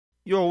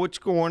Yo, what's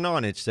going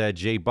on? It's that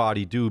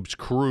Jaboody Dubes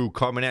crew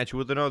coming at you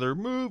with another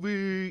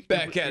movie.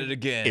 Back at it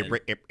again.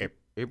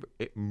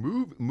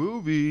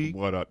 Movie.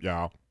 What up,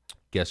 y'all?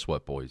 Guess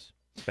what, boys?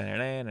 It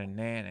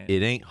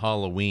ain't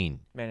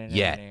Halloween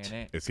yet,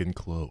 It's getting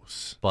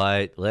close.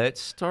 but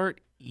let's start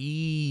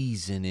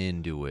easing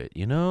into it,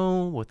 you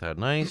know, with a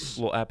nice...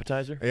 Little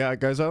appetizer. Yeah,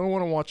 guys, I don't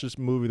want to watch this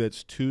movie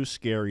that's too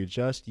scary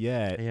just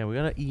yet. Yeah, we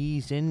gotta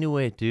ease into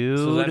it, dude.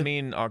 So does that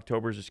mean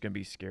October's just gonna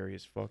be scary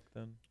as fuck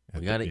then?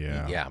 We gotta,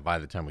 yeah. by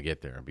the time we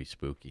get there, it'll be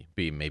spooky.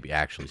 Be maybe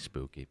actually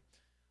spooky.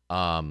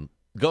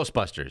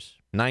 Ghostbusters,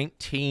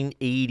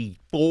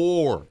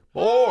 1984.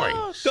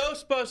 Boys.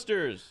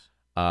 Ghostbusters.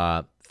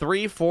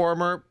 3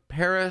 former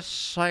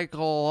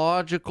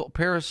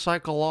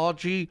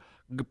parapsychology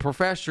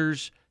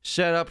professors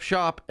set up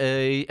shop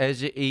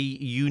as a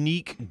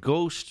unique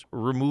ghost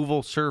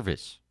removal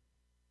service.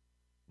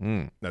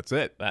 That's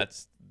it.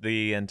 That's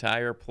the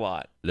entire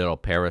plot. Little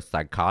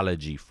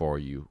parapsychology for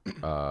you.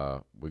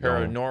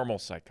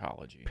 Paranormal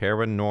psychology.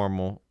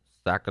 Paranormal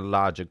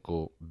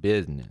psychological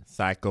business.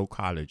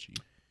 Psychology.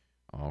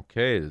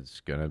 Okay, it's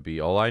gonna be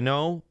all I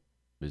know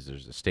is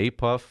there's a Stay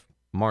Puft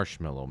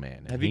Marshmallow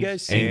Man. Have you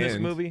guys seen this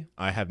And movie?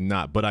 I have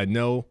not, but I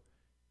know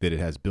that it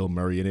has Bill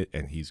Murray in it,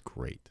 and he's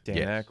great. Dan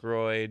Yes.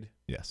 Aykroyd,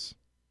 Yes.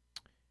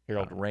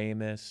 Harold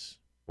Ramis,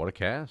 What a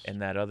cast.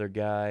 and that other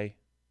guy.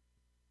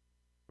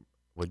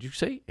 What'd you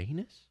say?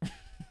 Anus?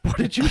 What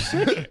did you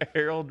say?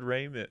 Harold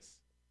Ramis.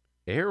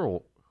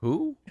 Errol.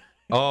 Who?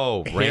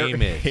 Oh,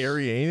 Ramis.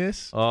 Harry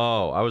Anus?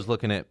 Oh, I was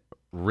looking at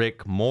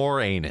Rick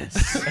Moranis.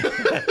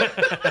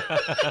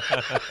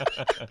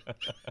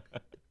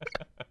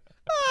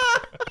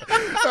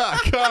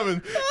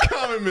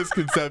 Common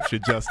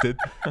misconception, Justin.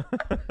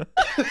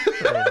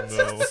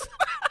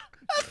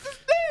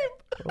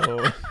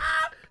 Oh.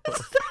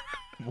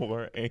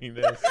 More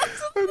anus.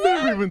 I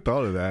never even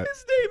thought of that.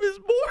 His name is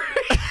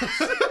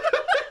Moranis.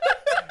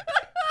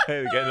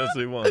 Hey, the guy knows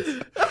what he wants.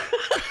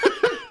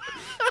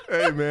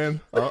 Hey, man,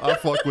 I'll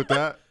fuck with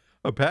that.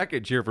 A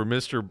package here for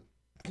Mr.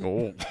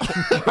 Oh,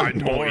 I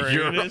know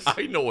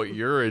what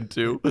you're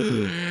into.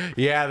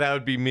 Yeah, that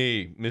would be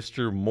me,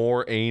 Mr.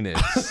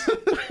 Moranis.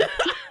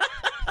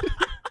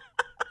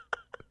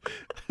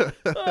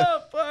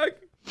 Oh, fuck.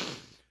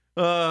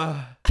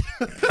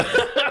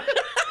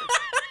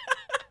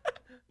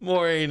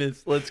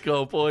 Moranis. Let's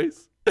go,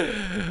 boys.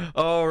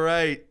 All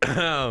right.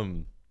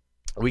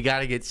 We got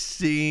to get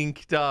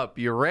synced up.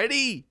 You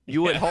ready?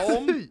 You at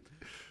home?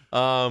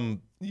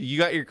 You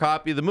got your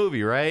copy of the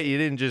movie, right? You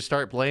didn't just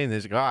start playing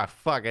this. Fuck,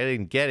 I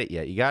didn't get it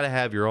yet. You got to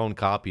have your own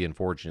copy.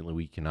 Unfortunately,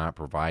 we cannot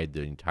provide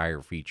the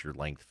entire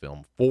feature-length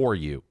film for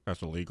you.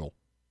 That's illegal.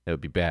 That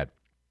would be bad.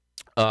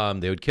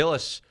 They would kill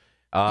us.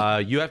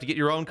 You have to get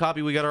your own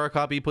copy. We got our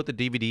copy. Put the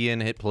DVD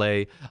in, hit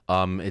play.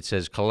 It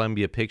says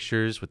Columbia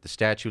Pictures with the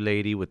statue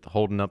lady with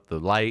holding up the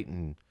light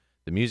and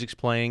the music's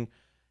playing.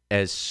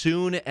 As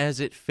soon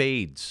as it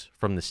fades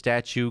from the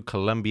statue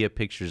Columbia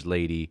Pictures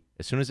lady,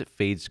 as soon as it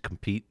fades to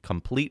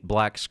complete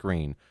black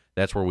screen,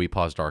 that's where we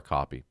paused our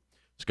copy.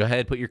 So go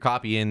ahead, put your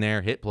copy in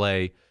there, hit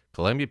play,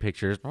 Columbia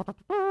Pictures,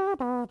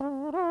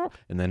 and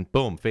then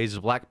boom, fades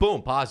to black,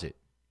 boom, pause it.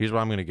 Here's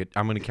what I'm going to get.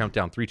 I'm going to count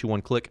down 3, 2,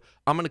 1, click.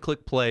 I'm going to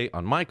click play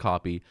on my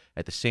copy.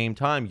 At the same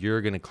time,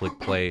 you're going to click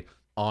play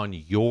on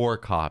your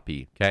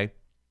copy, okay?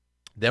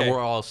 Then we're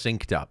all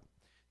synced up.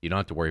 You don't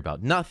have to worry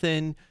about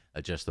nothing.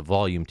 Adjust the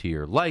volume to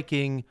your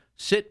liking.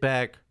 Sit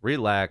back,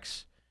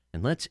 relax,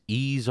 and let's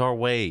ease our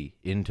way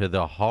into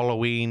the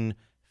Halloween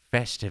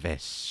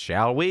Festivus,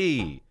 shall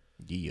we?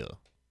 Yeah.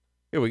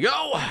 Here we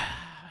go.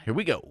 Here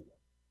we go.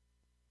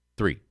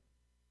 3,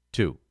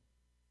 2,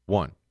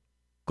 1,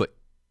 click.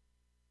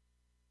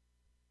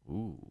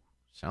 Ooh,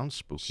 sounds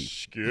spooky.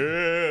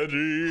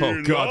 Scary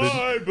Oh,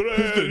 God. This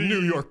is the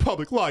New York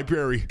Public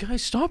Library.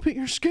 Guys, stop it.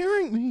 You're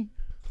scaring me.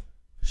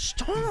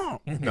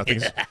 Stop.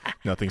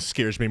 Nothing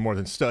scares me more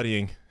than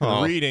studying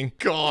and reading.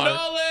 God.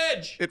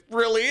 Knowledge! It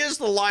really is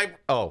the library.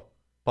 Oh,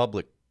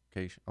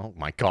 publication. Oh,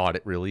 my God,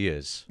 it really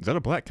is. Is that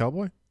a black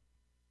cowboy?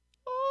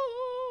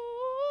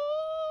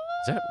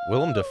 Is that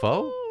Willem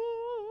Dafoe?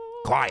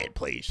 Quiet,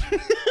 please.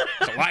 It's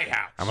a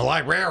lighthouse. I'm a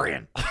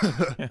librarian.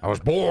 I was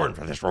born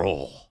for this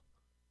role.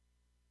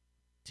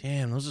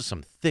 Damn, those are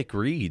some thick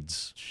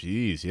reads.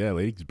 Jeez, yeah,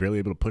 lady's barely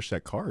able to push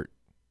that cart.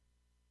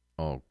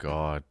 Oh,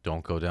 God,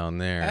 don't go down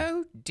there.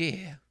 Oh,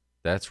 dear.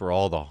 That's where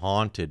all the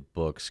haunted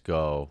books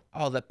go.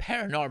 All the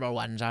paranormal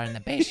ones are in the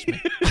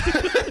basement.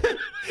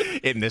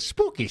 In the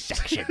spooky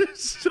section.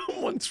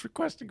 Someone's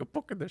requesting a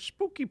book in the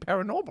spooky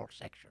paranormal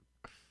section.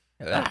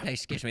 That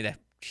place gives me the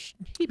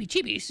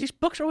heebie-jeebies. These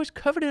books are always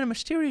covered in a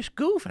mysterious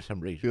goo for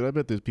some reason. Dude, I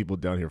bet there's people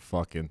down here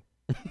fucking.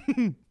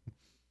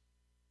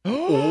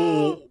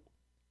 Oh.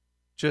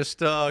 Just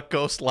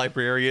ghost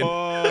librarian.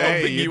 Hey,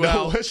 helping you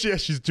know what? Yeah,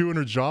 she's doing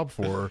her job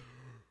for her.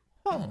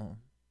 Oh,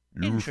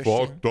 You interesting.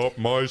 fucked up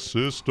my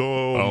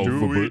system,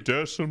 Dewey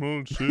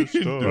Decimal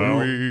System.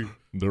 Dewey.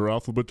 They're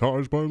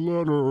alphabetized by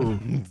letter.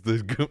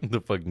 the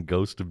fucking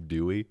ghost of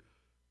Dewey.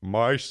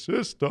 My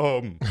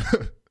system.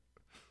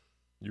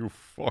 You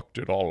fucked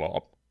it all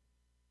up.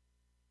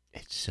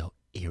 so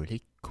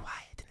eerily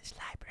quiet in this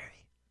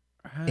library.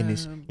 In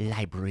this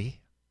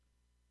library.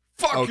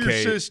 Fuck your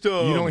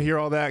system. You don't hear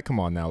all that? Come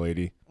on now,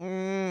 lady.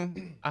 I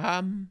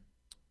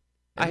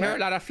hear a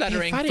lot of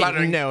fluttering. If I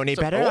didn't know any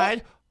better,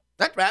 I'd...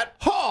 That's bad.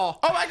 Oh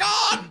my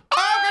God!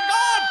 Oh my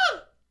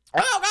God!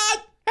 Oh God!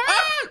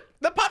 Ah!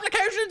 The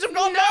publications have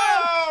gone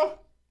down.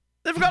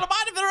 They've got a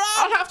mind of their own.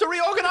 I'll have to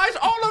reorganize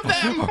all of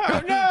them.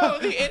 Oh no,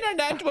 the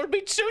internet will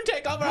soon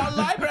take over our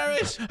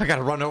libraries. I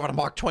gotta run over to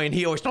Mark Twain.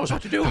 He always knows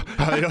what to do.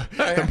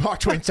 the Mark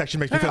Twain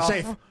section makes me feel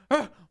safe.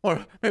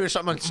 Or maybe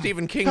something in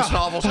Stephen King's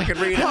novels I could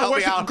read and help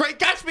me out. Great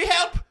Gatsby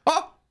help!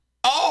 Oh,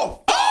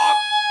 fuck!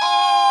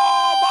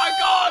 Oh, my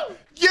God!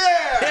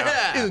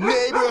 Yeah! In the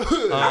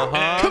neighborhood.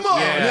 Come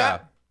on, Yeah.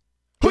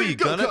 Who you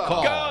gonna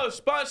call?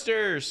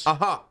 Ghostbusters.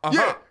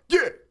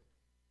 Yeah.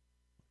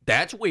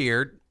 That's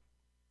weird.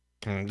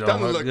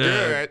 Doesn't look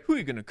good. Who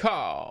you gonna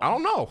call? I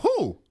don't know.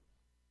 Who?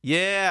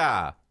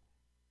 Yeah.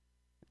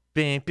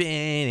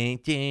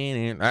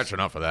 That's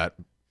enough of that.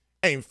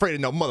 Ain't afraid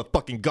of no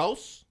motherfucking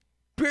ghosts.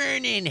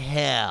 Burn in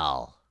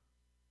hell.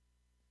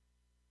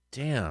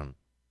 Damn.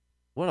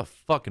 What a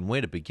fucking way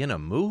to begin a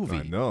movie.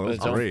 I know. It's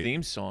That's own great.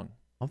 theme song.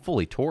 I'm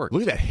fully torqued.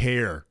 Look at that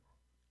hair.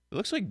 It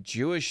looks like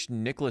Jewish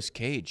Nicolas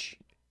Cage.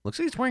 Looks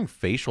like he's wearing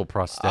facial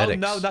prosthetics. Oh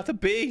no, not the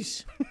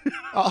bees.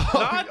 Oh,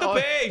 Not the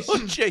base. Oh,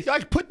 jeez. I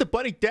put the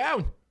buddy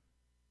down.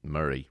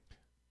 Murray.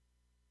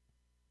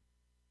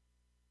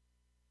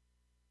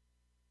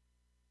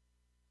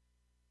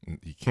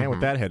 You can't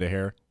with that head of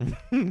hair.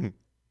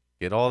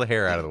 Get all the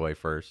hair out of the way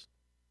first.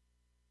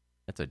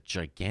 That's a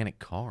gigantic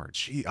card.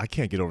 Gee, I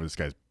can't get over this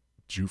guy's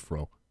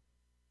Jufro.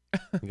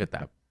 You got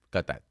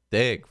that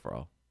thick,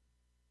 bro.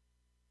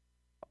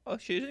 Oh,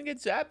 she doesn't get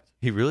zapped.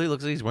 He really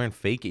looks like he's wearing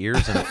fake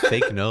ears and a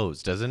fake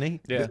nose, doesn't he?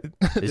 Yeah.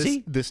 Is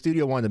he? The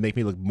studio wanted to make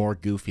me look more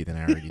goofy than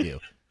I already do.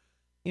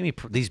 Give me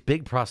these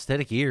big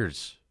prosthetic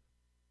ears.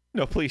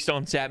 No, please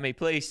don't zap me,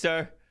 please,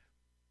 sir.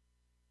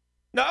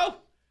 No.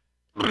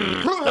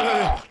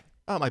 Oh,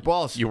 my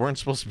balls. You weren't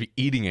supposed to be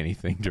eating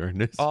anything during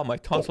this. Oh, my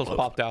tonsils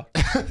popped out.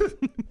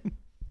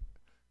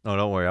 No,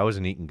 don't worry. I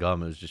wasn't eating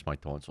gum. It was just my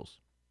tonsils.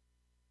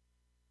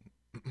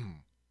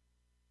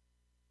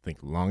 Think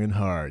long and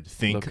hard.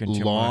 Think Look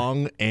into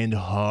long and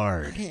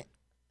hard.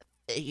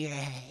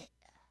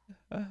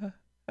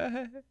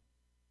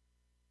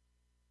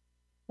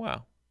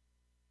 Wow.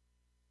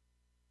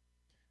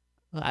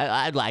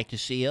 I'd like to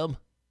see him.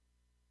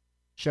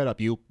 Shut up,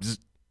 you. Bzz.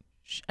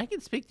 I can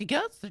speak to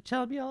ghosts. They're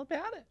telling me all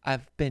about it.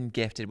 I've been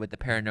gifted with the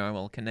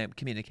paranormal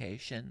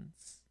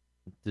communications.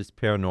 This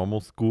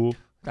paranormal school.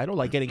 I don't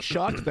like getting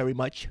shocked very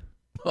much.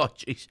 Oh,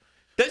 jeez.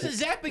 Doesn't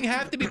zapping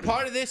have to be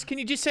part of this? Can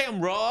you just say I'm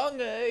wrong?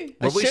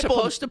 Were we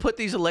supposed to put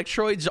these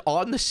electrodes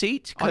on the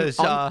seat? Because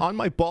on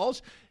my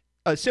balls,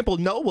 a simple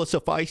no will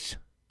suffice.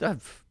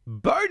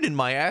 burned in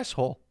my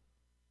asshole.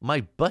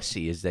 My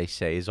bussy, as they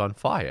say, is on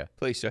fire.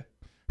 Please, sir.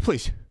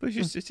 Please.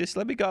 Please, just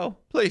let me go.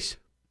 Please.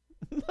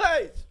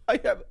 Please. I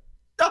have...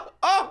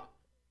 Oh!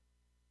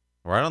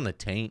 Right on the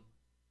taint.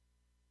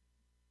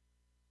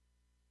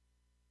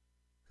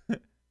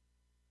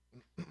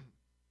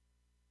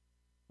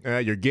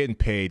 You're getting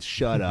paid.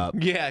 Shut up.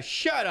 Yeah,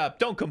 shut up.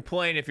 Don't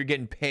complain if you're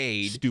getting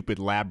paid. Stupid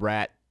lab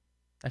rat.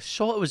 I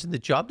saw it was in the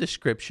job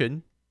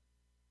description.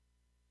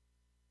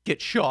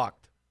 Get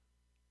shocked.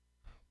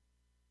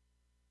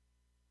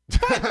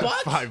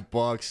 $5?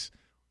 $5.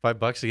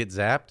 $5 to get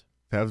zapped?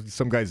 Have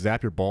some guy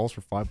zap your balls for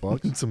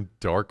 $5? In some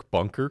dark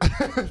bunker?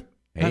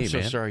 Hey, I'm so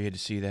man. sorry you had to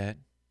see that.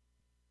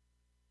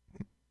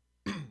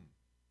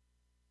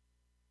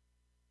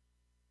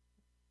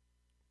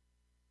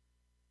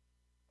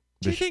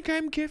 Do you think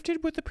I'm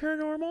gifted with the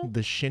paranormal? The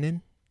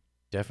shinin?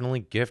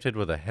 Definitely gifted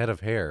with a head of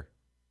hair.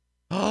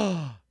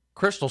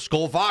 Crystal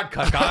Skull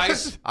Vodka,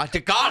 guys. I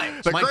got it.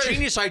 It's The my great-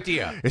 genius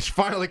idea. It's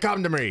finally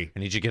come to me. I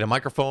need you to get a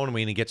microphone.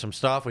 We need to get some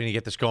stuff. We need to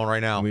get this going right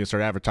now. I'm going to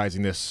start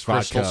advertising this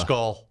Crystal vodka.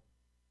 Skull.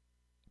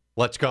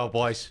 Let's go,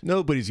 boys.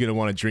 Nobody's going to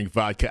want to drink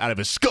vodka out of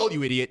a skull,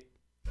 you idiot.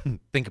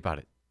 Think about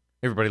it.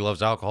 Everybody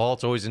loves alcohol.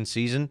 It's always in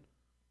season.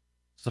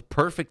 It's the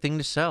perfect thing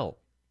to sell.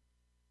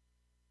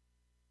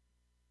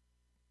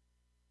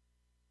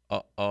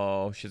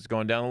 Uh-oh, shit's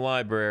going down the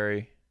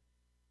library.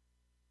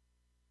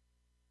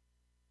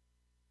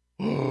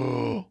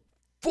 Full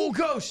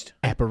ghost!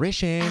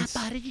 Apparitions.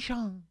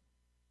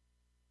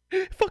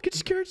 Fucking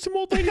scared some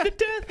old lady to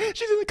death.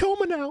 She's in a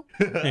coma now.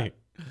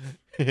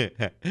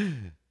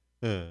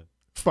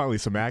 Finally,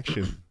 some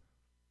action.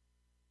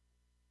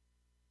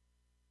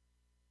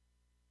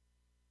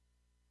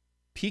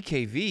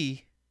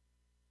 PKV?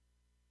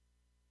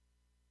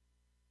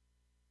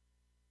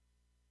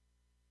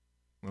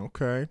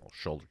 Okay.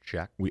 Shoulder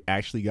check. We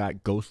actually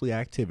got ghostly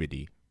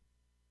activity.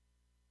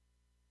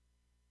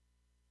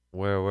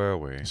 Where were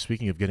we?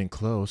 Speaking of getting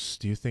close,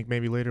 do you think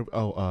maybe later?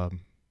 I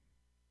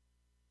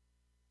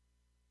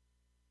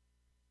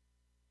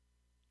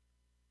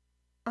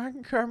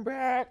can come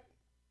back.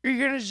 Are you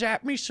going to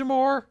zap me some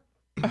more?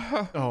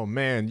 Oh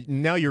man,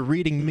 now you're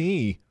reading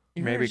me.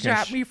 You're Maybe going to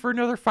zap me for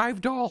another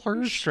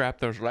 $5? Strap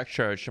those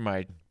lectures to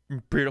my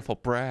beautiful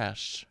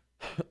breasts.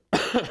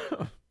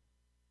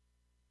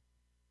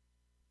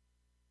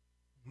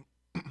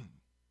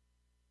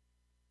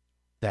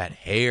 That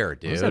hair,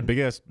 dude. What's that big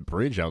ass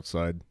bridge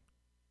outside?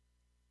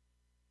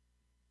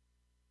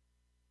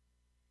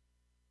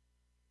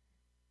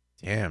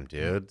 Damn,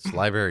 dude. This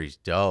library's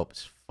dope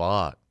as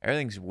fuck.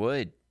 Everything's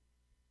wood.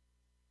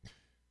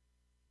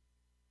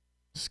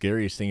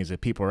 Scariest thing is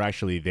that people are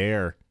actually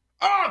there.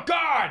 Oh,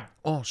 God!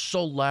 Oh,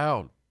 so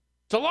loud.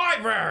 It's a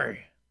library!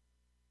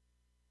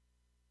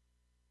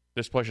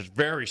 This place is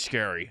very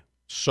scary.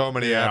 So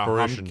many Yeah,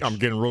 apparitions. I'm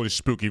getting really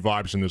spooky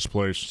vibes in this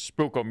place.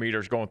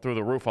 Spookometer's going through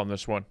the roof on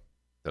this one.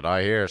 Did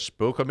I hear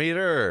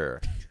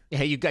spookometer?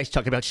 Hey, you guys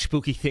talk about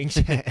spooky things?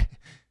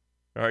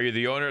 Are you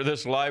the owner of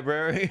this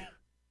library?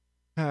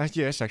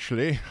 Yes,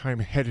 actually. I'm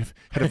head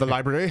of the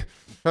library.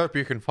 Hope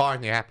you can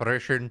find the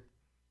apparition.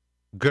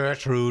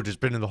 Gertrude has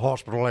been in the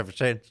hospital ever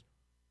since.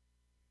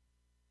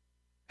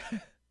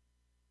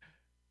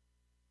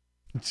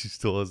 She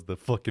still has the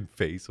fucking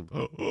face of.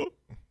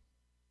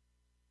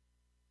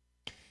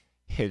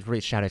 It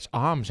reached out its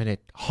arms and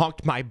it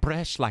honked my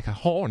breast like a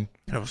horn.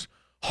 It was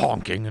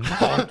honking and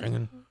honking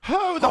and.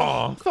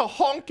 Oh, the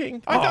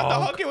honking. I thought the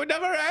honking would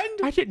never end.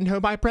 I didn't know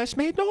my breast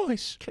made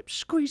noise. Kept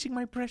squeezing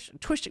my breast and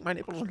twisting my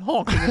nipples and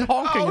honking and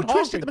honking and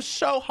twisting honking. them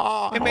so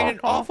hard. It made an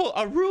awful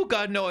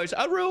aruga noise.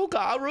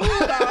 Aruga,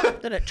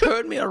 aruga. Then it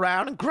turned me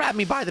around and grabbed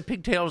me by the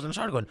pigtails and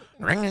started going.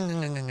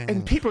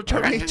 And people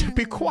told me to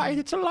be quiet.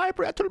 It's a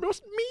library. I told them it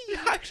wasn't me.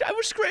 I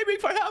was screaming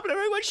for help and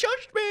everyone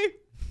shushed me.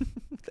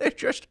 They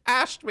just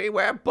asked me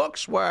where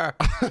books were.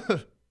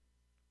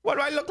 What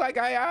do I look like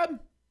I am?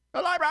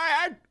 A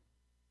librarian.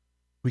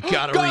 We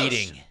got a Ghost.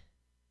 reading.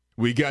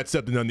 We got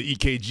something on the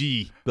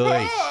EKG.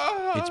 Boys,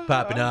 it's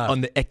popping off. On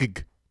the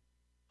EKG.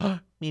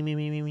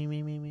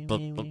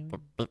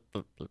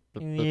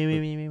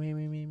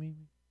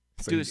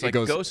 Dude, it's like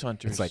ghost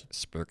hunters. It's like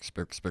spook,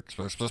 spook, spook,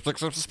 spook, spook, spook,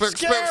 spook, spook,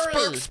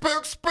 spook,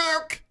 spook,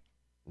 spook.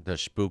 The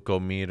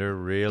spookometer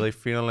really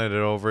feeling it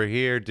over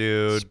here,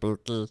 dude.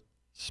 Spooky.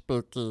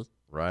 Spooky.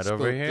 Right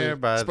over here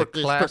by the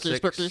classics.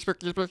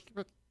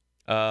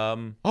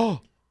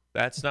 Oh,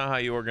 that's not how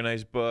you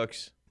organize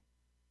books.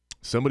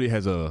 Somebody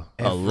has a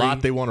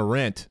lot they want to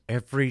rent.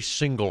 Every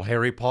single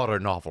Harry Potter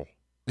novel.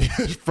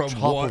 From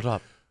Toppled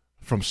up.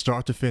 From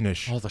start to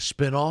finish. All the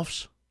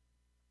spin-offs,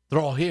 they're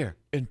all here.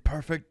 In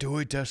perfect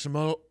Dewey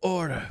Decimal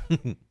order.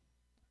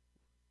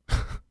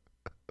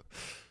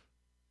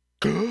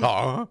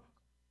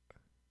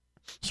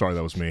 Sorry,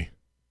 that was me.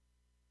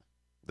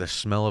 The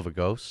smell of a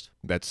ghost.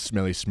 That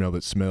smelly smell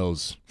that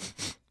smells.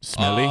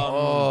 Smelly?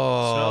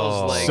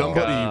 Smells like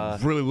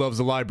Somebody really loves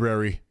the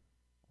library.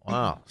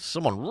 Wow,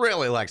 someone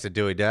really likes the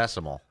Dewey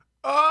Decimal.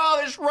 Oh,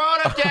 there's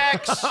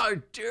Rolodex. Oh,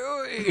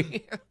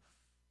 Dewey.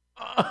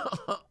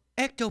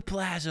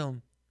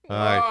 ectoplasm.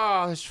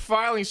 Oh, this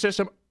filing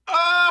system.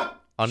 Ah!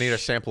 I'll need a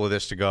sample of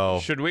this to go.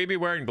 Should we be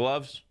wearing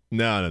gloves?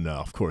 No,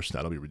 of course not.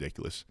 That'll be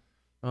ridiculous.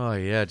 Oh,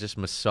 yeah, just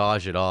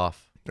massage it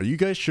off. Are you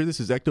guys sure this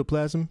is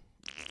ectoplasm?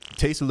 It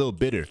tastes a little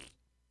bitter.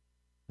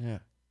 Yeah.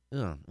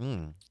 Got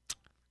a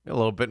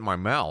little bit in my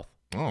mouth.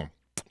 Oh,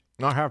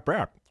 not half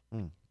bad.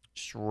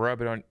 Just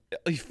rub it on.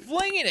 He's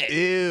flinging it.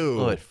 Ew.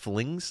 Oh, it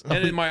flings?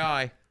 And in my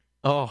eye.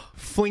 Oh.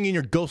 Flinging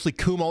your ghostly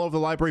coom all over the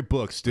library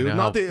books, dude. No.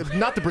 Not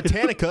the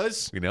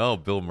Britannicas. You know,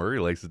 Bill Murray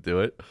likes to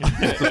do it.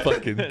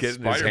 Fucking get in his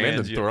hand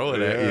Spider-Man's and throw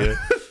it at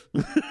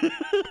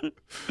you.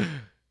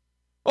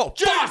 Oh,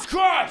 Jesus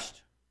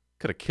Christ!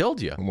 Could have killed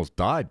you. Almost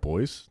died,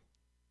 boys.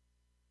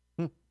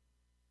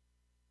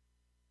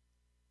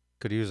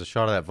 Could use a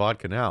shot of that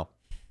vodka now.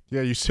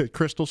 Yeah, you said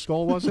Crystal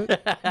Skull, was it?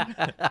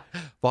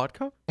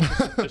 Vodka?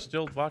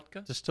 Distilled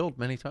vodka? Distilled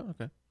many times.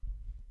 Okay.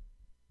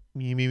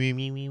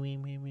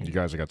 You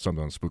guys, I got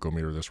something on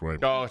Spookometer this way.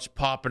 Oh, it's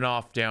popping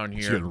off down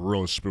It's here. getting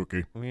real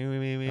spooky. Oh,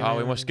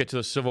 we must get to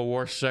the Civil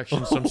War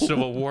section. Some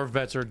Civil War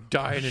vets are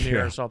dying in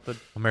here or something.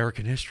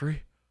 American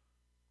history.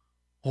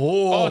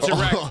 Oh, it's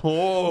erect.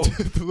 Oh.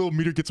 The little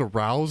meter gets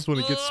aroused when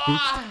it gets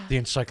spooked. The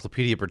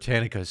Encyclopedia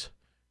Britannicas.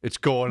 It's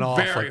going off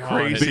Very like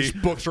crazy. These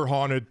books are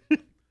haunted.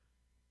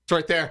 It's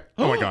right there.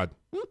 Oh my god.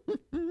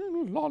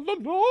 La, la,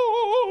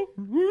 la.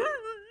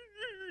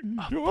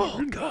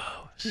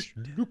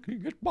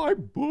 Looking at my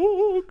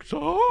books.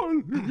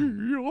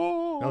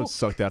 That would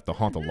suck to have to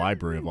haunt the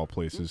library of all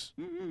places.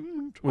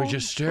 We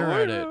just stare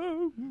at it.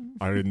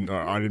 I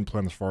didn't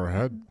plan this far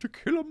ahead. To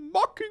kill a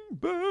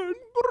mockingbird.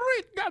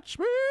 Great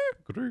Gatsby.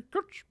 Great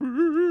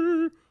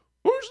Gatsby.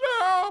 Who's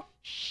there?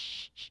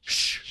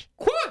 Shh.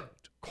 Quiet.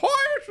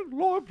 Quiet in the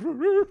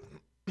library.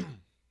 What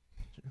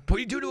do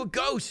you do to a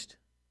ghost?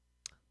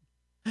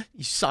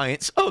 You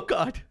science. Oh,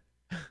 God.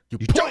 You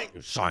point.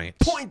 don't science.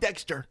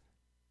 Poindexter.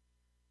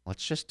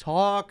 Let's just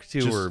talk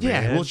to her,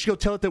 Yeah, man. we'll just go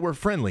tell it that we're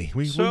friendly.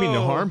 We mean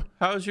no harm.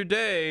 How's your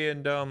day?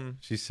 And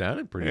She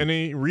sounded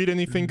pretty. Read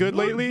anything good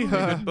lately?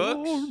 good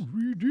books?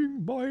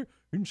 Reading my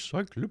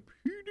encyclopedia.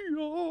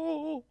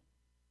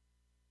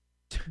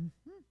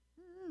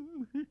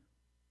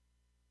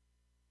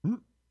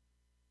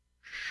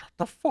 Shut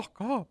the fuck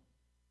up.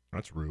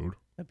 That's rude.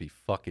 That'd be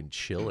fucking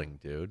chilling,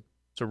 dude.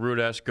 it's a rude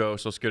ass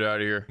ghost. Let's get out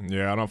of here.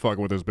 Yeah, I don't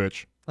fucking with this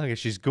bitch. Like,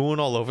 she's going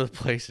all over the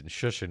place and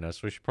shushing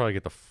us. We should probably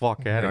get the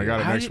fuck out of I here. got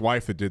an How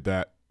ex-wife that did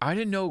that. I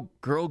didn't know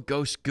girl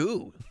ghost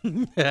goo.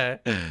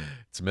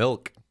 It's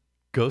milk.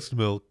 Ghost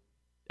milk.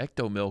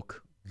 Ecto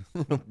milk.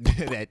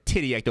 That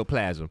titty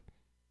ectoplasm.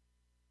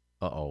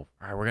 Uh-oh. All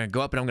right, we're going to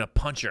go up and I'm going to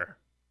punch her.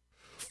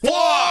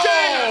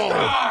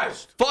 Whoa!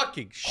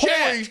 Fucking shit.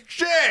 Holy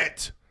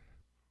shit!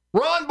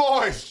 Run,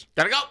 boys!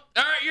 Gotta go. All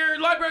right, your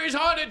library's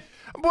haunted.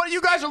 But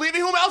you guys are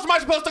leaving. Who else am I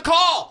supposed to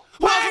call?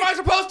 Who else am I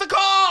supposed to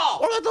call?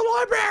 What about the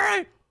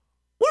library?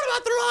 What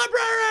about the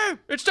library?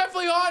 It's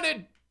definitely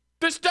haunted.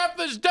 This stuff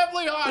is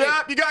definitely haunted.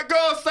 Yep, you got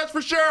ghosts, that's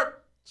for sure.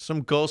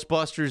 Some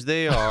Ghostbusters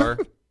they are.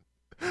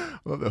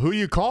 Well, who do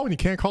you call when you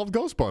can't call the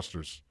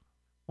Ghostbusters?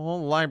 Well,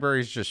 the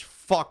library's just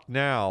fucked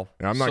now.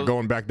 I'm not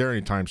going back there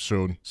anytime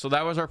soon. So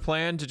that was our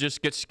plan, to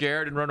just get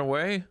scared and run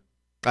away?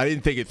 I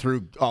didn't think it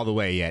through all the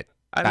way yet.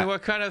 I mean,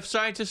 what kind of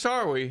scientists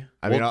are we?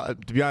 I mean,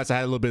 to be honest, I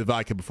had a little bit of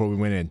vodka before we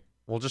went in.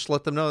 We'll just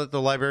let them know that the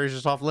library's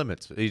just off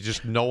limits.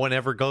 No one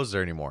ever goes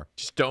there anymore.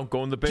 Just don't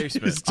go in the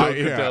basement. I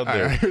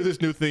hear this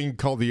new thing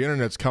called the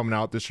internet's coming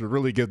out. This should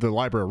really give the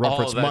library a run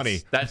for its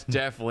money. That's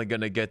definitely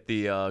going to get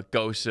the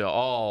ghosts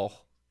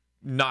all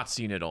not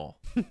seen at all.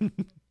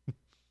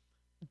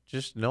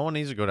 Just no one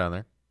needs to go down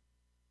there.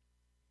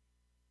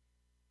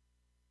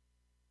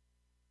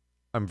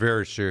 I'm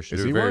very serious. Is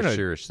They're he very wearing a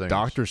serious things.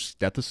 doctor's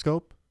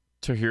stethoscope?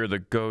 To hear the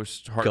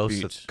ghost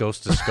heartbeat.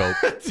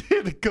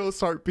 Ghostoscope. The ghost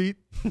heartbeat.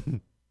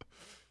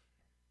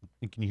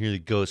 You can hear the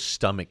ghost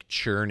stomach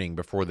churning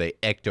before they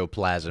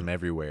ectoplasm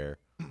everywhere.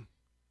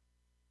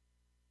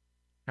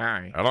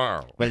 Hi.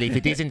 Hello. Well, if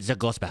it isn't the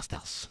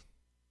Ghostbusters.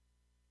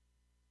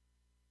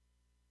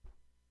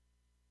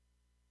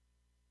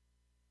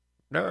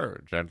 No,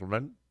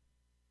 gentlemen.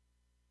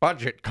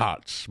 Budget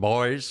cuts,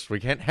 boys. We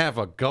can't have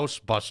a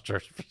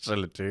Ghostbusters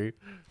facility.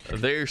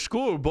 Their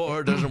school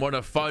board doesn't want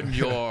to fund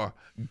your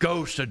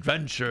ghost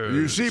adventures.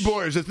 You see,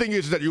 boys, the thing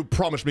is that you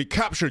promised me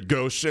captured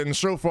ghosts, and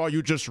so far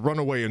you just run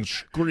away and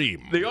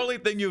scream. The only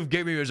thing you've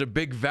given me is a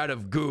big vat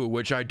of goo,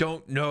 which I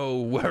don't know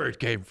where it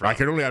came from. I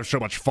can only have so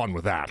much fun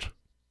with that.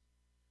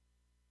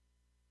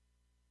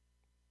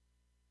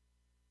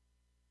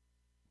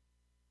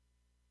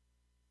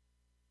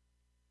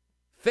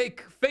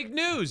 Fake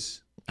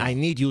news. I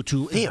need you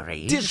to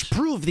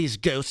disprove these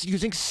ghosts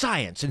using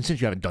science. And since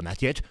you haven't done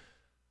that yet,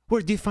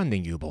 we're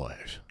defunding you,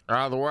 boys.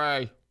 Out of the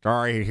way.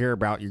 Sorry to hear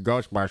about you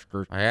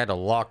Ghostbusters. I had to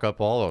lock up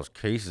all those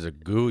cases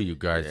of goo you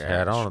guys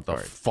had. I don't know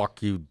what the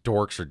fuck you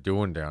dorks are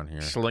doing down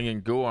here.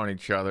 Slinging goo on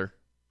each other.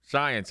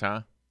 Science,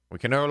 huh? We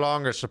can no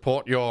longer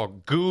support your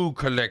goo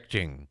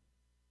collecting.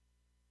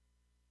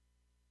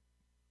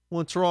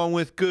 What's wrong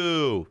with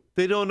goo?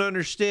 They don't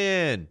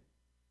understand.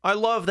 I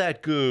love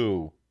that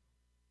goo.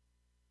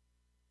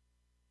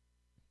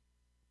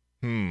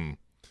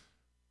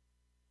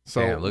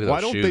 So Damn, look at why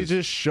those don't they shoes.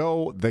 just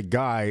show the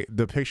guy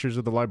the pictures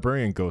of the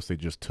librarian ghost they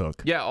just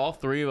took? Yeah, all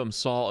three of them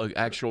saw an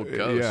actual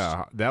ghost.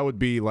 Yeah, that would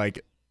be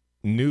like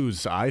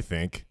news, I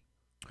think.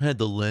 I had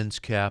the lens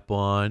cap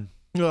on.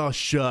 Oh,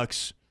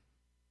 shucks.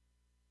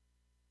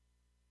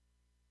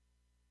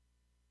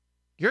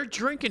 You're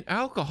drinking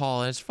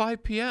alcohol and it's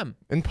 5 p.m.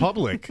 In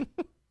public.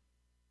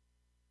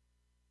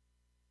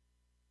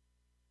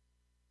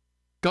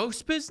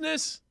 Ghost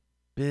business?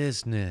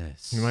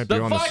 Business. You might be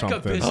The onto vodka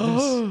something.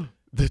 business.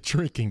 The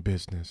drinking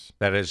business.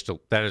 That is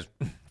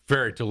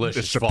very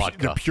delicious It's the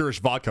vodka.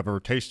 purest vodka I've ever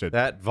tasted.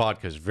 That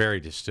vodka is very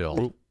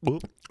distilled.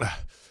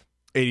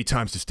 80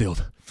 times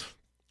distilled.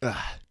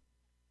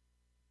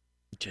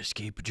 Just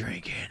keep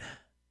drinking.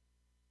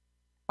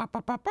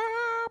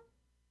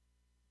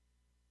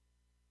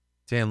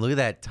 Damn, look at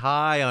that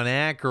tie on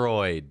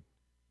Aykroyd.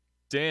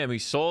 Damn, he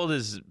sold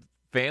his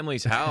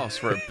family's house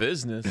for a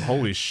business.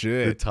 Holy The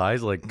shit.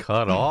 tie's like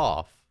cut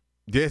off.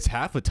 Yeah, it's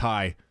half a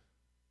tie.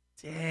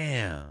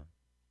 Damn.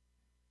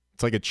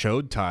 It's like a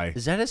chode tie.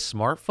 Is that a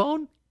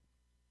smartphone?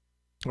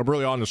 I'm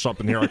really onto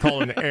something here. I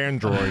call it an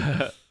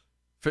Android.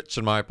 Fits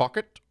in my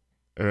pocket.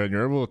 And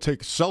you're able to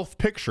take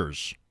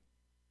self-pictures.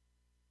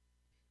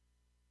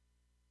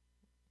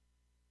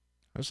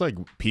 It's like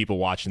people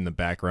watching the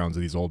backgrounds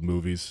of these old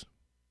movies.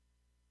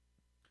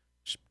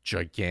 Just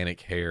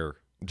gigantic hair.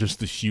 Just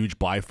the huge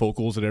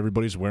bifocals that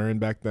everybody's wearing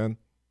back then.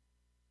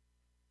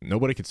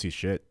 Nobody could see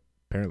shit,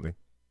 apparently.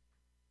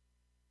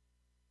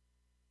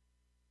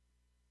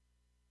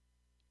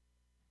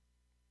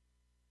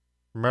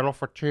 Metal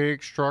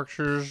fatigue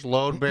structures,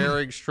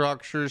 load-bearing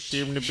structures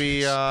seem to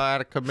be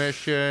out of You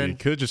commission.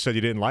 could have just said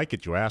you didn't like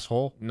it, you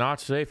asshole. Not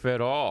safe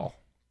at all.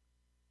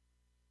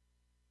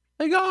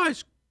 Hey,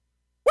 guys.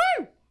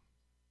 Woo!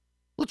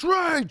 Let's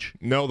rage.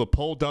 No, the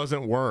pole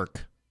doesn't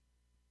work.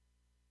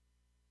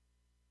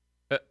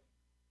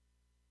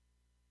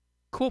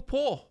 Cool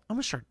pull. I'm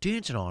going to start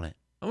dancing on it.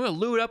 I'm going to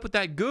lube it up with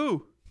that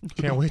goo.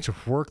 Can't wait to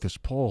work this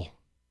pole.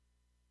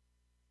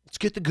 Let's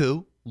get the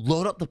goo,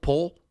 load up the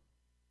pole,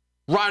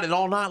 ride it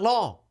all night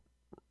long.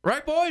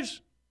 Right,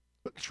 boys?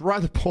 Let's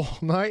ride the pole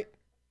all night.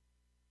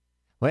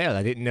 Well,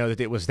 I didn't know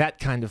that it was that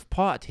kind of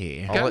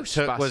party. All it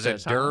took was a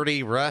Ghostbusters, huh?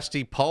 dirty,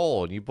 rusty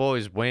pole, and you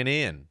boys went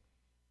in.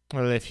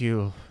 Well, if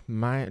you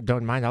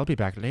don't mind, I'll be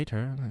back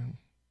later.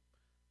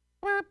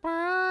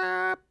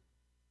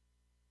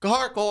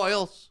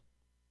 Gargoyles.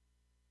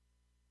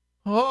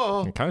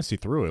 Oh. You kind of see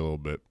through it a little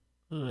bit.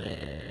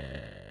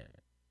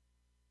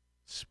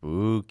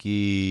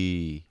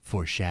 Spooky.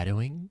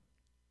 Foreshadowing.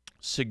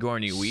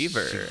 Sigourney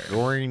Weaver.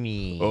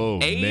 Sigourney. Oh,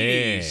 80s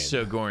man.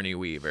 Sigourney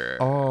Weaver.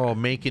 Oh,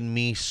 making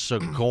me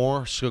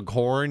Sigourney.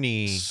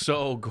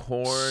 So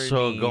horny.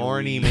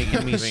 Sigourney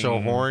making me so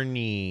weaving.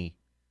 horny.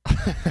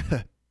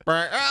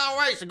 Oh,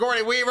 wait,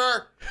 Sigourney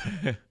Weaver.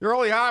 You're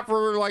only hot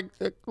for like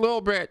a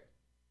little bit.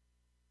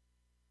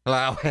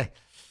 Hello.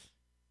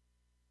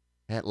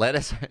 That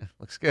lettuce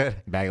looks good.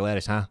 Bag of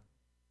lettuce, huh?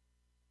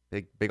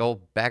 Big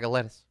old bag of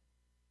lettuce.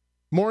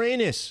 More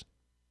anus.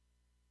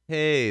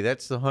 Hey,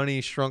 that's the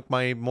Honey Shrunk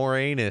My More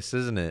Anus,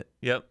 isn't it?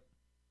 Yep.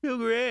 Feel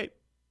great.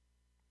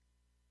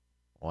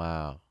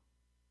 Wow.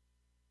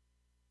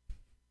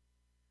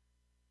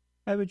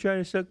 I've been trying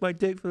to suck my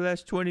dick for the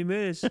last 20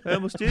 minutes. I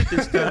almost did it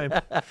this time.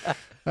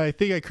 I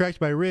think I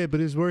cracked my rib, but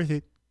it's worth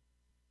it.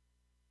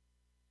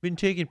 Been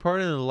taking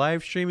part in a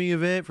live streaming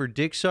event for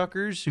dick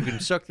suckers who can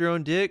suck their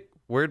own dick.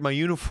 Wearing my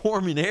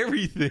uniform and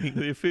everything.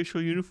 The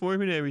official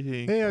uniform and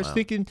everything. Hey, I was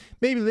thinking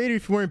maybe later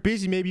if you weren't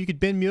busy, maybe you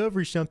could bend me over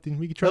or something.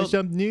 We could try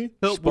something new.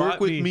 Help Spot work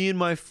with me. me and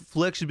my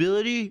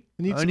flexibility.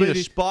 I need I need a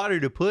somebody- spotter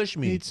to push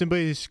me. Need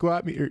somebody to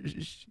squat me. I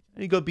need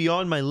to go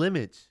beyond my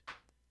limits.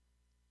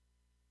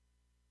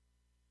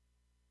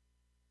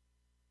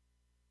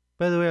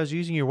 By the way, I was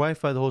using your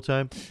Wi-Fi the whole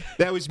time.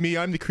 That was me.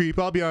 I'm the creep.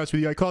 I'll be honest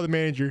with you. I called the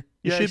manager.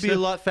 You Yeah, should be so- a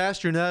lot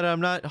faster now that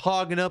I'm not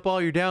hogging up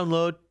all your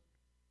download.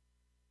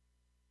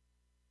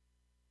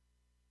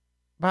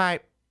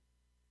 Bye.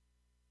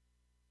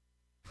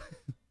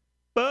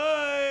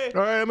 Bye.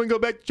 All right, I'm gonna go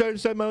back to trying to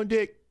suck my own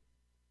dick.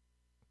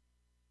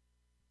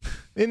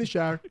 In the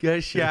shower. Go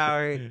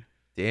shower.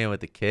 Damn, with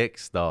the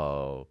kicks,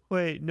 though.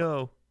 Wait,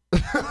 no.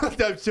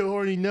 I'm so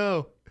horny.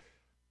 No.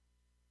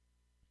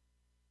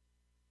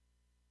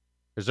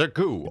 Is there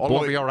goo all Boy-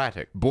 over your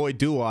attic? Boy,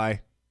 do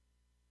I.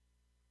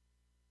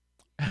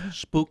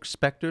 Spook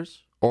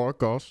specters? Or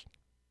ghost.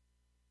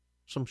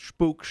 Some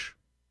spooks.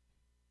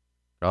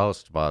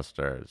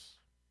 Ghostbusters.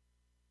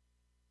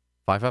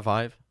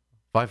 555.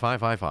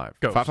 5555.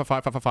 Ghost.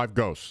 55555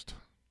 ghost.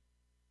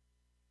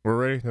 We're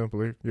ready? Don't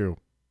believe you.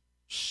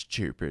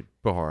 Stupid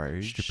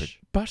boys. Stupid.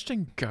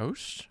 Busting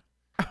ghosts?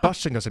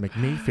 Busting doesn't make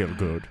me feel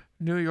good.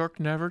 New York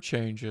never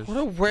changes. What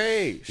a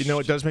waste. You know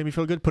what does make me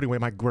feel good? Putting away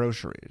my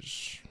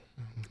groceries.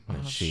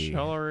 Let's see.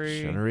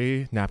 Celery.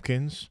 Celery,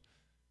 napkins,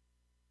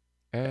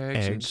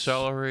 Eggs and Eggs.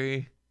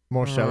 celery.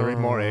 more celery,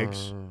 more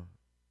eggs,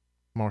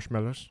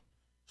 marshmallows,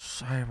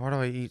 Say, why do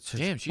I eat such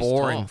Damn, she's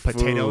boring tough.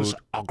 potatoes, food?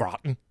 au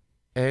gratin.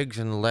 Eggs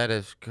and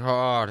lettuce.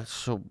 God, it's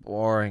so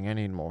boring. I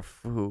need more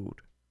food.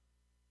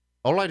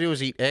 All I do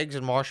is eat eggs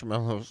and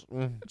marshmallows.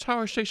 That's how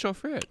I stay so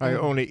fit. I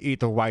only eat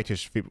the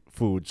whitest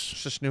foods.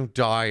 It's this new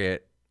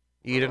diet.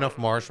 Eat enough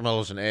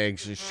marshmallows and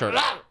eggs and start.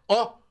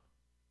 Oh,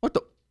 what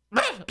the?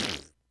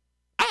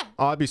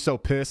 Oh, I'd be so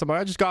pissed. I'm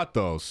like, I just got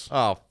those.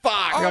 Oh, fuck!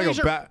 I gotta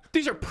go back.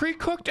 These are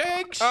pre-cooked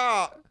eggs?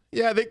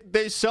 Yeah,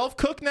 they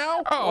self-cook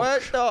now? Oh.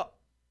 What the?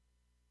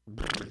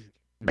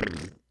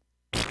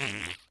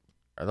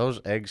 Are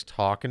those eggs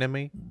talking to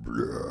me?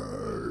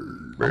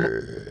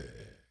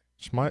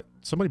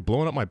 Somebody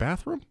blowing up my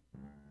bathroom?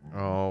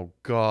 Oh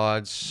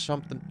God,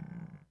 something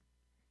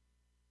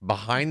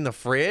behind the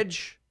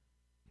fridge?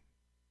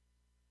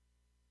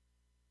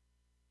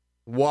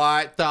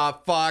 What the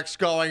fuck's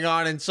going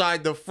on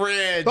inside the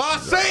fridge? Oh,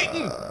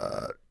 Satan!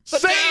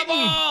 Satan!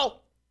 Oh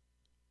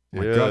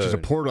my gosh, there's a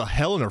portal to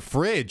hell in her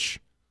fridge.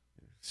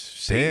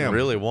 Satan Damn.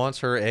 really wants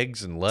her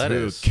eggs and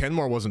lettuce. Dude,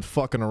 Kenmore wasn't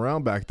fucking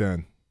around back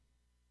then.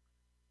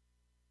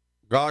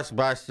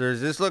 Ghostbusters,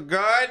 this look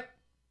good?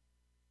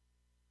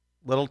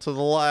 Little to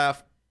the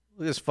left.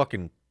 Look at this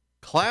fucking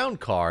clown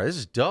car. This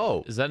is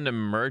dope. Is that an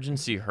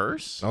emergency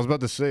hearse? I was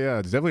about to say, yeah,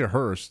 it's definitely a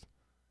hearse.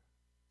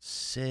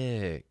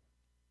 Sick.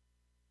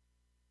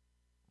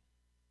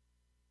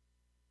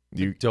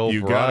 You Dope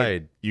you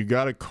ride.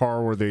 got a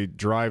car where they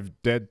drive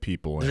dead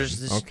people in. There's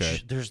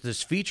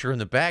this feature in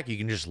the back you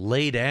can just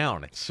lay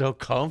down. It's so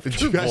comfortable.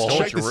 You guys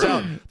check this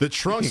out. The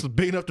trunk's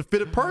big enough to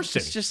fit a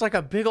person. It's just like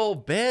a big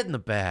old bed in the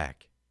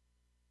back.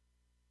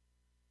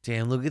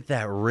 Damn, look at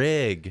that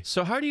rig.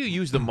 So how do you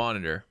use the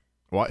monitor?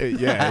 Well,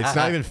 yeah, it's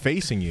not even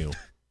facing you.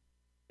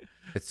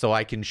 It's so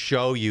I can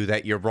show you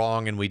that you're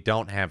wrong and we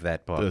don't have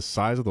that book. The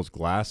size of those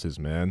glasses,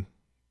 man.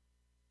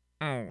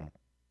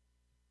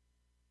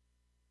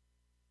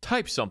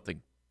 Type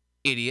something,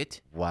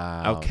 idiot.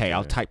 Wow. Okay,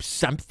 I'll dude. type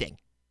something.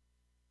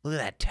 Look at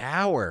that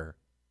tower.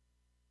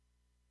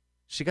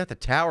 She got the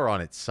tower on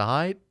its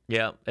side.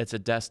 Yeah, it's a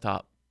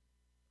desktop.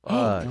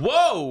 Fuck.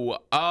 Whoa!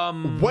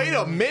 Wait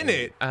a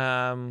minute.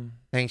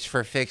 Thanks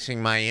for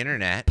fixing my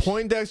internet.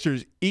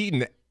 Poindexter's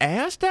eating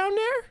ass down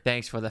there?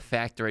 Thanks for the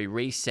factory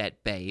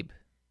reset, babe.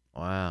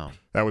 Wow.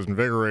 That was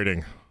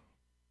invigorating.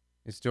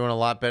 It's doing a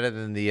lot better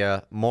than the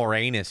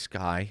Moranus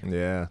guy.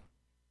 Yeah.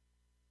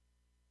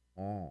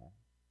 Oh.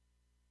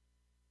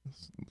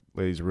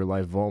 Lady's real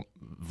life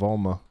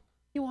Volma.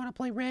 You want to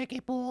play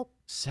racquetball?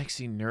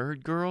 Sexy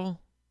nerd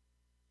girl.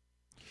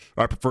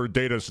 I prefer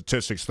data and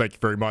statistics. Thank you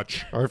very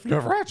much. I've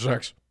never had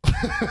sex.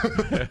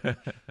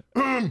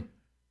 Hello.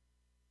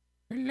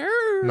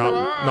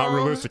 Not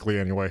realistically,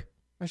 anyway.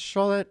 I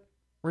saw that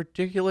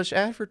ridiculous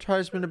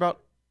advertisement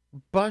about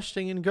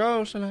busting in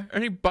ghosts, and I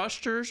Any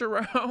busters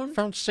around?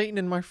 found Satan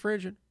in my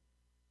fridge.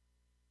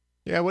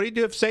 Yeah, what do you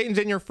do if Satan's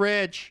in your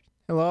fridge?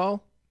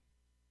 Hello?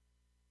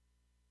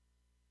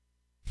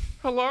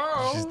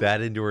 Hello? She's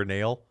that into her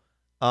nail.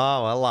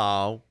 Oh,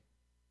 hello.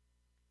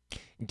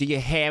 Do you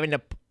have an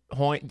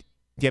appointment?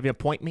 Do you have an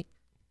appointment?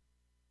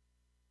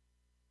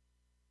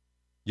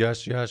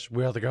 Yes,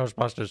 we are the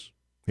Ghostbusters.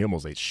 He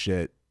almost ate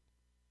shit.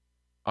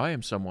 I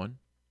am someone.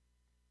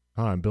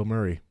 Hi, I'm Bill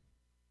Murray.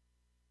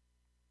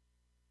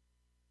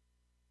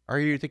 Are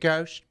you the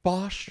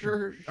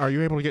Ghostbusters? Are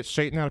you able to get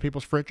Satan out of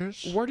people's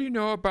fridges? What do you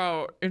know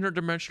about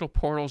interdimensional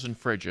portals and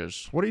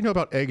fridges? What do you know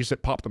about eggs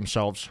that pop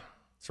themselves?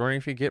 So wondering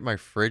if you get my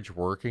fridge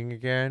working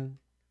again.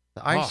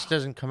 The ice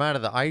doesn't come out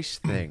of the ice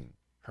thing.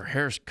 Her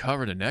hair's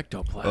covered in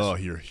ectoplasm. Oh,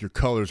 your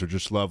colors are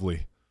just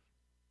lovely.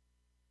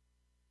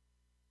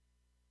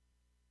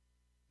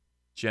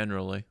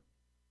 Generally.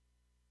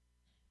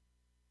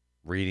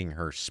 Reading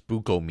her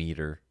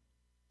spookometer.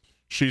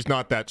 She's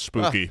not that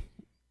spooky.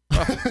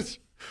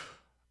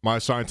 My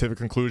scientific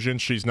conclusion,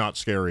 she's not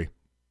scary.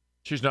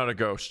 She's not a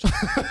ghost.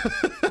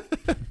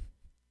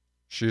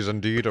 She's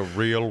indeed a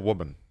real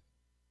woman.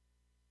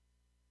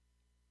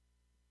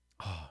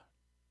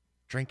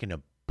 Drinking a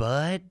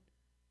bud?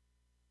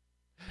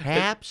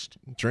 Pabst?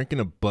 Drinking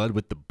a bud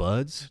with the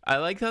buds? I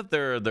like that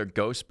they're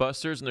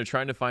Ghostbusters and they're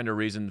trying to find a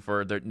reason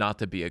for there not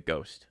to be a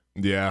ghost.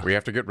 Yeah. We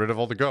have to get rid of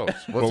all the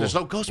ghosts. Well, there's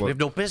no ghost. We have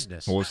no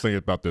business. Well, let's think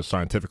about this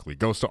scientifically.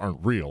 Ghosts aren't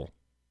real.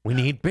 We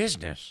need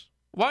business.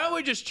 Why don't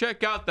we just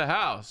check out the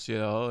house,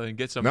 and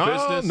get some No,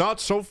 business? not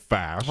so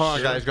fast. Hold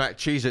on, guys. Got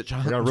Cheez-It.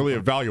 I gotta really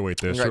evaluate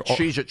this. Got Oh,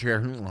 Cheez-It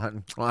here.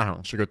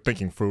 it's a good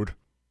thinking food.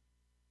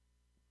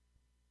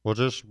 We'll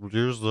just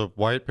use the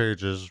white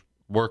pages.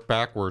 Work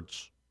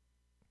backwards.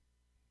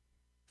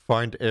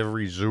 Find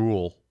every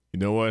Zool. You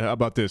know what? How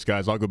about this,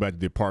 guys? I'll go back to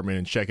the apartment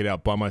and check it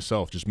out by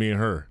myself. Just me and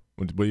her.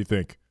 What do you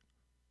think?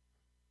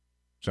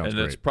 Sounds and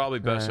great. it's probably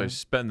best I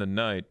spend the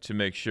night to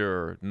make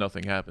sure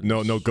nothing happens.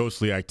 No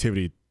ghostly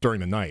activity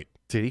during the night.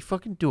 Did he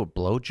fucking do a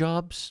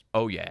blowjobs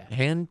Oh, yeah.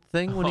 hand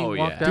thing when he Oh,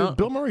 walked yeah. out? Dude,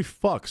 Bill Murray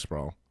fucks,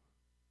 bro.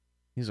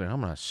 He's like,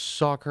 I'm gonna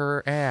suck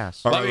her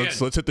ass. All Let right, me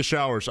let's in. hit the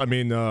showers. I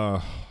mean,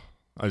 I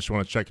just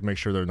want to check and make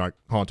sure they're not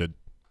haunted.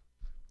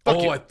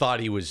 Oh, I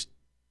thought he was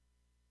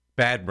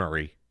Bad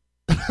Murray.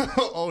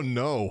 Oh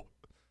no!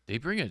 Did he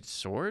bring a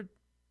sword?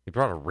 He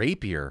brought a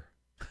rapier,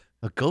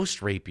 a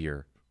ghost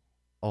rapier.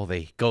 Oh,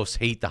 ghosts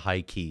hate the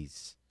high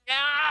keys.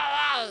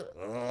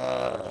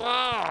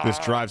 This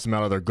drives them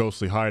out of their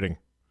ghostly hiding.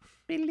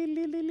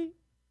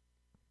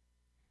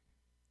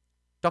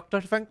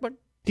 Dr. Venkman?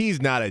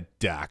 He's not a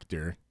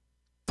doctor.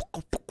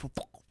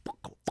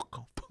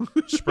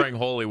 Spraying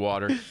holy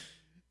water.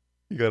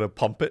 You gotta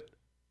pump it.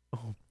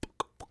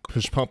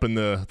 Just pumping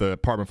the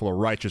apartment full of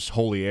righteous,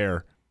 holy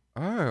air.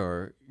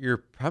 Oh, you're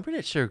pumping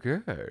it so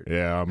good.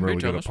 Yeah, I'm Have you really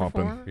done good at this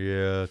pumping. before?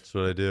 Yeah, that's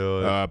what I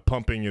do.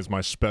 Pumping is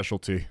my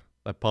specialty.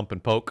 I pump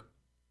and poke.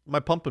 My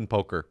pump and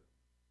poker.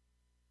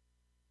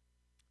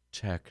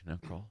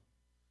 Technical.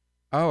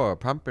 Oh, a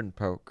pumping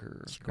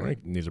poker.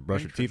 Frank needs to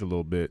brush your teeth a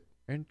little bit.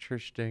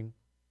 Interesting.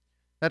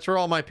 That's where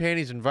all my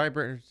panties and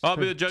vibrant I'll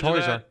be the judge of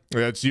toys that.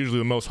 Yeah, it's usually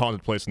the most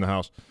haunted place in the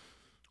house.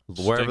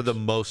 Wherever Stinks. the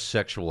most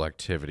sexual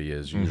activity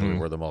is, usually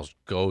where the most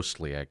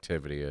ghostly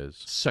activity is.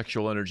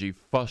 Sexual energy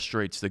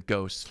frustrates the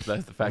ghosts.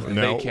 That's the fact that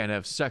No. they can't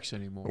have sex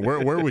anymore.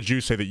 Where would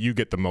you say that you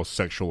get the most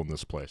sexual in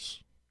this place?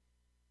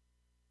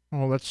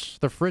 Oh, that's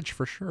the fridge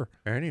for sure.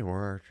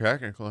 Anywhere,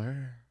 technically.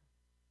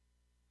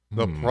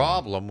 The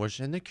problem was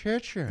in the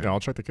kitchen. Yeah, I'll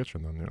check the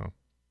kitchen then. Yeah.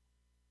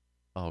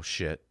 Oh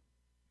shit!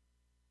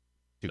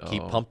 Dude, Oh.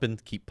 keep pumping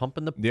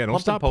the Yeah, don't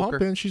pump stop and poker.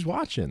 pumping. She's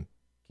watching.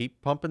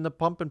 Keep pumping the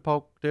pump and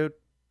poke, dude.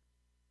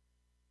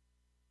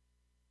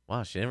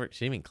 Wow, she didn't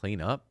even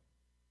clean up.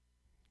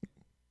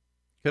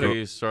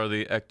 These are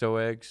the ecto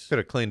eggs. Could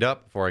have cleaned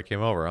up before I came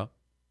over, huh?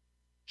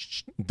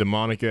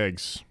 Demonic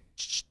eggs.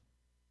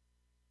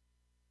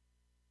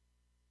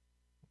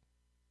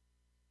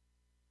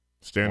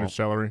 Standard Well,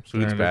 celery. Food's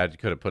Standard. bad. You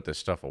could have put this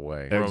stuff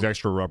away. Eggs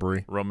extra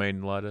rubbery.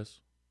 Romaine lettuce.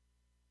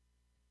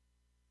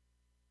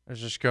 I was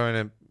just going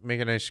to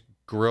make a nice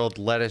grilled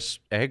lettuce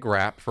egg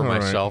wrap for All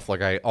right. myself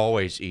like I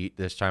always eat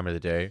this time of the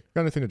day.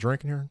 Got anything to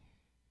drink in here?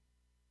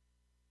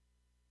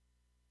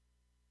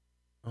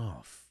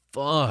 Oh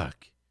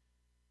fuck!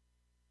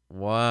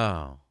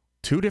 Wow,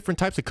 2 different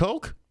types of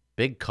Coke?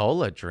 big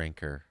cola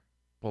drinker.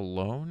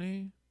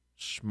 Bologna.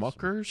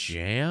 Schmuckers.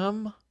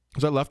 Jam.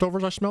 Is that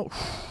leftovers I smell?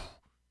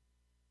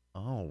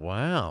 Oh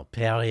wow,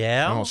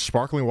 Perrier. Oh,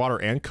 sparkling water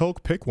and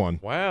Coke? Pick one.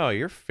 Wow,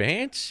 you're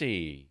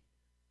fancy.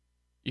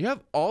 You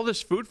have all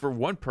this food for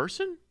one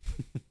person?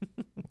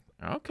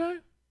 Okay.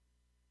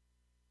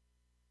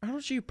 Why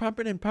don't you pump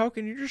it and poke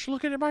and you're just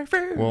looking at my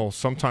food? Well,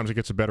 sometimes it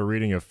gets a better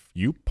reading if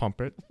you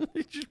pump it.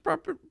 You just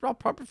pump it. I'll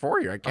pump it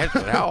for you. I guess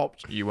it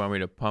helps. You want me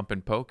to pump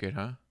and poke it,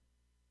 huh?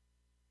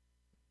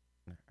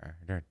 I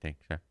don't think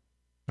so.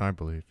 I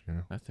believe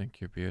you. I think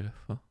you're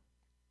beautiful.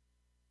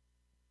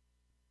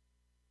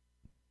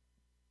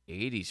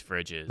 80s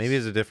fridges. Maybe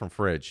it's a different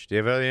fridge. Do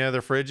you have any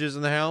other fridges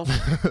in the house?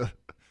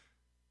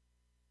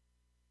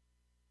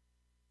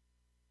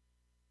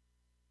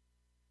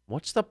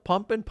 What's the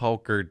pump and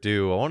poker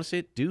do? I want to see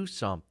it do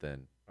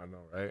something. I know,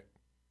 right?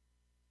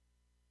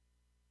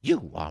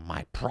 You are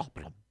my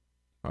problem.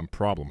 I'm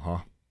problem, huh?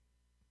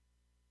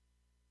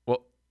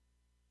 Well,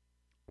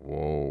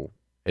 Whoa.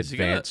 Is he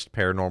gonna- Advanced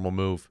paranormal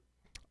move.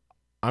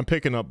 I'm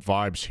picking up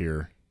vibes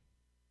here.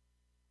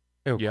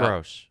 Ew, Yeah.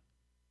 gross.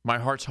 my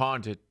heart's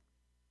haunted.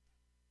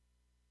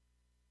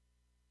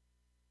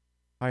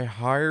 I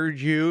hired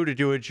you to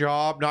do a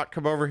job, not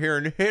come over here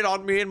and hit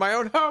on me in my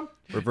own home.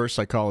 Reverse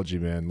psychology,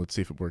 man. Let's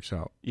see if it works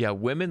out. Yeah,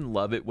 women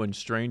love it when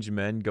strange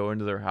men go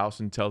into their house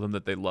and tell them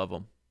that they love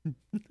them.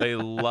 They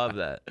love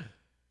that.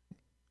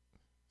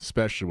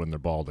 Especially when they're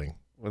balding.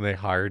 When they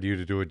hired you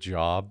to do a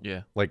job,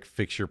 Yeah. like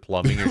fix your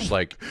plumbing, you're just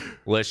like,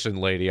 listen,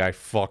 lady, I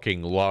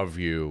fucking love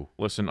you.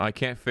 Listen, I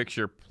can't fix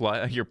your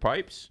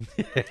pipes,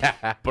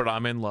 but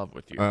I'm in love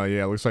with you.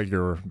 Yeah, looks like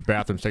your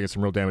bathroom's taking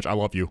some real damage. I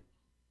love you.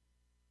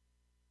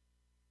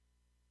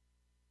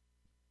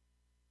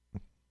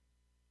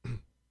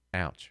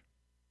 Ouch.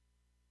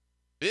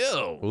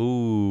 Ew.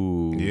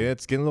 Ooh. Yeah,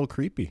 it's getting a little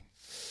creepy.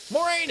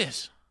 More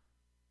anus.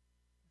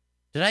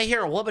 Did I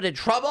hear a woman in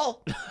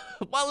trouble?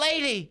 Well,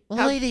 lady.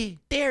 How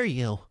dare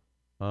you?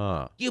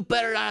 You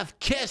better not have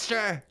kissed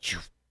her. You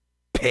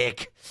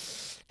pig.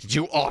 Did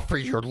you offer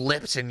your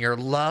lips and your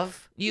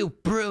love? You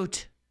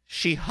brute.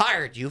 She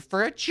hired you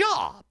for a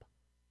job.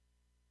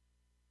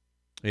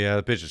 Yeah,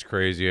 the bitch is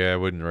crazy. Yeah, I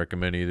wouldn't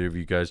recommend either of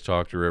you guys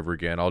talk to her ever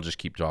again. I'll just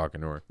keep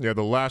talking to her. Yeah,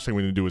 the last thing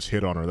we need to do is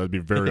hit on her. That'd be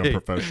very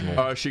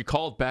unprofessional. She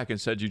called back and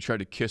said you tried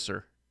to kiss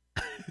her.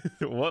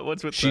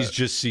 What's with She's that?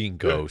 just seeing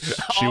ghosts.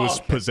 She was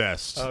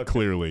possessed,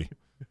 clearly.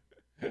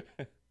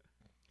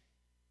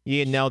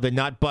 You know, they're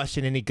not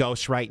busting any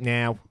ghosts right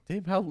now.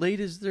 Dave, how late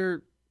is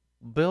their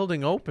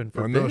building open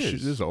for I know, biz?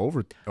 this is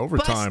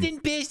overtime.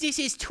 business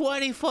is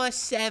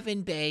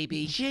 24/7,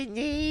 baby.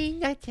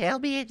 Janine, tell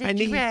me the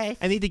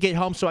I need to get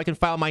home so I can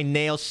file my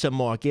nails some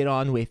more. Get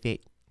on with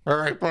it. All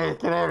right, buddy,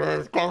 get on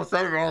this. Go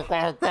save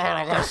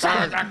us.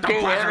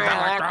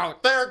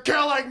 They're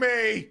killing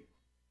me!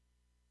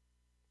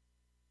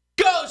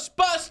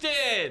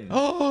 Ghostbusting!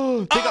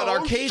 Oh, they got Oh,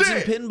 arcades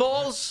shit. and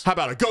pinballs? How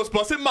about a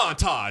Ghostbusting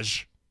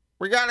montage?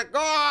 We gotta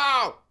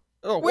go.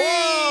 Oh,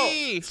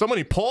 whoa. So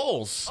many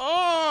poles.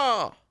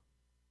 Oh.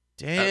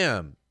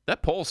 Damn.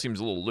 That pole seems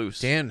a little loose.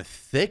 Damn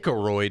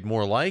thickeroid,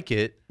 more like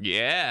it.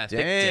 Yeah, thick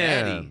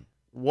Damn. daddy.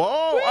 Whoa.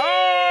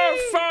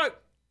 Oh, fuck.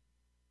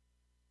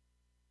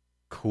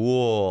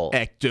 Cool.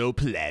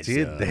 Ectoplasm.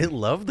 Dude, they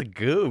love the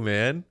goo,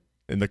 man.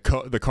 And the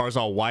car's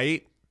all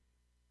white.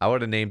 I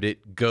would have named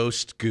it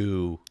Ghost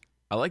Goo.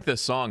 I like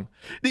this song.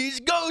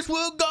 These ghosts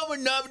were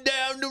going up and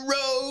down the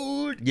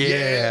road.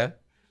 Yeah.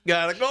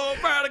 Gotta go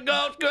find a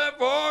ghost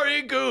before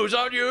he goos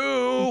on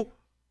you.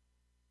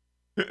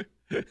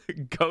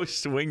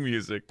 Ghost swing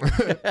music.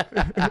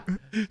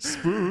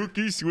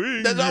 Spooky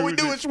swing. That's all we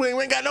do music. is swing.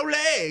 We ain't got no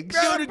legs.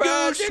 Gotta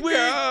go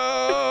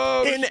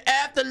swing. In the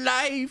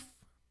afterlife.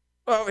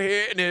 Over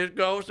here and there's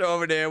ghosts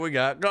over there. We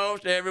got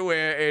ghosts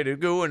everywhere and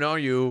it's gooing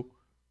on you.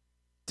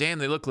 Damn,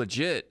 they look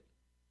legit.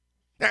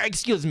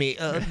 Excuse me,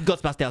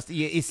 Ghostbusters.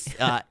 Is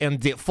on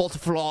the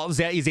fourth floor.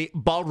 There is a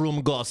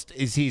ballroom ghost.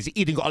 He's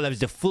eating all of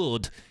the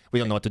food. We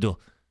don't know what to do.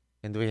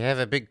 And we have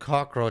a big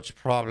cockroach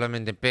problem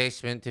in the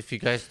basement, if you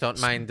guys don't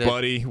mind.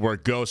 Buddy, we're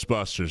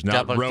Ghostbusters, not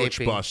Double Roach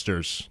dipping.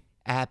 Busters.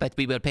 But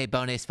we will pay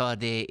bonus for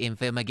the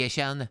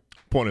information.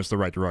 Point us the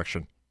right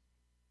direction.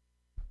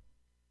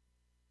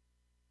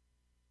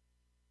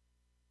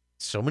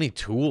 So many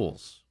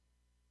tools.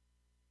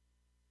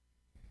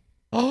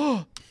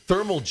 Oh,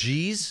 thermal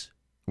G's.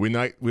 We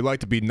like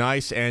to be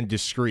nice and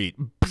discreet.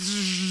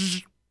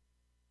 Just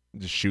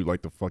shoot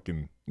like the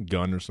fucking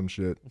gun or some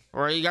shit.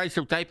 Or are you guys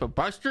some type of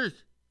busters?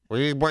 What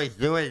are you boys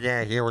doing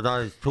here with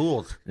all these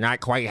tools? Not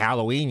quite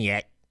Halloween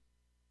yet.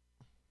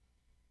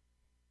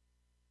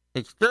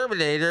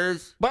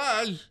 Exterminators?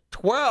 Buzz?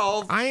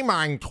 12? I'm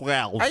on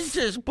 12. I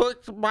just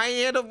booked my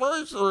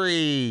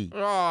anniversary.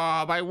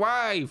 Oh, my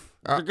wife.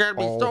 There's gonna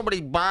be so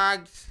many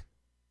bugs.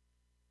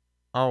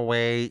 Oh,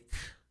 wait.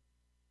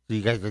 So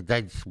you guys are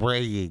done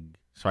spraying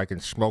so I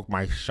can smoke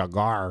my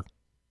cigar.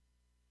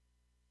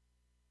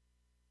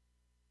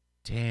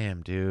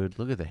 Damn, dude.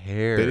 Look at the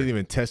hair. They didn't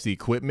even test the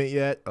equipment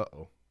yet.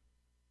 Uh-oh.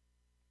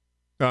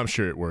 I'm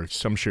sure it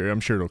works. I'm sure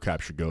it'll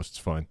capture ghosts.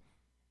 It's fine.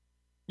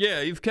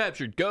 Yeah, you've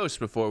captured ghosts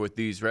before with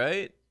these,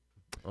 right?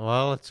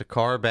 Well, it's a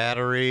car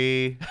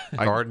battery,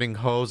 gardening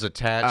hose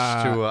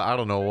attached to I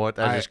don't know what.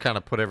 I just kind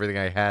of put everything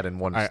I had in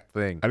one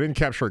thing. I didn't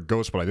capture a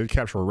ghost, but I did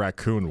capture a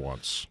raccoon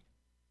once.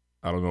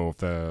 I don't know if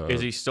the...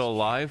 Is he still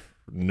alive?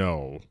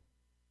 No.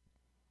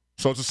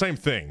 So it's the same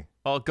thing.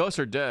 Oh, ghosts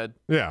are dead.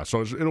 Yeah,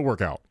 so it'll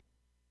work out.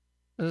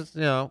 Just,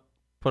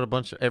 put a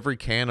bunch of every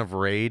can of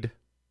Raid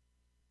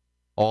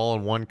all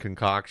in one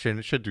concoction.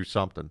 It should do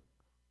something.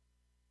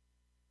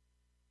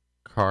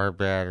 Car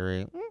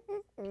battery.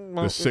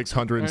 The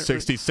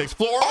 666th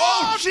floor.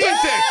 Oh, Jesus!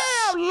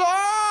 Lord!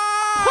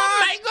 Oh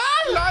my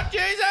God! Lord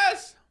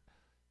Jesus!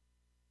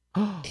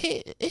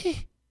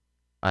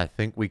 I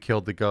think we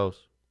killed the ghost.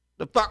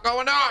 The fuck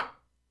going on?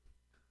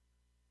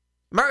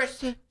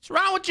 Mercy. What's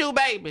wrong with you,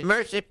 baby?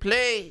 Mercy,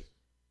 please.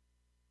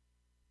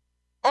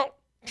 Oh,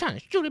 Trying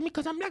to shoot at me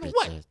because I'm like,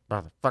 what?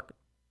 Motherfucker.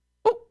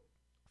 oh,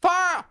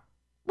 fire!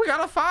 We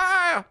got a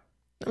fire!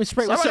 Let me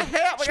spray. Somebody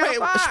help, we got a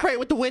fire. Spray it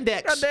with the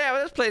Windex. God damn,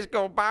 this place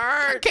gonna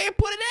burn. Can't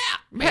put it out.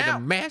 Made a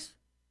mess.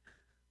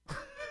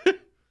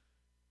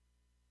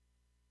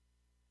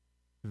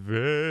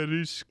 Very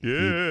He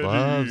scary.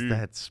 loves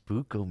that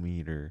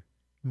spookometer.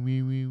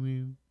 Wee, wee,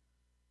 wee.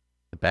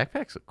 The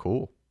backpacks look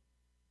cool.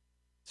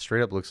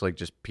 Straight up looks like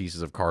just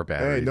pieces of car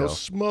battery. Hey, no though.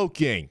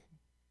 smoking.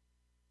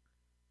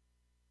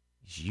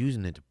 He's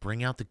using it to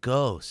bring out the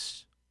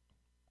ghosts.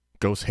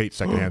 Ghosts hate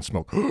secondhand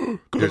smoke.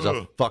 There's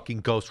a fucking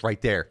ghost right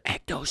there.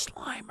 Ecto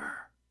Slimer.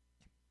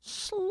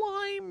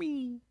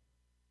 Slimy.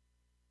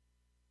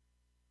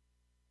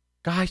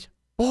 Guys,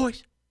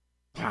 boys.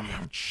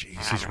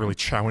 Jeez, he's really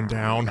chowing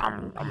down.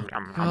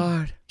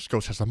 God. This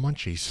ghost has the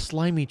munchies.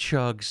 Slimy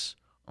chugs.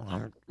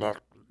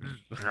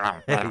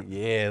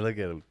 Yeah, look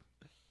at him.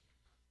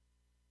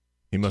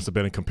 He must have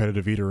been a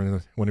competitive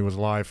eater when he was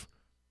alive.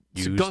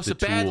 It's a Use ghost the of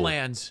tool.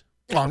 Badlands.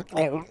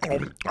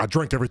 I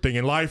drink everything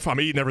in life. I'm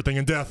eating everything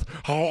in death.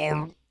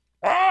 Oh,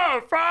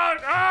 Oh,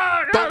 fuck!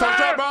 Oh, don't touch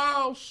that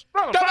mouse.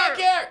 Come back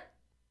here!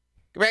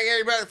 Come back here,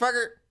 you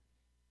motherfucker.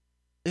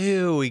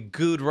 Ew, he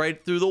gooed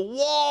right through the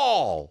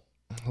wall.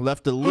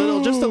 Left a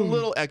little, just a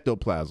little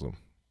ectoplasm.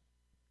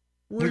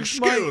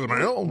 Excuse me.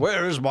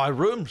 Where is my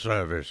room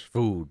service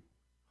food?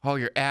 Oh,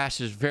 your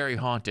ass is very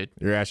haunted.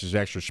 Your ass is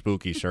extra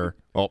spooky, sir.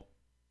 Oh,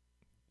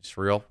 It's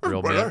real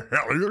what man. the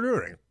hell are you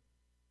doing?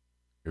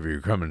 If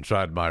you come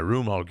inside my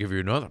room, I'll give you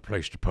another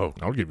place to poke.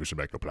 I'll give you some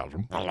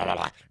ectoplasm.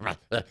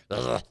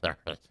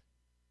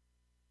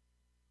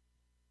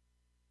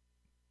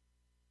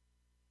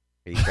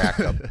 Ready, back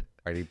up.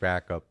 Ready,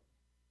 back up.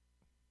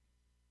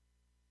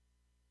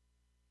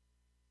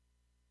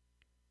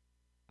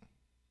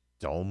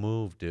 Don't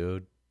move,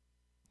 dude.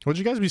 Would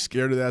you guys be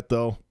scared of that,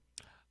 though?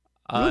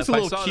 It looks a if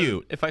I little saw it-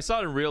 cute. if I saw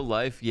it in real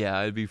life, yeah,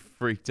 I'd be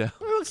freaked out.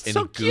 It looks And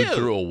so he gooed cute.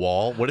 through a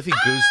wall. What if he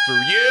goes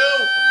through you?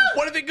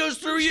 What if he goes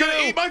through you?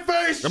 Gonna eat my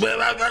face. I'm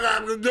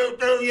gonna do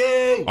to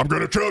you. I'm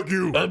gonna choke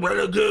you. I'm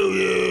gonna do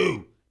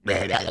you.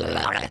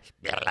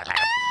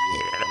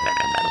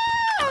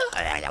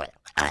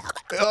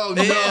 Oh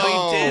Ew, he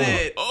did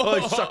it. Oh,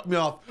 he sucked me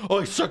off. Oh,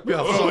 he sucked me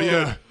off. Oh,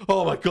 yeah.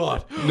 Oh, my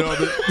God. No,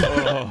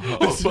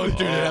 Oh, fuck,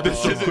 dude, it happened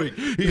so quick.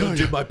 He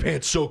undid my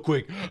pants so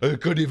quick. I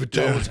couldn't even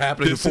tell what's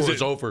happening before it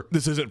was over.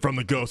 This isn't from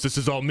the ghost. This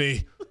is all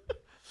me.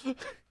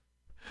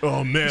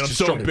 Oh man, I'm He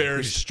so started-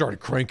 embarrassed. He started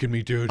cranking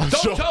me, dude.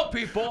 Don't tell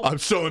people. I'm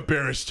so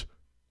embarrassed.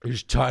 He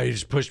was tight. He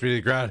just pushed me to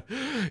the ground.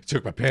 He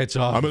took my pants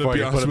off. I'm gonna before I be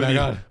could honest put with them you.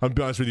 back on. I'm gonna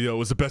be honest with you. Though, it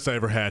was the best I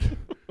ever had.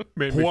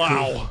 Made me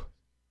Wow.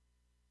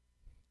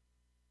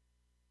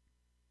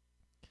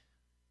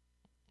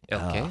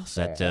 Okay.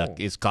 That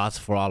is cause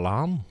for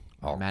alarm.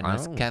 Man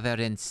was covered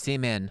in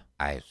semen.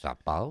 I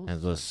suppose.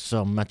 And there's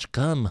so much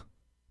cum.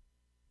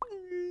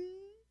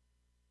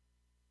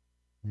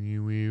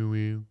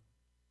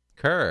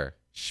 Kerr.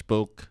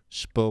 Spoke,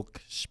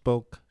 spoke,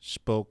 spoke,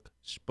 spoke,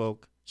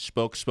 spoke,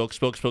 spoke, spoke,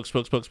 spoke, spoke, spoke,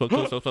 spoke, spoke,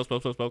 spoke, spoke,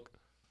 spoke, spoke, spoke.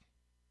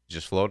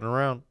 Just floating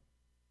around.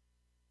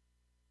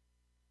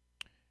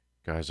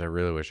 Guys, I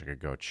really wish I could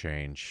go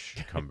change,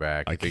 come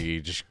back. I think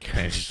you just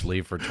can just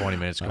leave for 20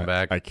 minutes, come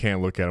back. I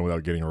can't look at him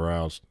without getting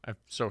aroused. I'm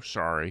so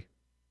sorry.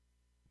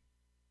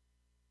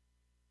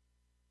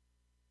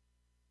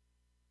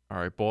 All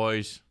right,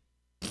 boys.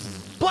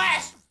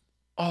 Blast!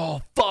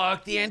 Oh,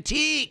 fuck, the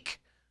antique!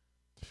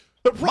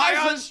 The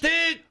My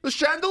antique! the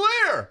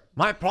chandelier.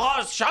 My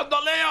prize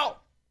chandelier!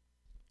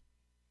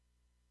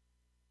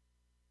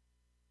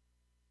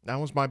 That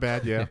was my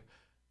bad. Yeah.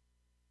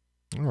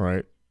 All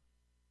right.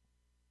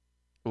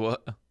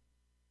 What?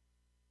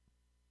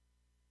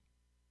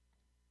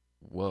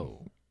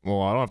 Whoa.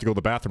 Well, I don't have to go to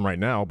the bathroom right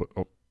now, but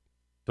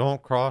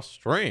Don't cross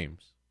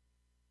streams.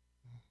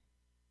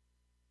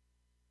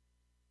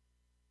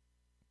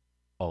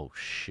 Oh,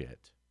 shit.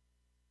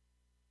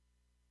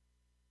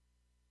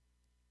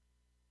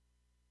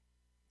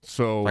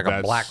 so Like a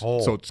that's black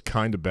hole. So it's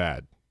kind of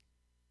bad.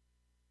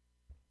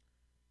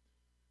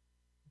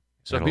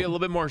 So be a little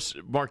bit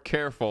more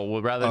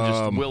careful rather than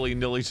just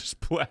willy-nilly just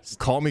blast.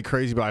 Call me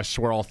crazy, but I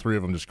swear all three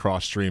of them just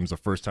crossed streams the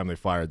first time they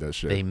fired that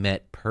shit. They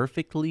met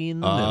perfectly in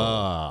the middle.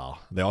 Oh,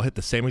 they all hit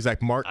the same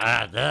exact mark.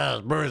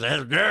 This Bruce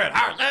is good.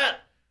 How's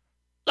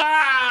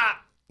that?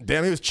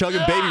 Damn, he was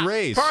chugging Baby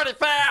Ray's. Party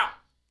foul.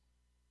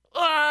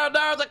 Oh,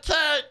 no, the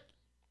kid.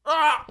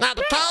 Not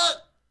the kid.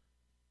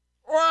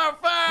 Oh,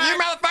 fuck. You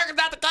motherfuckers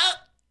not the kid.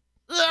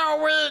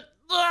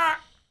 Yeah,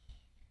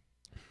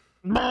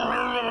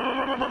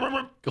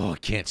 Oh, I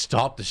can't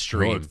stop the Oh,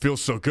 stream. it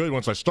feels so good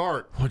once I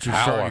start. Once you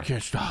start, you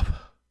can't stop.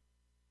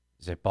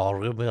 The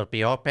ballroom will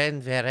be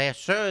open very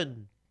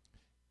soon.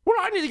 Well,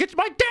 I need to get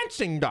my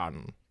dancing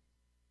done.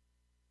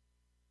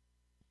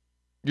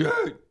 Yeah.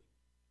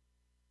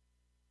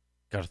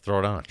 Got to throw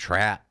it on a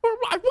trap.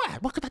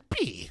 What? What could that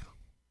be?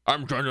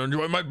 I'm trying to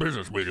enjoy my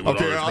business meeting. With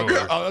Okay, all this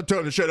noise. I'll tell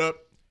you to shut up.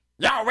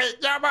 Yo, wait,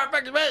 yo,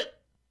 motherfuckers, wait.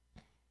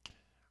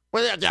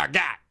 What else y'all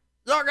got?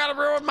 Y'all gotta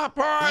ruin my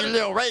party. These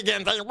little ray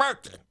guns ain't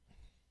working.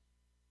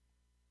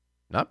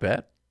 Not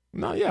bad.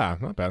 No, yeah,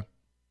 not bad.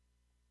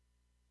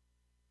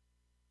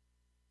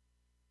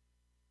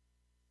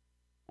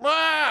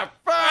 Ah,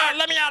 fuck.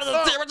 Let me out of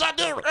this shit. What y'all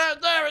doing?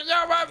 Damn it, yo,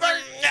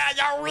 motherfuckers. Yeah,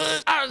 y'all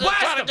rich. I was just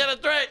trying to get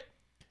a drink.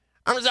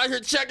 I'm just out here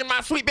checking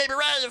my sweet baby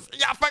rays.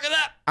 Y'all fucking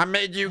up. I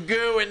made you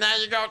goo, and now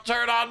you gonna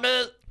turn on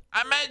me.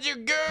 I made you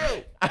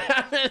goo.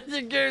 I made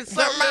you goo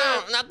so much.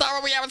 I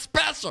thought we had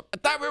special. I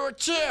thought we were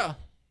chill.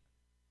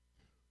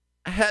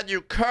 I had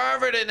you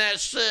covered in that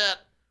shit.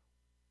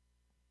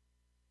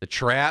 The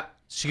trap.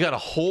 So you got to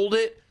hold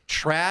it,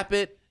 trap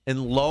it,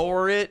 and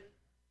lower it.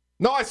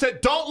 No, I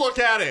said don't look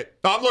at it.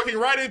 I'm looking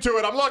right into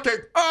it. I'm looking.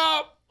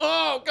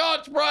 Oh,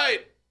 God's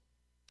right.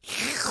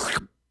 It's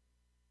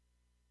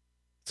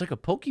like a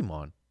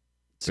Pokemon.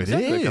 It's It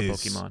exactly like a is.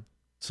 Pokemon.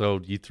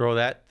 So you throw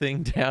that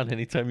thing down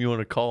anytime you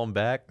want to call him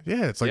back.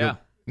 Yeah, it's like Yeah.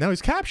 now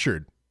he's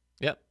captured.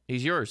 Yep,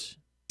 he's yours.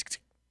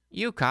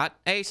 You caught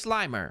a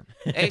Slimer,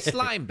 a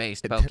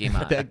slime-based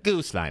Pokemon. The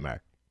Goose Slimer.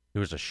 It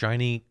was a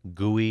shiny,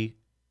 gooey,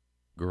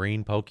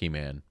 green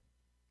Pokemon.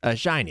 A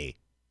shiny.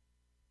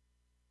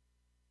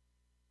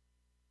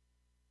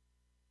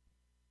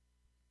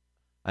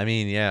 I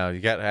mean, yeah,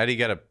 how do you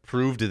got to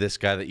prove to this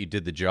guy that you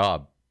did the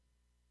job?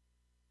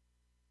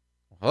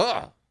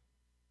 Ugh.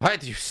 Why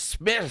do you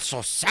smell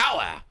so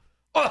sour?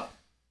 Oh,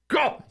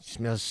 go.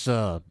 Smells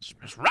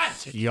Smells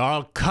rancid. you're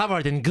all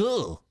covered in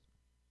goo.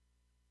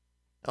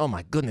 Oh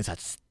my goodness, that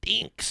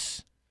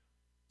stinks.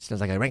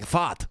 Smells like a rank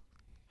fart.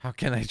 How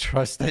can I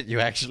trust that you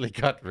actually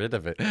got rid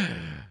of it?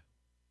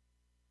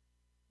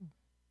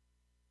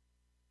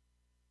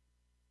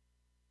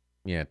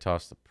 Yeah,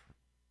 toss the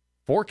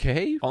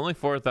 4K. Only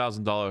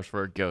 $4,000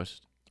 for a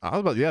ghost. I was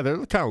about, yeah,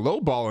 they're kind of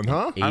lowballing,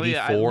 huh? I mean,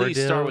 at 84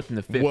 least start deal? within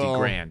the 50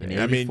 grand. I mean,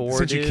 84,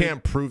 since you dude.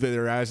 can't prove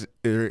that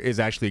there is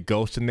actually a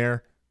ghost in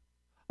there,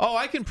 Oh,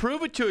 I can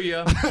prove it to you. you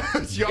want, me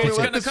It's to let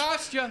gonna this-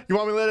 cost you. you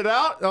want me to let it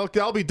out?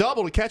 I'll be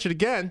double to catch it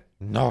again.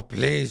 No,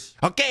 please.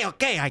 Okay,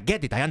 I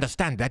get it. I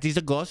understand. That is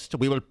a ghost.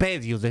 We will pay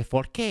you the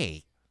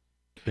 4K.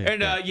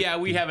 And yeah,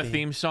 we have a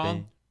theme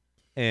song.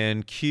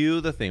 And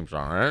cue the theme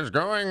song. It's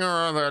going,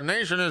 the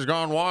nation has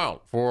gone wild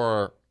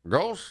for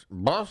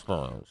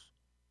Ghostbusters.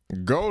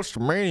 Ghost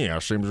mania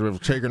seems to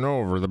have taken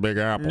over the Big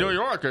Apple. New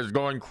York is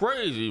going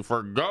crazy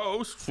for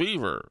ghost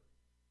fever.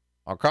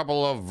 A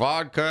couple of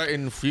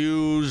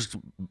vodka-infused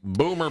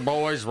boomer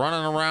boys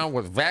running around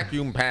with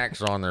vacuum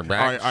packs on their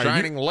backs, Are you-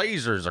 shining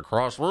lasers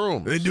across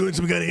rooms. They're doing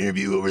some kind of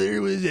interview over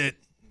there. What is it?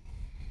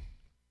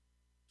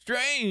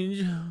 Strange.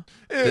 In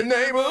the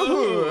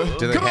neighborhood.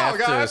 Do they Come have on,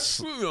 to? guys.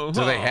 Do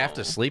they have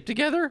to sleep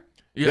together?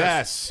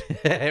 Yes.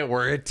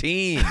 We're a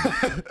team.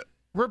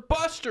 We're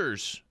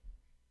busters.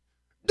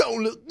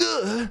 Don't look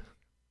good.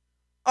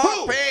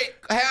 Oh, Pete,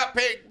 help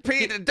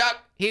Pete the duck.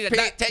 He's a Pete,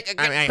 duck. take a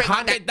Pete,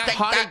 hunted duck.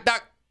 hunted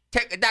Duck.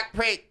 Take a duck,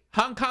 Pete.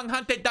 Hong Kong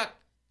hunted duck.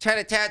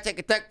 Chinatown, take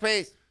a duck,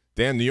 please.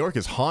 Damn, New York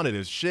is haunted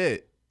as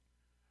shit.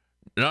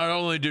 Not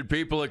only did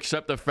people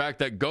accept the fact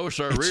that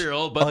ghosts are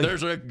real, but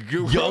there's a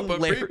group young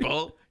of Larry.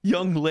 people.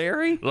 Young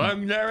Larry?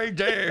 Long Larry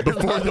Dave.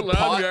 Before the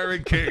Long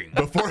Larry King.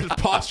 Before his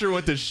posture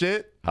went to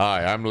shit,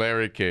 Hi, I'm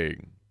Larry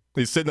King.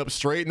 he's sitting up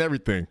straight and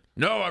everything.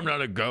 No, I'm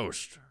not a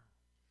ghost.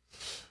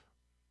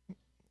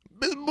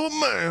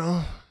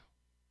 Man.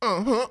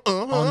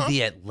 On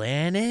the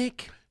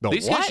Atlantic? The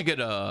These guys what? should get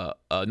a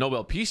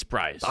Nobel Peace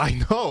Prize.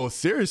 I know,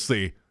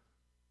 seriously.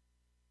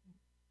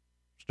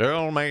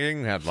 Still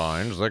making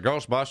headlines, the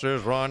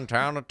Ghostbusters run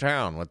town to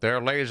town with their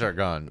laser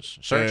guns,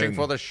 searching And-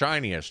 for the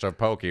shiniest of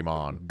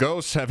Pokemon.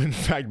 Ghosts have in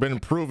fact been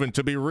proven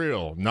to be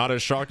real. Not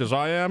as shocked as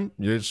I am.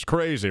 It's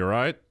crazy,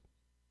 right?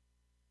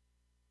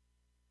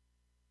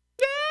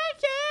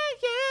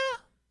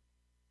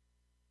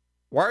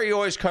 Why are you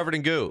always covered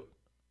in goo?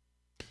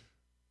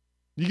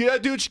 You gotta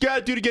do what you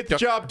gotta do to get the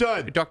job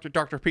done.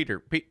 Dr.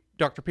 Peter,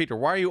 Dr. Peter,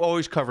 why are you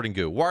always covered in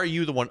goo? Why are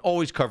you the one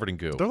always covered in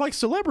goo? They're like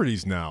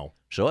celebrities now.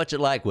 So what's it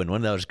like when one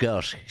of those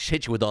ghosts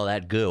hits you with all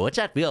that goo? What's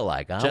that feel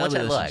like, huh? What's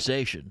that like?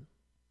 Sensation.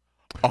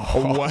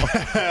 Oh,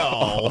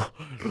 well.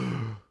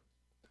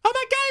 Oh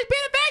my God, it's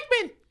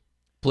Peter Venkman!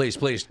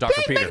 Please, Dr.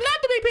 Please Peter. make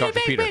love to me, Peter Dr.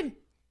 Peter. Venkman!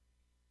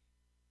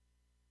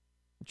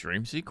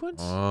 Dream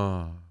sequence?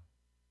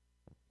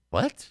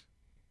 What?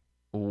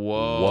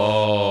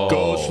 Whoa.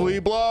 Ghostly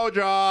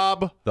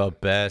blowjob. The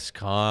best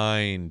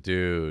kind,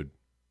 dude.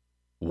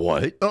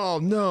 What? Oh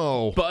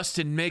no.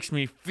 Bustin' makes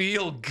me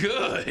feel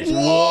good.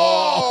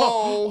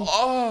 Whoa.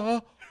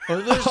 Oh,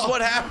 this is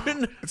what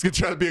happened? It's gonna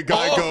try to be a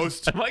guy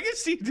ghost. Am I gonna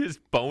see this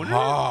boner?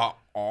 Oh,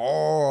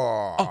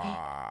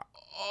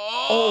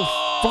 Oh,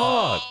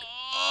 fuck.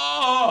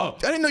 Oh. I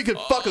didn't know you could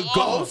fuck a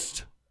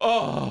ghost.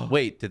 Oh,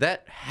 Wait, did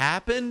that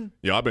happen?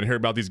 Yo, I've been hearing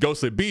about these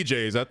ghostly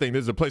BJs. I think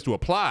this is a place to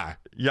apply.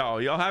 y'all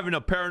having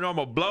a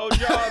paranormal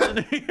blowjob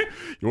in here?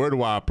 Where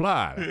do I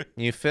apply?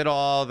 You fit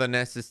all the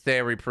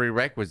necessary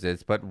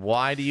prerequisites, but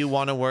why do you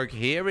want to work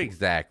here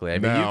exactly? I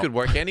mean, Now- you could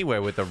work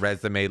anywhere with a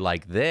resume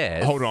like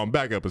this. Hold on,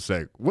 back up a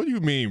sec. What do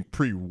you mean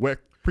prerequisite?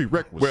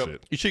 Well,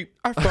 you see,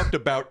 I fucked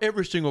about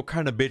every single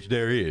kind of bitch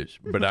there is,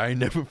 but I ain't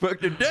never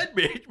fucked a dead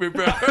bitch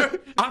before.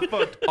 I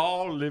fucked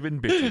all living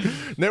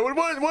bitches. Now, one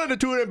of the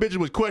two of them bitches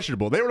was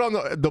questionable. They were on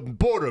the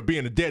border of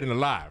being dead and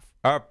alive.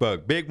 I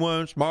fucked big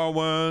ones, small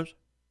ones,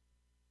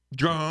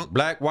 drunk,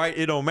 black, white,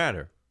 it don't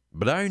matter.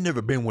 But I ain't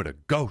never been with a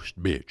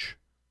ghost bitch.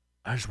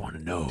 I just want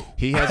to know.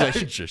 He has I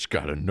a just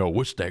got to know,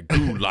 what's that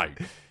goo like?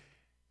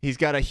 he's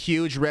got a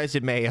huge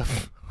resume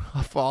of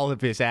all of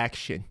his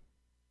action.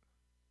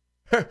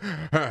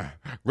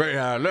 Ray,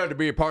 I'd love to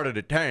be a part of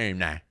the team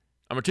now.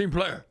 I'm a team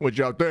player. What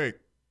y'all think?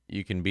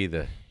 You can be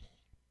the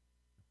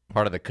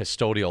part of the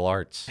custodial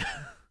arts.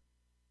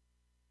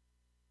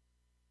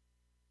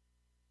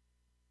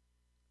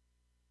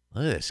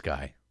 Look at this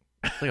guy.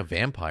 He's like a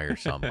vampire or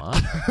something, huh?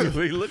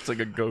 He looks like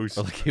a ghost.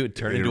 Or like he would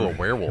turn into a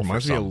werewolf or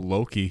Reminds me of something.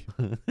 Loki.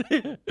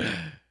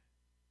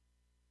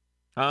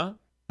 Huh?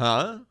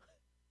 Huh?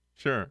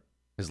 Sure.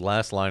 His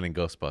last line in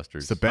Ghostbusters.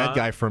 It's the bad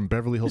guy from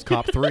Beverly Hills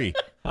Cop 3.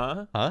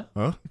 Huh? Huh?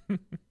 Huh?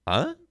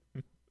 Huh?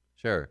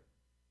 Sure.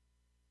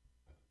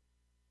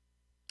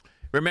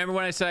 Remember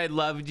when I said I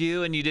loved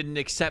you and you didn't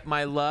accept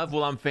my love?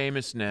 Well, I'm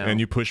famous now. And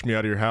you pushed me out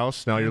of your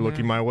house. Now you're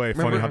looking my way.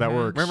 Funny how that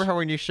works. Remember how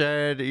when you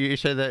said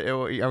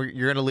that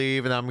you're gonna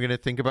leave and I'm gonna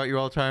think about you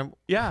all the time?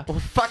 Yeah. Well,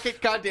 fuck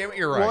it, goddamn it,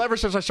 you're right. Well, ever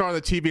since I saw on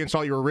the TV and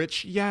saw you were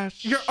rich,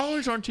 yes. You're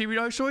always on TV.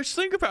 I always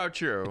think about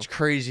you. It's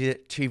crazy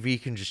that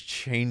TV can just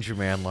change a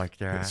man like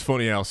that. It's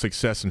funny how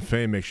success and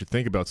fame makes you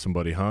think about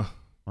somebody, huh?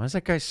 Why is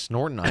that guy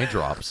snorting eye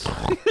drops?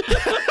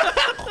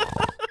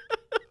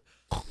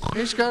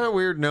 He's got a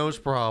weird nose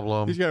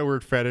problem. He's got a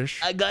weird fetish.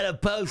 I got a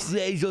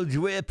post-nasal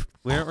drip,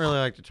 We don't really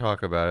like to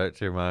talk about it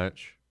too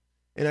much.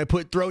 and I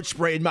put throat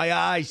spray in my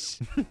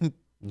eyes.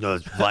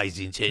 Those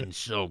Vising's hitting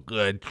so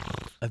good.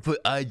 I put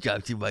eye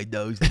drops in my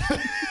nose.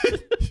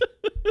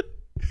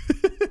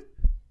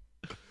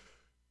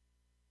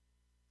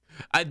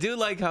 I do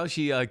like how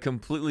she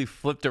completely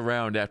flipped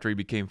around after he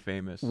became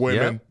famous.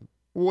 Women.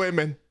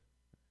 Women.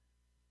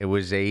 It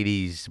was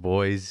 80s,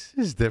 boys.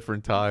 It's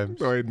different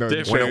times. Oh, no,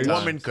 Different When a change.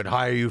 woman could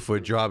hire you for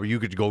a job, or you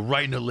could go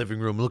right in the living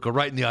room, look her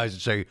right in the eyes,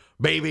 and say,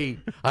 "Baby,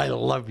 I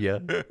love you."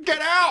 Get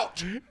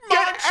out!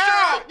 Get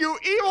out, you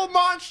evil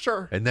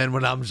monster! And then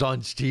when I'm on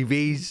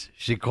TVs,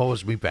 she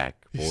calls me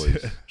back,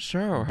 boys.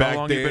 So, Back how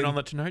long you then- been on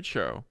the Tonight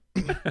Show?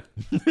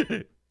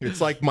 It's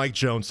like Mike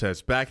Jones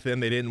says. Back then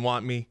they didn't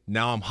want me.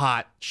 Now I'm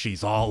hot.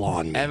 She's all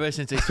on me. Ever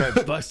since they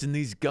started busting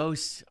these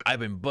ghosts, I've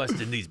been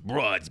busting these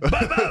broads.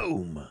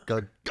 Boom!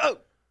 Go, go.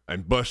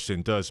 And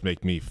busting does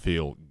make me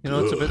feel You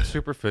know, it's a good. bit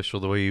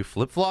superficial the way you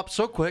flip-flop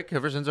so quick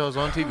ever since I was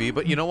on TV.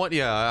 But you know what?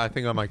 Yeah, I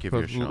think I might give you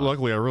a But shot.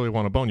 luckily, I really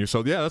want to bone you.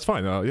 So, yeah, that's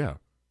fine. Yeah.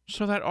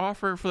 So that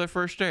offer for the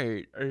first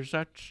date, is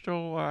that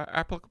still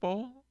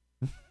applicable?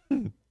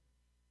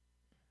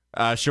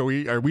 Are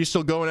we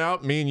still going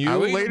out, me and you Are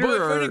we later?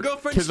 boyfriend and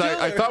girlfriend Because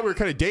still, I or- thought we were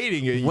kind of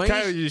dating. You Why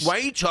kind are of you, just, why are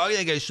you talking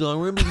like I still? I'm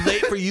gonna be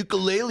late for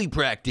ukulele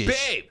practice.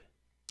 Babe!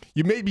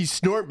 you made me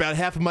snort about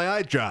half of my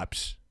eye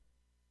drops.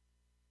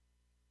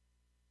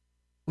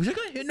 Was that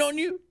guy hitting on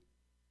you?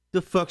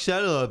 The fuck's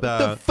that all the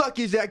about? fuck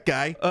is that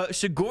guy?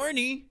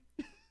 Sigourney.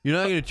 You're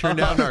not going to turn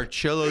down our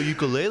cello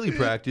ukulele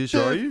practice,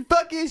 are you? The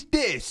fuck is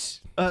this?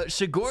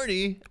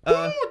 Sigourney.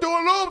 Ooh,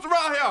 doing loops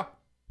around here.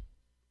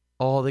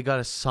 Oh, they got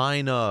a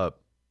sign up.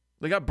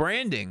 They got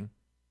branding.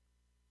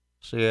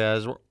 So yeah,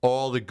 as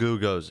all the goo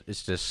goes.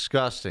 It's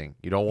disgusting.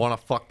 You don't want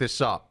to fuck this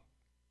up.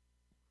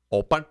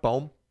 Open,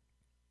 boom.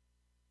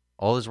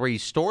 Oh, this is where you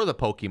store the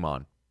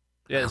Pokemon.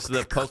 Yeah, it's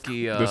the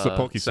Pokey. This is the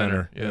Poke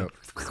Center. Yeah.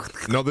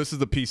 No, this is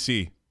the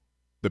PC.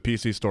 The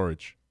PC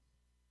storage.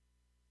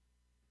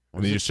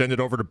 And then you send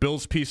it over to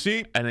Bill's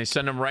PC, And they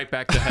send them right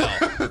back to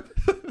hell.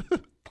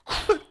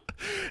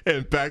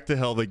 and back to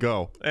hell they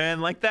go.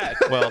 And like that.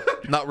 Well,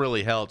 not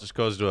really hell. It just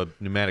goes to a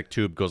pneumatic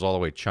tube, goes all the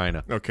way to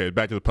China. Okay,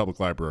 back to the public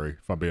library,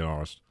 if I'm being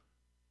honest.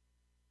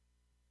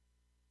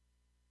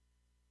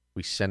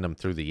 We send them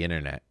through the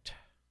internet.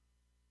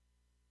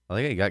 I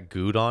think he got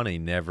gooed on and he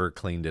never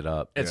cleaned it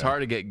up. It's Yeah.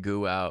 hard to get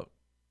goo out.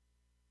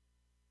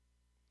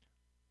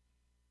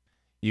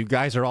 You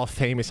guys are all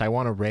famous. I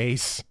want to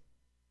race.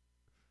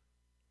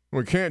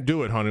 We can't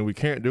do it, honey. We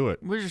can't do it.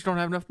 We just don't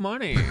have enough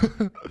money.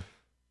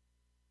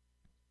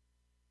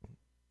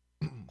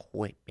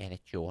 Quick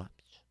minute, you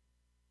ups.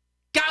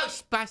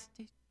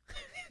 Ghostbusters.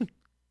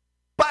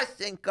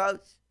 Busting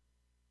ghosts.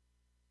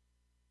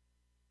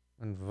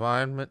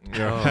 Environment.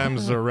 Your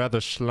hands are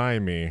rather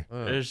slimy.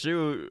 Is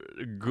you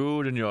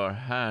good in your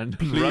hand?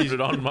 Rub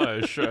it on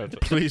my shirt.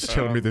 Please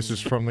tell me this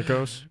is from the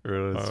ghost. His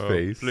Oh,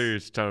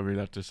 please tell me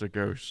that is a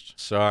ghost.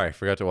 Sorry, I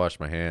forgot to wash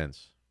my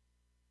hands.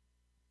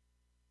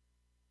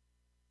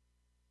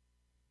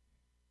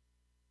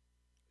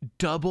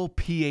 Double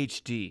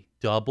PhD.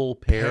 Double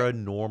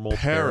paranormal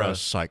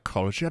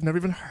Parapsychology. I've never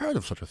even heard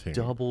of such a thing.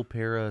 Double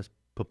para.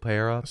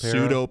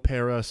 Pseudo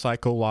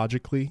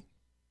parapsychologically.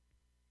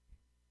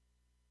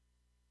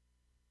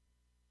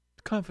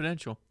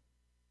 Confidential.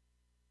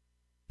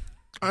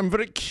 I'm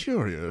very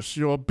curious.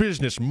 Your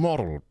business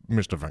model,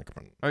 Mr.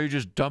 Venkman. Are you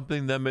just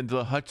dumping them into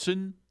the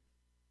Hudson?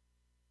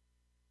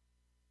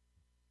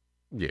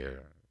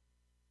 Yeah.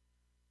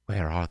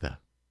 Where are the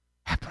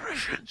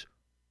apparitions?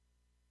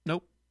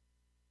 Nope.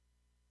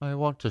 I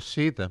want to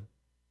see them.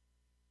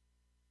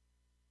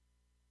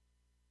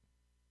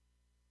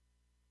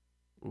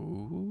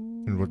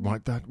 Ooh. And what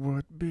might that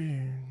word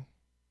be?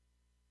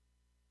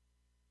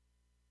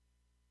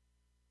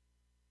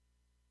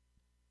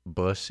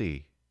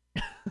 Bussy.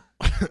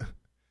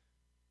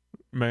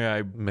 May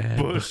I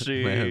Man,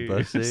 bussy? man,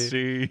 bussy.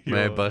 See May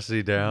I your-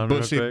 bussy down?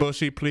 Bussy, real quick?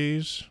 bussy,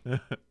 please.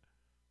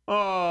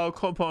 Oh,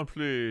 come on,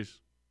 please.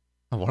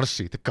 I want to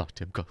see the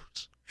goddamn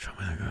ghosts. Show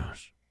me the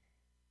ghost.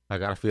 I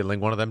got a feeling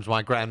one of them's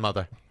my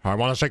grandmother. I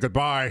want to say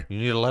goodbye. You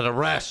need to let her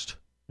rest.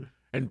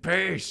 In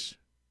peace.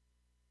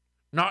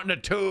 Not in a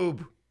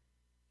tube.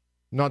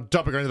 Not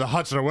dumping her into the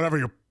Hudson or whatever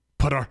you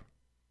put her.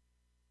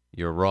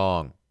 You're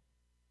wrong.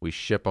 We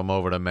ship them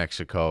over to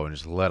Mexico and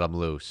just let them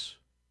loose.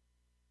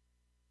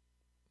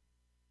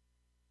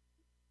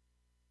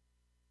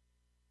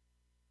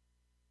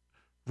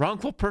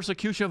 Wrongful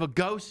persecution of a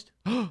ghost?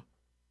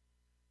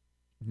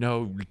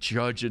 No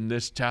judge in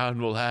this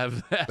town will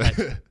have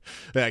that.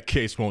 That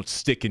case won't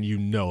stick and you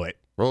know it.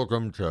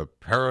 Welcome to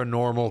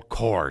Paranormal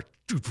Court.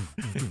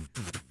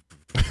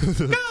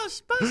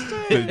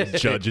 The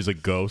judge is a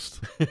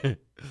ghost.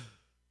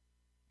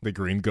 The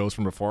green ghost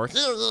from before.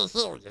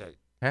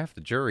 Half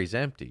the jury's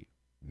empty.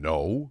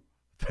 No,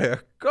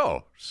 they're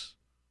ghosts.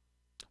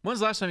 When's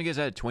the last time you guys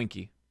had a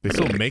Twinkie? They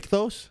still make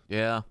those?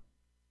 Yeah.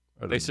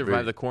 They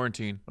survived the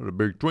quarantine. A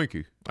big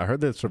Twinkie. I heard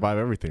they survive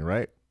everything,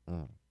 right?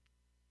 Mm.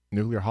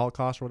 Nuclear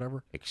holocaust or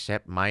whatever.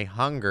 Except my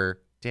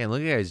hunger. Damn,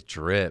 look at his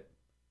drip.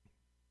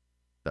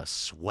 The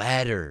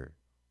sweater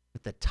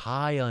with the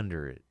tie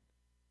under it.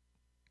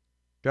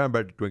 Tell him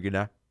about the Twinkie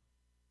now.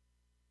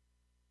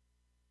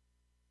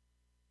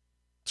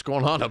 What's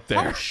going on up there?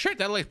 Oh, shit,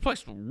 that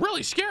place was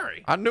really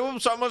scary. I knew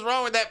something was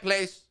wrong with that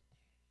place.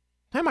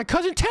 Hey, my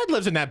cousin Ted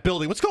lives in that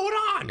building. What's going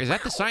on? Is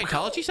that the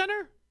Scientology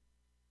Center?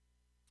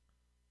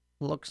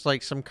 Looks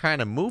like some kind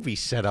of movie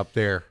set up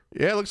there.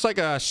 Yeah, it looks like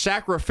a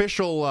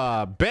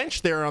sacrificial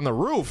bench there on the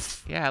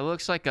roof. Yeah, it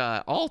looks like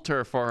an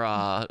altar for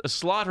a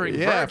slaughtering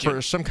Yeah, virgin.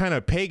 for some kind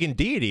of pagan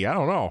deity. I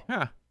don't know.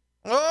 Yeah.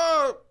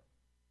 Oh,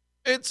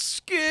 it's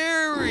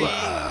scary.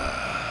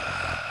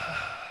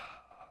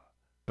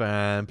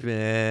 Bam,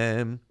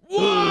 bam.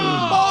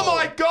 Oh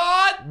my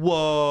God!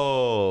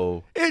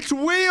 Whoa. It's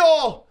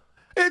real!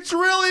 It's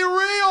really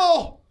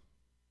real!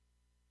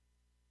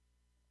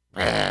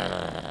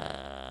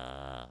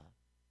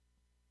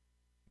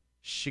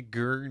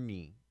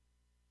 Sigourney.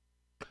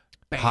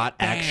 Hot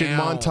action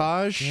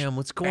montage. Damn,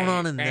 what's going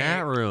on in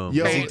that room?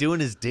 Yo. Is he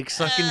doing his dick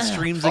sucking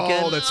streams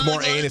again? Oh, that's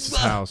more Anus's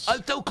house.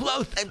 I'm so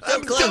close.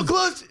 I'm so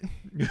close.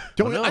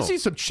 Don't, no. I see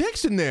some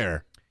chicks in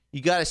there.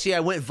 You got to see,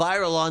 I went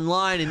viral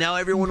online, and now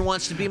everyone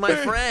wants to be my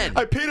Hey, friend.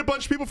 I paid a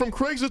bunch of people from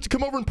Craigslist to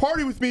come over and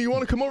party with me. You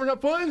want to come over and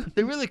have fun?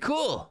 They're really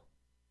cool.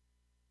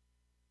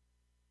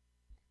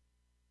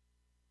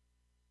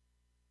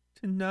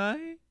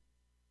 Tonight?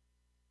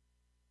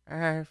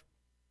 I'm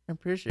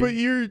pretty But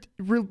you're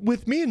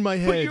with me in my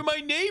head. But you're my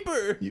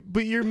neighbor.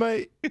 But you're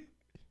my...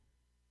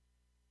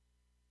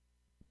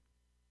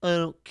 I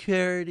don't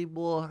care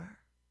anymore.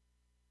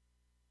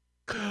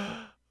 Party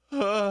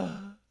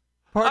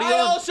I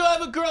on. also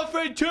have a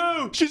girlfriend,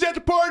 too. She's at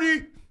the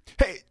party.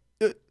 Hey,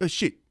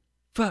 shit.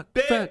 Fuck,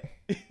 Babe. fuck.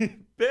 Babe.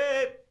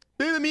 Babe,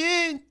 let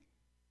me in.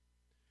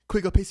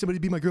 Quick, I'll pay somebody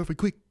to be my girlfriend.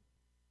 Quick.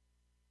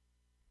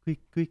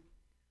 Quick.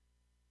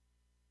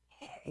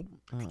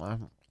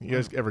 You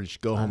guys ever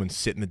just go home and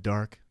sit in the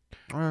dark?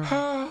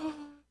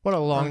 What a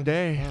long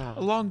day.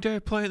 A long day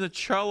playing the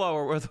cello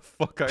or what the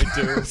fuck I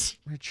do.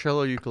 My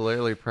cello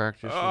ukulele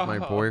practice with my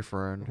Oh.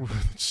 boyfriend.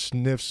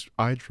 Sniffs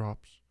eye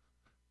drops.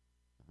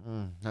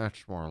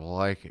 That's more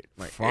like it.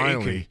 My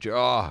Finally. aching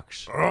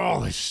dogs.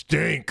 Oh, they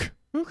stink.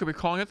 Who could be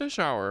calling at this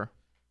hour?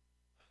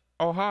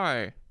 Oh,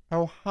 hi.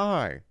 Oh,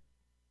 hi.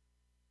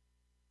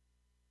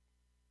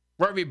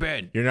 Where have you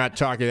been? You're not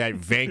talking to that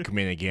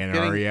Venkman again,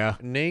 are ya?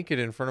 Naked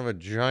in front of a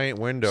giant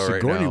window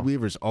right Sigourney now.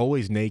 Weaver's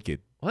always naked.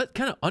 What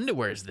kind of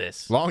underwear is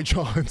this? Long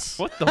johns.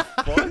 What the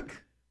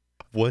fuck?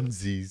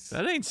 Onesies.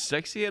 That ain't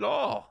sexy at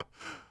all.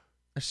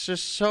 It's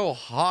just so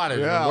hot. I've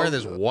Yeah, been wearing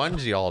this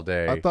onesie all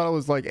day. I thought it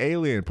was like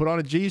Alien. Put on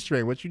a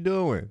G-string. What you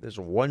doing? This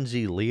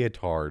onesie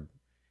leotard.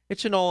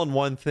 It's an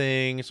all-in-one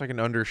thing. It's like an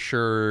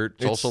undershirt.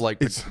 It's also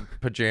like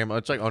pajama.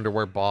 It's like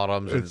underwear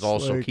bottoms, and it It's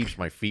also like keeps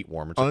my feet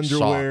warm. It's like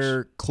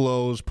underwear,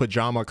 clothes,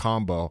 pajama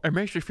combo. It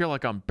makes me feel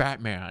like I'm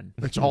Batman.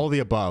 It's all the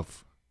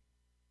above.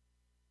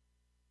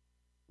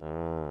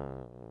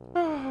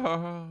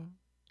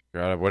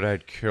 God, what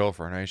I'd kill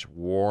for a nice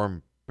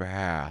warm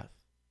bath.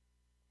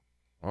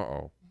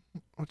 Uh-oh.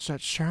 What's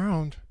that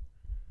sound?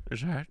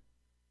 Is that?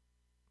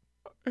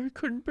 It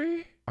couldn't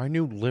be. I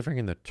knew living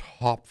in the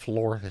top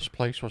floor of this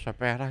place was a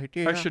bad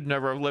idea. I should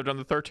never have lived on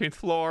the 13th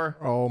floor.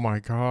 Oh my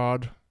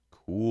god.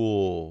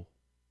 Cool.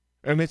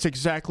 And it's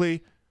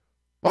exactly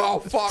Oh,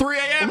 fuck. 3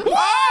 a.m.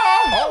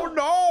 Oh,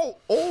 no.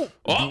 Oh.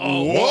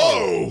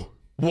 Whoa.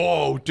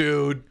 Whoa,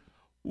 dude.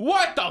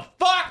 What the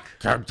fuck?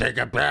 Come take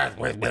a bath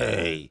with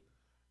me.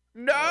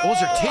 No. Those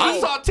are I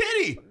saw a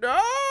titty.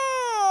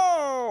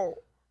 No.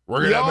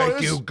 We're Yo, gonna make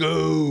this- you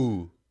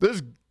goo.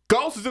 This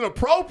ghost is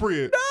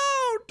inappropriate.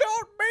 No,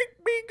 don't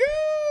make me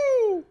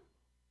go.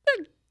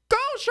 The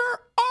ghosts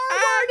are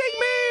avoiding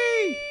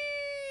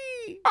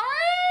me.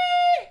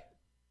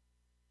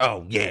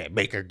 Oh, yeah,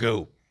 make her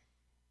go.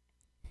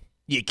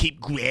 You keep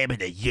grabbing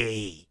it,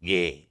 yeah.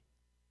 Yeah.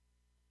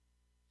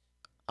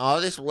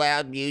 All this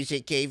loud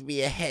music gave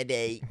me a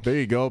headache. There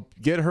you go.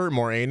 Get her,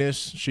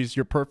 Moranus. She's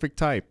your perfect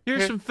type.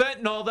 Here's some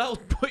fentanyl. That'll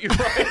put you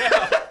right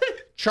out.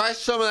 Try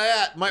some of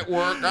that. Might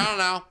work. I don't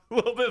know. A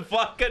little bit of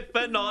vodka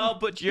fentanyl. That'll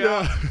put you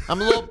out. I'm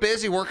a little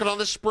busy working on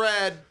the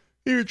spread.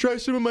 Here, try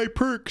some of my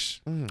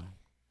perks.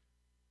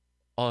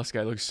 Oh, this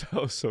guy looks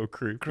so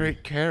creepy.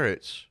 Great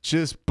carrots.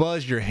 Just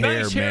buzz your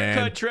hair, Nice man.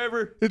 haircut,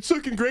 Trevor. It's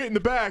looking great in the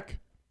back.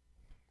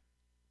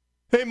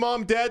 Hey,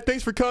 Mom, Dad,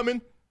 thanks for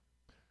coming.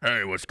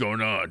 Hey, what's going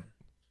on?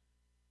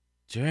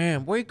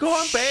 Damn, where you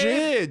going, babe?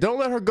 Shit, don't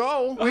let her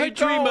go. I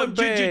dream going, of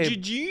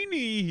babe?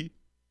 Genie.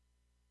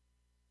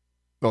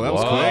 Oh, that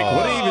was Whoa. quick.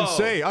 What did he even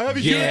say? I have a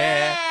huge,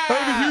 Yeah. I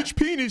have a huge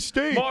penis.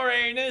 Stay. More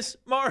anus.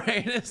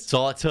 That's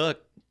all it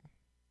took.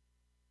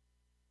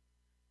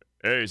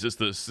 Hey, is this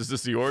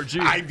the orgy?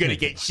 I'm gonna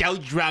get so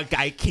drunk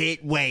I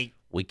can't wait.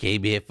 We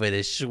came here for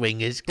the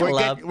swingers We're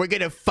club. gonna, we're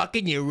gonna fuck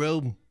in your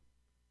room.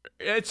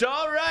 It's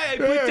all right. I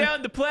put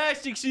down the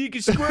plastic so you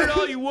can squirt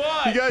all you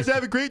want. You guys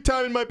have a great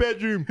time in my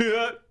bedroom.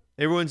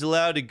 Everyone's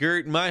allowed to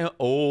girt in my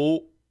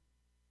Oh.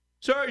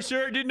 Sorry,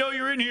 sir. Didn't know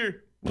you were in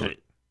here. Does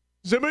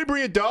somebody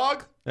bring a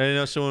dog? I didn't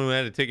know someone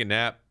had to take a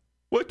nap.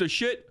 What the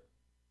shit?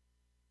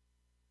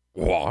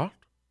 What?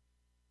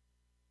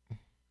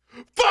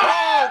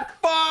 Fuck!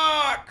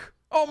 Fuck!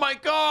 Oh my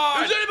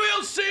God! Is anybody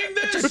else seeing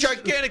this? It's a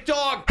gigantic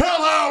dog.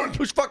 Hellhound!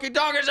 Whose fucking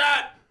dog is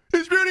that?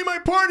 It's ruining my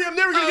party. I'm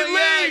never gonna get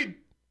laid.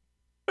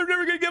 I'm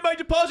never gonna get my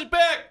deposit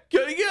back.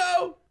 Gotta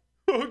go.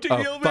 Oh, take the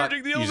elevator. fuck.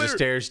 Take the Use the elevator.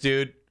 stairs,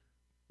 dude.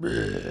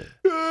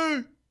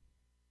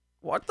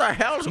 What the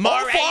hell's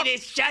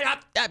Moranus, shut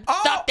up.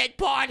 Stop that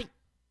party.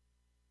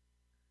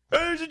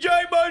 There's a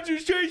giant monster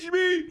chasing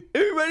me.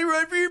 Everybody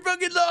run for your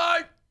fucking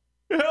life.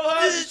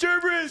 Hellhouse is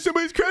Cerberus.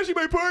 Somebody's crashing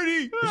my party.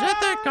 Is that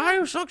that guy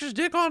who sucks his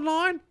dick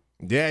online?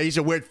 Yeah, he's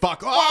a weird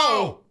fuck.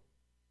 Oh!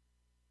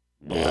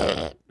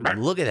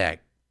 Look at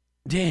that.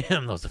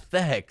 Damn, those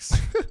effects.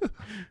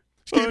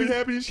 This can't be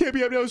happening. This can't be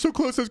happening. I was so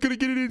close. I was gonna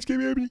get it in. This can't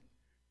be happening.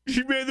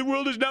 Man, the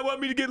world does not want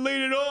me to get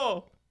laid at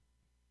all.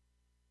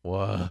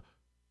 What?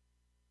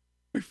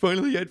 We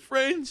finally had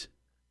friends.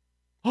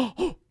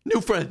 Oh, new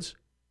friends.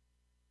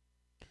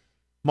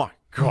 My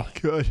God.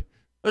 Good.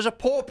 There's a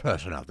poor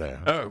person out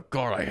there. Oh,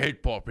 God, I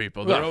hate poor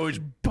people. They're always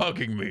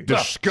bugging me.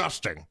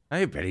 Disgusting.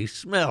 I bet he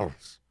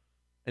smells.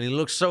 And he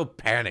looks so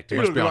panicked. He He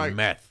must look be on like-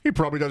 meth. He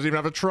probably doesn't even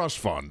have a trust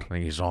fund. I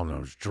think he's on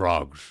those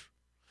drugs.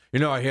 You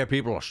know, I hear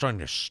people are starting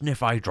to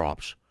sniff eye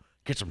drops.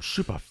 Gets them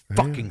super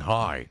fucking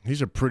high.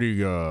 He's a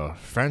pretty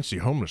fancy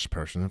homeless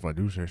person, if I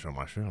do say so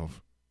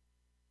myself.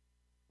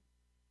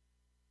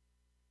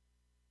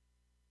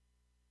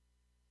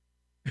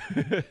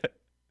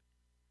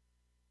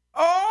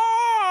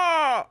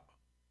 Oh!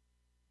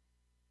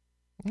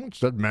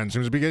 That man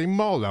seems to be getting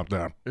mauled out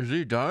there. Is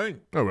he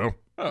dying? Oh well.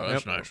 Oh,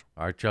 that's nice.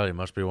 I tell you,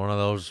 must be one of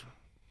those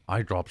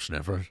eye drop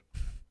sniffers.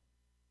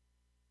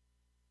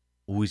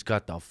 Oh, he's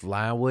got the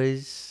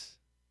flowers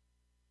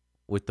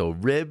with the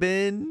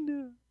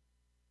ribbon.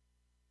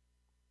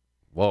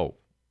 Whoa.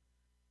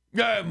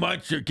 Yeah,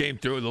 monster came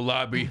through the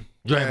lobby.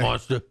 Giant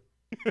monster.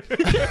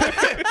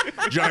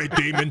 Giant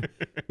demon.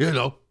 You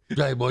know,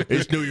 giant monster.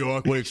 It's New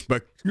York. What do you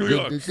expect? New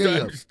York, to see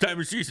you. it's time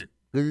of season.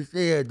 Good to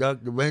see you,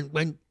 Dr.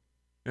 Winkman.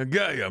 I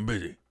got you, I'm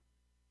busy.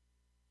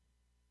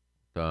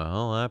 The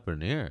hell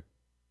happened here?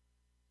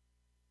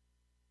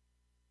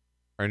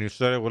 And you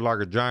said it was like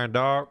a giant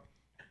dog?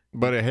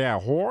 But it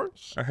had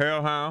horns? A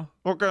hellhound?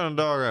 What kind of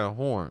dog had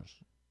horns?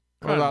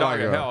 What kind of dog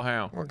like a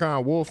hellhound? What kind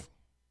of wolf?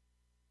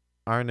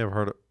 I ain't never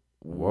heard of.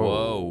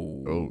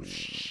 Whoa. Oh,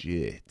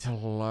 shit.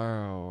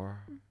 Hello.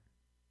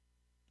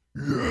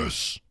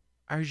 Yes.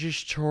 I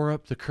just tore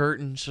up the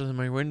curtains of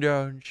my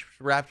window and just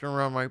wrapped them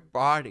around my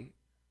body.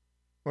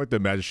 I like to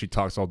imagine she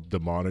talks all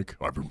demonic.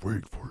 I've been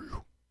waiting for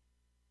you.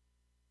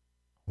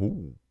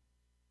 Ooh.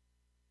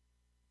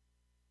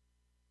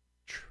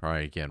 Try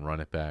again. Run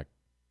it back.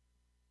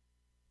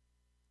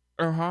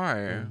 Oh,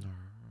 hi.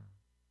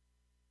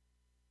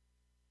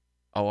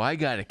 Oh, I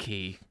got a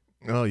key.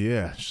 Oh,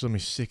 yeah. Just let me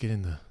stick it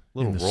in the,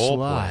 Little in the role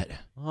slot. play.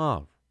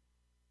 Oh,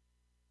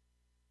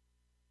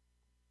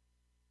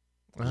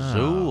 Ah.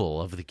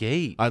 Zool of the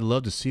gate. I'd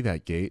love to see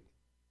that gate.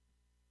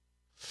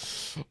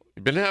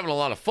 You've been having a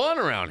lot of fun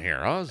around here,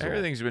 huh? Zool?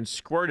 Everything's been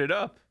squirted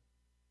up.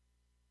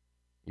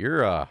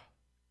 You're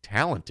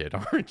talented,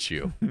 aren't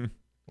you?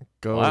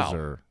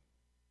 Gozer.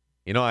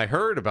 You know, I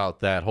heard about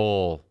that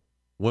whole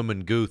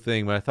woman goo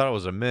thing, but I thought it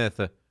was a myth.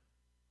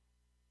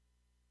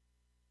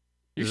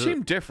 You Is it-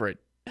 seem different.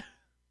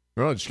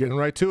 Well, just getting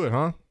right to it,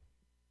 huh?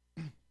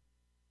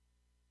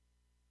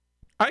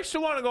 I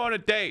still want to go on a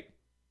date.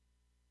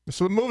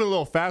 So moving a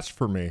little fast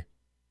for me.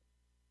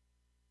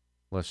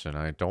 Listen,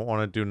 I don't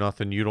want to do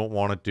nothing you don't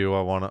want to do.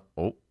 I want to.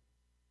 Oh,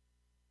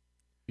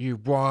 You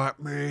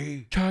want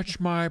me? Touch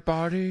my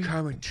body.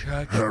 Come and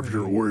touch Have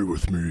your way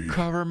with me.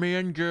 Cover me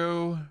in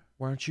goo.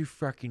 Why don't you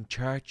fucking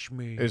touch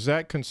me? Is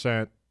that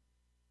consent?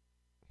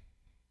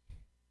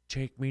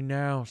 Take me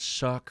now,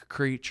 suck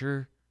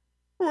creature.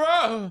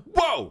 Whoa.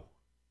 Whoa!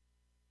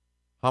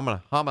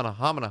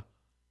 Hamina.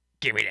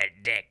 Give me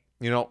that dick.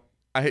 You know,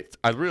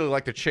 I'd really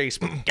like to chase,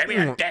 but Give me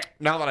that dick.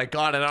 now that I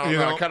got it, I don't You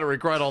know. I know, kind of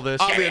regret all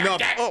this. Oddly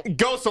enough,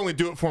 ghosts only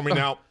do it for me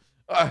now.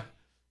 Kind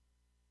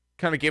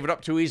of gave it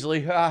up too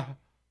easily. I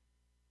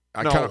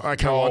kind of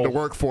wanted to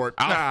work for it.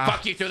 I'll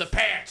fuck you through the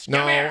pants. Come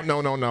No, here.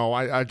 no.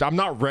 I'm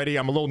not ready.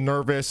 I'm a little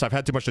nervous. I've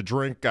had too much to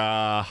drink.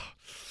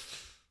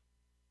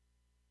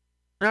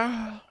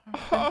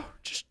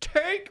 Just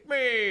take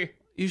me.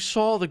 You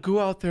saw the goo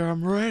out there.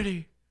 I'm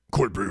ready.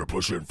 Quit being a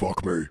pussy and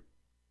fuck me.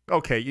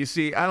 Okay, you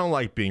see, I don't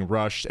like being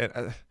rushed.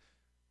 And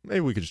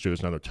maybe we could just do this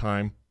another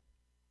time.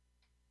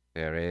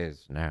 There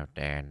is no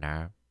Dan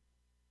now.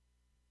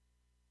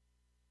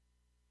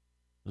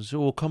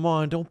 Zool, come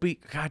on, don't be.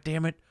 God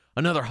damn it.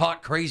 Another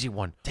hot, crazy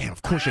one. Damn,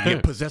 of course you're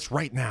getting possessed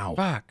right now.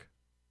 Fuck.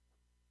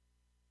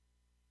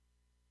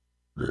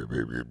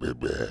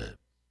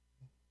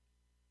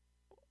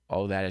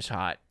 Oh, that is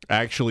hot.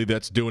 Actually,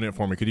 that's doing it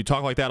for me. Could you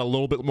talk like that a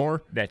little bit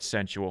more? That's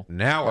sensual.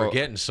 Now we're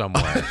getting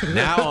somewhere.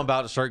 Now I'm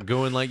about to start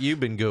gooing like you've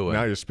been gooing.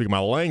 Now you're speaking my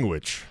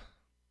language.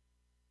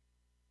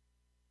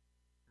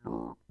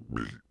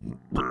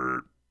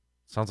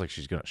 Sounds like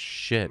she's gonna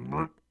shit.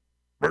 I'm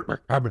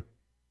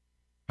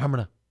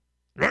gonna.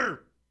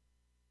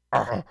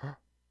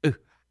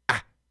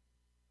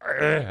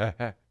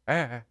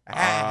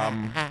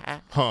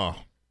 Huh.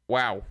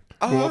 Wow.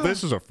 Well,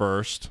 this is a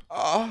first.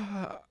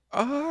 How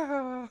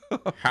am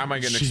I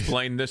going to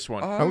explain this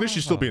one? At least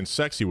she's still being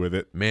sexy with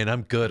it. Man,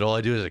 I'm good. All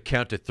I do is I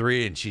count to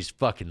 3 and she's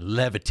fucking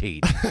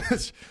levitating.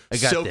 I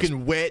got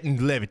Soaking wet and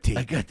I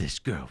levitating. got this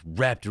girl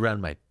wrapped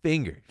around my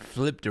finger,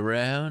 flipped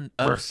around,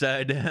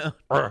 upside down.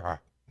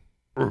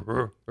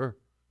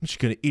 She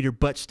gonna eat her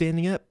butt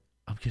standing up?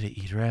 I'm gonna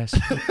eat her ass.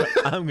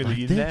 I'm going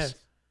to eat this.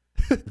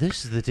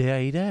 This is the day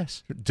I eat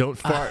ass. Don't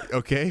fart,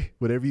 okay?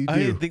 Whatever you do. I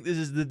didn't think this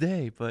is the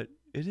day, but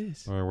it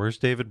is. All right, where's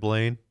David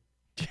Blaine?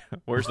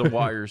 Where's the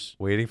wires?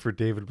 Waiting for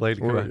David Blaine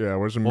to come out. Yeah,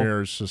 where's the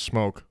mirrors to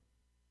smoke?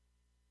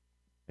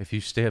 If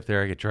you stay up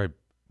there, I get tried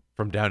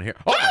from down here.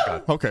 Oh my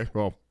God! Okay,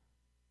 well.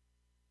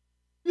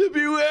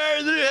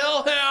 Beware the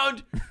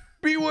hellhound!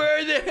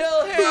 Beware the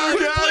hellhound!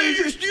 Please,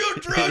 you're still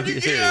trying to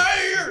get out of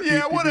here!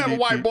 Yeah, whatever,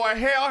 white boy.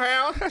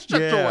 Hellhound. That's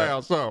just your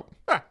ass up.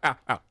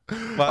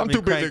 I'm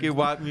too busy.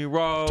 Watch me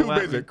roll. Too watch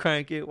busy. Me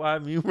crank it.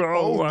 Watch me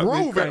roll. Oh, watch me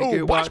groove it. crank Oh,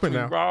 it. watch me me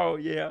now. roll.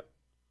 Yeah.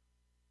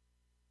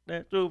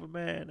 That's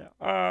Superman.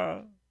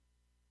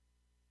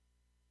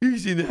 You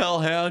seen the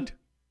hellhound?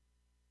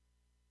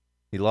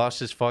 He lost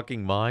his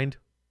fucking mind.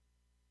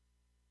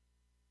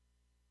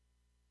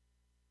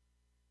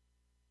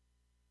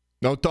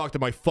 Don't talk to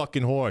my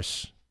fucking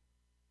horse.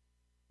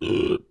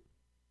 Whoa.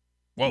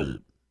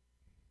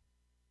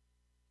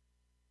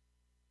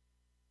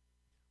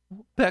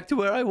 Back to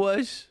where I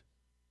was.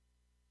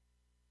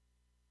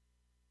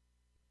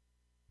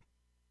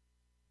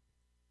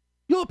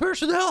 You're a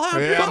person the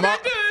hellhound. Yeah,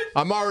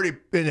 I'm already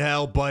in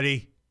hell,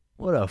 buddy.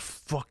 What a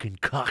fucking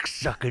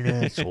cocksucking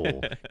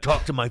asshole.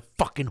 Talk to my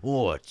fucking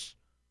horse.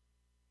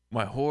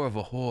 My whore of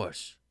a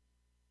horse.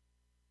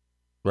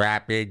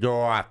 Wrap your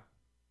door.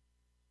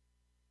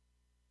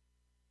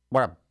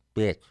 What a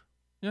bitch.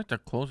 You have to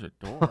close the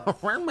door.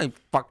 Where's my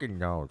fucking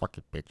nose?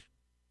 Fucking bitch.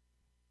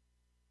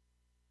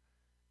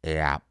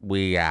 Yeah,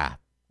 we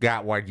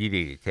got what you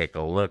need to take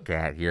a look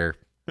at here.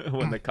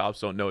 When the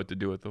cops don't know what to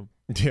do with them.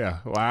 Yeah,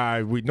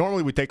 well, we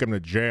normally take him to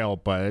jail,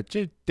 but it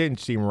just didn't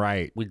seem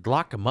right. We'd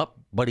lock him up,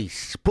 but he's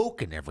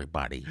spooking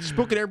everybody.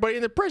 Spooking everybody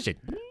in the prison.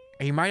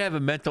 He might have a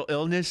mental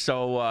illness,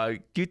 so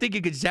do you think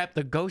you could zap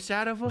the ghosts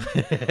out of him?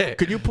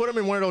 Could you put him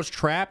in one of those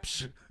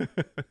traps?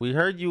 We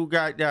heard you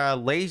got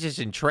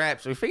lasers and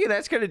traps. We figure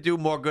that's going to do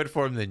more good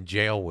for him than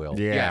jail will.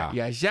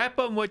 Yeah, zap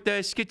him with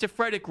the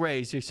schizophrenic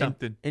rays or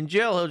something. In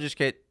jail, he'll just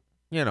get,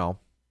 you know,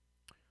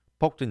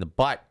 poked in the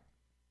butt.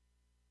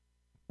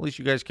 At least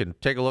you guys can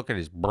take a look at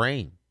his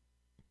brain.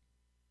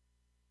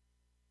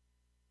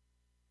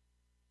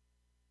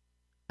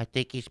 I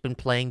think he's been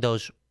playing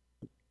those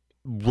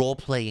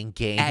role-playing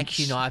games.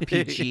 Action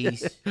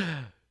RPGs.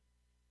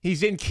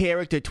 He's in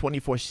character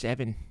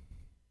 24/7.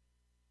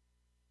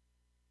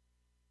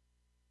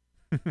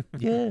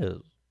 Yes.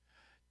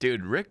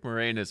 Dude, Rick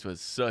Moranis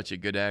was such a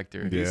good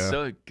actor. He's Yeah.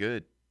 so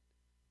good.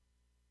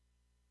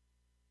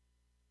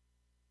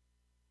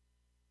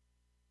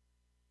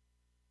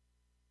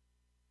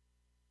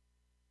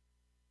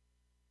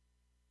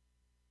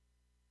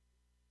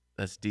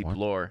 That's deep What?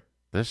 lore.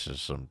 This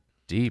is some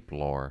deep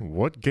lore.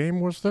 What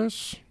game was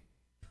this?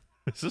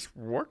 Is this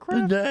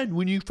Warcraft? And then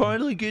when you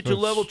finally get to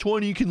level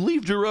 20, you can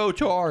leave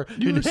Girotar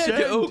and head to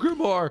ascend.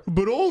 Ogrimmar.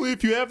 But only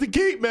if you have the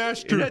Gate And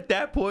Master. at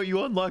that point,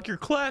 you unlock your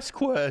class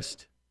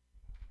quest.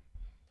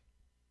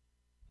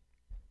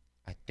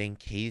 I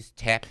think he's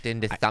tapped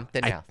into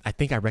something else. I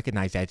think I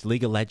recognize that. It's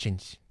League of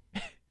Legends.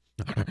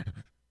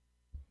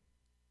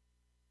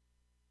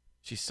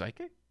 She's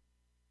psychic?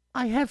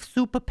 I have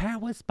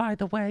superpowers, by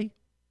the way.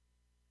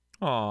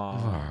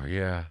 Aw. Oh,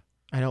 yeah.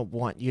 I don't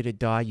want you to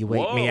die. You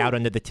wait me Whoa. out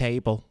under the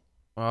table.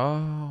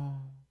 Oh.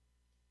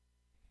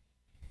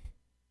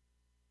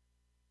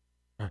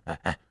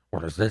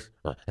 What is this?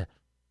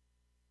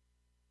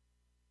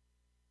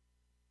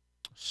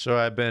 So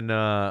I've been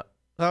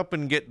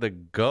helping get the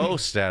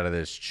ghost out of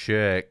this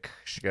chick.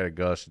 She got a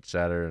ghost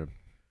inside her.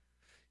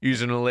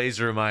 Using a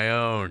laser of my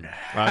own.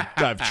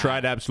 I've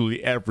tried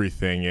absolutely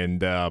everything,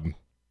 and I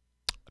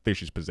think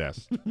she's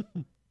possessed.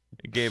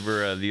 I gave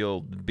her the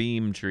old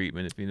beam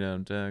treatment, if you know what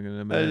I'm talking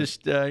about. I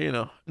just,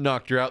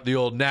 knocked her out the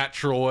old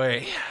natural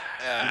way.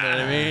 You know what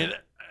I mean?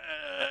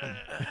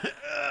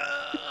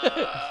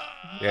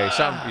 Yeah,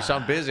 you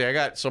sound busy. I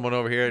got someone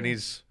over here, and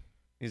he's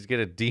get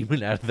a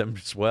demon out of them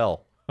as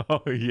well.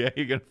 Oh, yeah?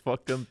 You're going to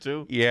fuck them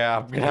too? Yeah,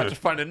 I'm gonna have to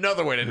find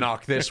another way to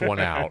knock this one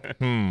out.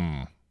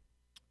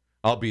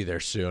 I'll be there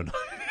soon.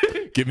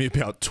 Give me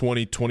about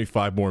 20,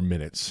 25 more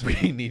minutes.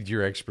 We need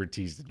your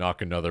expertise to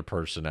knock another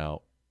person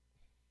out.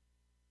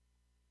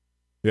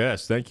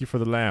 Yes, thank you for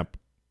the lamp.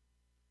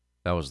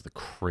 That was the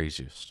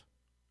craziest,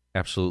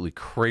 absolutely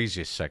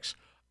craziest sex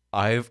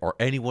I've or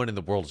anyone in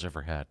the world has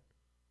ever had.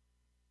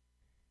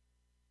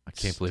 I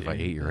can't believe I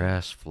ate your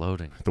ass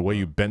floating. The way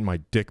you bent my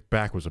dick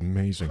back was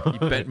amazing. You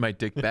bent my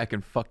dick back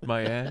and fucked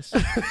my ass?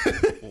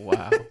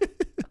 Wow.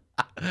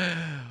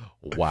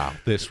 Wow,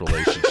 this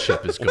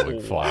relationship is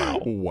going far.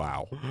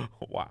 Wow.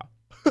 Wow.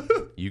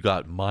 You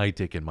got my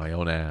dick in my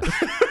own ass.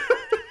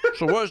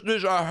 So what's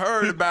this I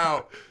heard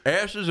about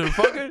asses and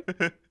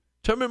fucking?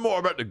 Tell me more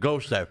about the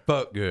ghosts that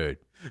fuck good.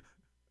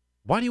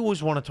 Why do you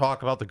always want to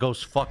talk about the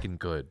ghost fucking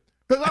good?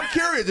 Because I'm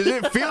curious. Does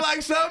it feel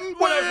like something?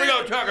 What else we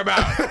gonna talk about?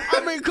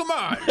 I mean, come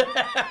on.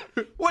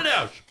 What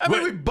else? I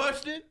mean, we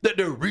busted that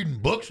they're reading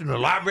books in the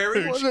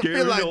library. What does it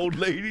feel like old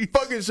lady.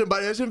 fucking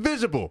somebody that's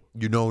invisible?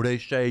 You know, they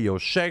say your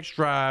sex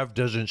drive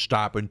doesn't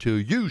stop until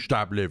you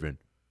stop living.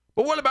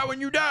 But what about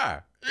when you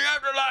die? The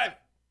afterlife.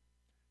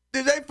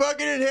 Did they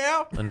fucking in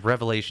hell? And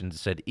Revelation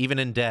said, even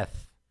in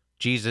death,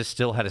 Jesus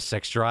still had a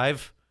sex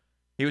drive.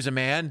 He was a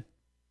man?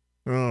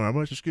 Oh, I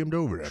must have skimmed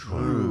over that.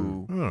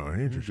 True. Oh,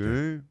 interesting.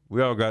 Okay.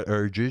 We all got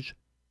urges.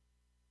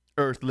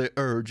 Earthly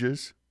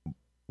urges.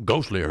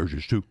 Ghostly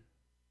urges, too.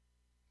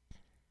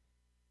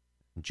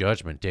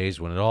 Judgment Day's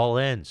when it all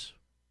ends.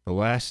 The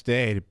last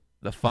day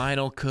The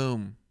final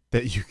coom.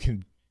 that you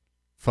can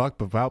fuck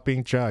without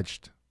being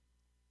judged.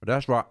 But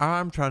that's why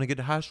I'm trying to get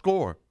the high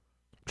score.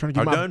 I'm trying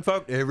to I get my... done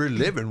fucked every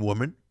living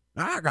woman.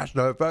 I got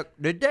to fuck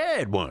the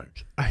dead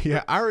ones.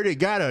 Yeah, I already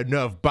got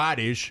enough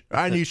bodies.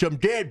 I need some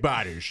dead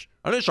bodies.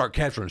 I didn't start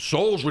capturing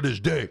souls with his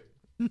dick.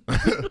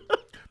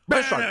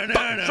 Let's start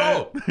fucking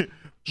soul.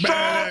 Soul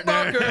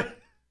fucker.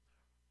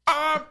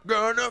 I'm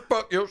gonna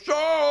fuck your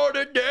soul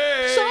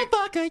today. So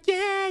fucker,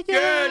 yeah,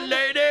 Yeah, yeah.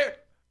 lady.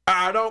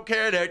 I don't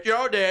care that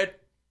you're dead.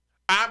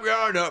 I'm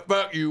gonna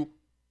fuck you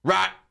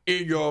right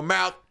in your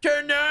mouth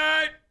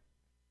tonight.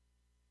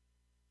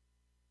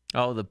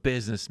 Oh, the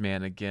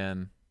businessman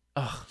again.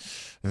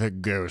 The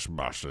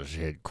Ghostbusters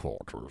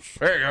headquarters.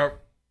 There you go.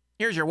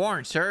 Here's your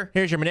warrant, sir.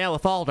 Here's your manila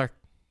folder.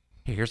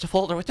 Here's a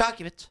folder with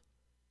documents.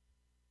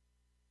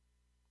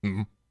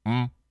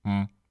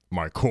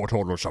 My court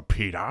order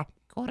subpoena.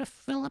 Gotta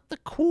fill up the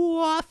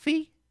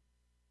coffee.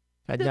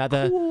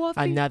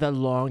 Another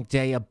long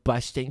day of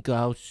busting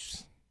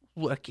ghosts.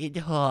 Working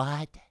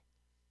hard.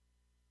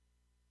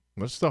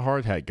 What's the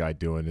hard hat guy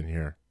doing in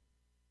here?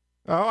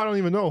 Oh, I don't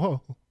even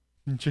know.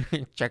 Huh?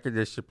 Checking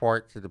the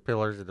support to the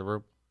pillars of the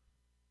room.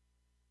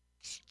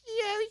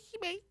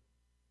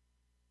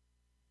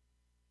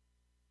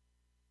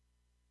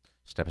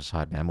 Step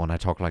aside, ma'am. When I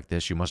talk like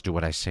this, you must do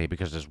what I say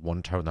because there's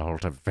one tone the whole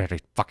very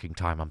fucking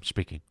time I'm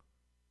speaking.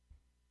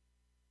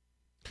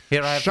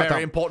 Here I have Shut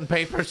very up. important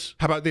papers.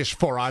 How about this,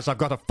 Four Eyes? I've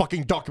got a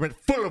fucking document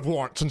full of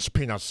warrants and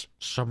subpoenas.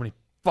 So many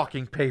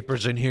fucking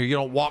papers in here. You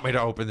don't want me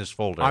to open this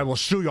folder. I will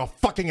sue your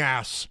fucking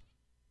ass.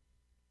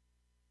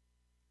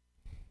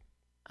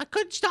 I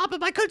couldn't stop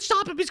him.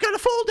 He's got a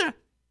folder.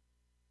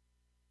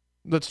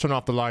 Let's turn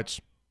off the lights.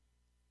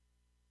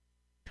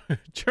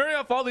 Turn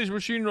off all these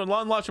machines and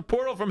unlock a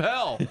portal from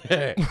hell.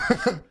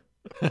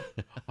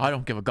 I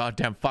don't give a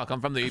goddamn fuck. I'm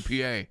from the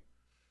EPA.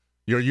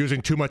 You're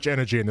using too much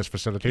energy in this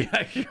facility.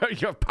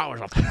 Your powers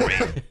are free.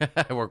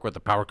 I work with the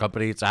power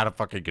company. It's out of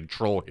fucking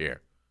control here.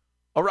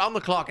 Around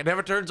the clock. It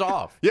never turns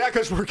off. Yeah,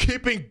 because we're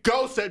keeping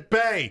ghosts at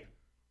bay.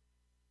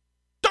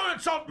 Don't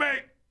insult me.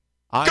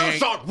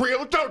 Ghosts aren't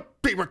real. Don't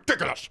be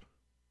ridiculous.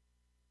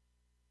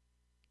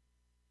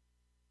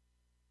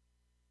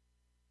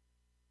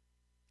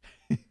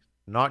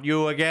 Not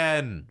you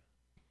again.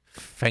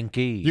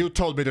 Fanky. You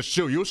told me to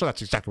sue you, so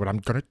that's exactly what I'm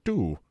gonna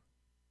do.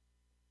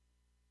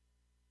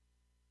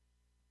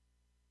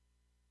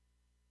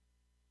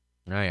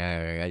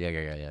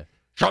 Yeah.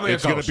 Show me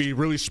It's a gonna ghost. be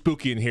really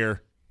spooky in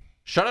here.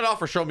 Shut it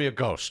off or show me a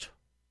ghost.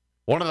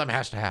 One of them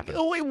has to happen.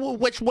 Oh, wait,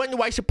 which one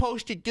am I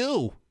supposed to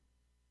do?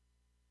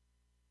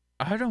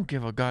 I don't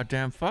give a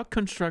goddamn fuck,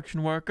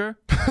 construction worker.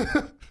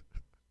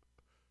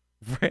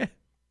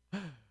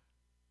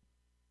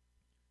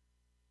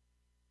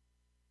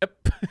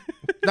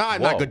 No,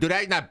 I'm Whoa. not gonna do that.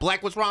 He's not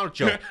black. What's wrong with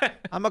you?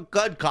 I'm a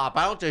good cop.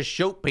 I don't just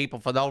shoot people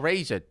for no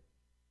reason.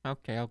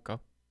 Okay, I'll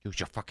go. Use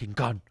your fucking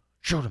gun.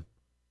 Shoot him.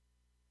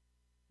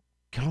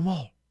 Kill them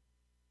all.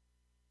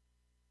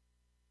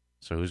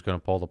 So who's gonna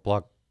pull the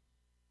plug?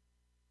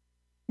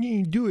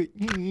 Do it.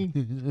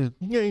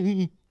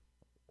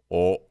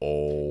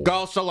 Uh-oh.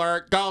 Ghost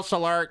alert! Ghost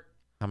alert!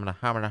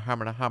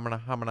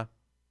 Hamina.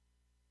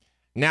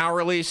 Now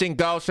releasing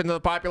ghosts into the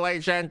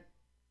population.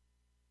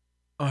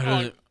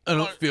 I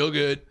don't feel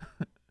good.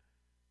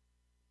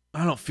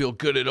 I don't feel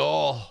good at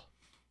all.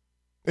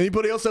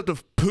 Anybody else have to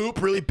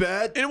poop really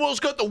bad? Anyone else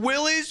got the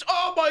willies?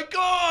 Oh my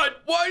god!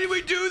 Why did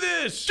we do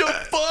this? The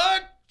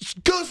fuck?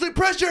 Ghostly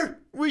pressure!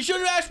 We should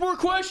have asked more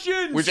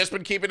questions. We've just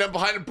been keeping them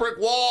behind a brick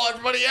wall.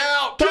 Everybody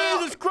out.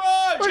 Jesus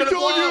Christ! I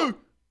told you!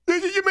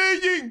 This is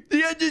amazing!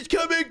 The end is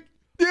coming.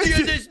 The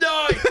end is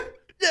nigh.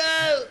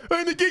 No.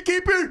 I'm the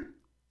gatekeeper!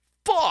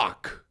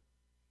 Fuck.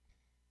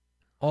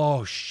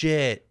 Oh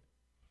shit.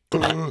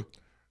 The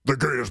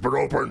gate has been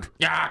opened.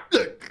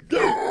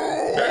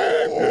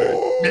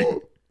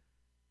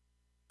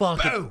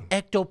 Fucking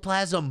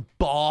ectoplasm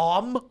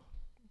bomb.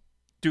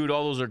 Dude,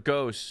 all those are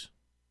ghosts.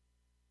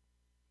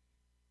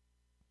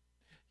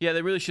 Yeah,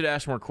 they really should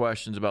ask more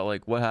questions about,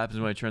 like, what happens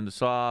when I turn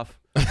this off?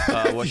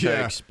 What should I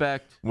Yeah.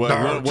 expect? What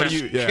do just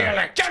you... kill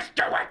it. Just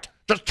do it.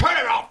 Just turn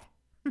it off.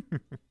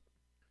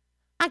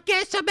 I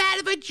guess I'm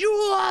out of a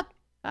job.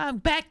 I'm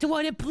back to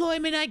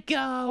unemployment I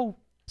go.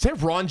 Is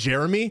that Ron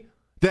Jeremy?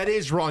 That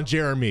is Ron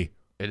Jeremy.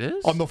 It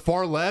is? On the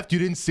far left, you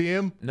didn't see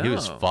him? No. He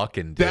was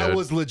fucking, dude. That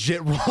was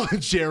legit Ron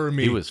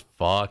Jeremy. He was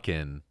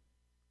fucking.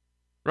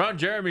 Ron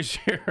Jeremy's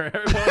here.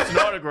 Everyone wants an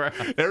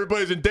autograph.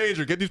 Everybody's in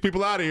danger. Get these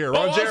people out of here.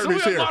 Ron Oh, so we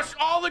Jeremy's have here. lost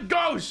all the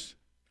ghosts.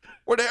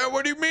 What the hell?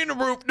 What do you mean the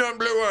roof done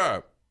blew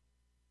up?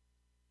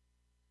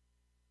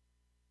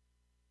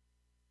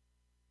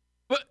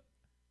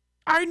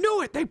 I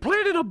knew it. They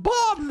planted a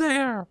bomb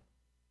there.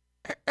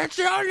 It's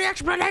the only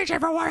explanation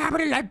for what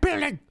happened in that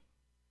building.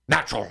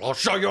 Natural. I'll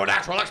show you a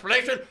natural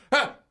explanation.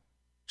 Huh?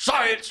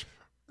 Science.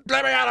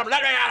 Let me at him.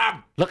 Let me at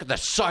him. Look at the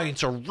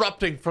science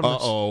erupting from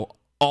Uh-oh.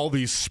 All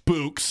these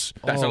spooks.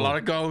 That's a lot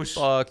of ghosts.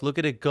 Fuck, look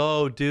at it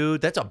go,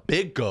 dude. That's a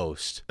big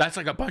ghost. That's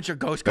like a bunch of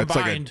ghosts That's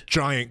like a combined.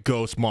 giant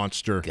ghost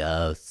monster.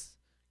 Ghosts.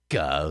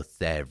 Ghosts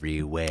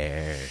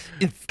everywhere.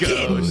 It's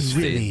Ghosts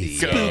in the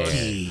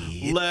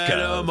Ghosts. Let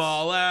them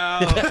all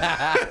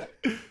out.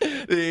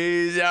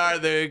 These are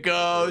the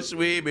ghosts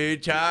we've been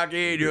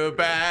talking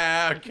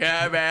about.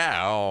 Come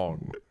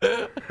on.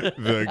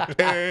 The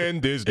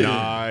end is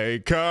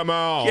nigh. Come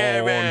on.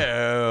 Come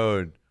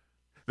on.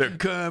 They're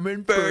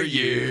coming for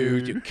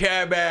you.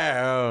 Come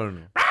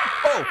on.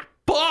 Oh,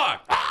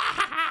 fuck.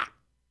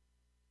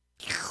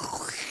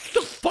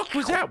 The fuck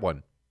was that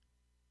one?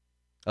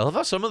 I love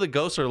how some of the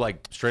ghosts are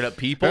like straight up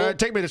people,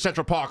 Take me to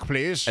Central Park,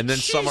 please. and then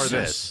some are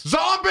this.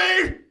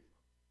 Zombie.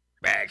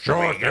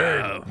 Sure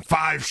thing.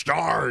 5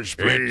 stars,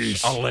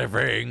 please. A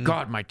living.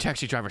 God, my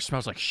taxi driver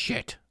smells like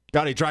shit.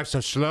 God, he drives so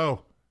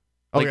slow.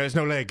 Oh, Like, yeah, there's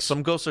no legs.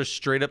 Some ghosts are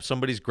straight up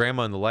somebody's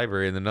grandma in the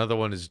library, and another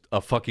one is a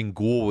fucking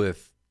ghoul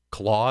with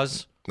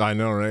claws. I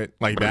know, right?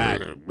 Like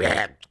that.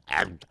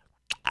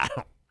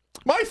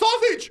 My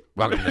sausage!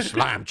 Welcome to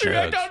Slime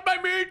Chugs. Don't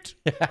my meat.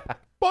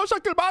 Bosa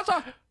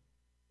kielbasa!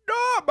 No,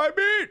 my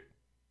meat!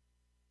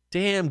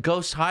 Damn,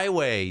 ghost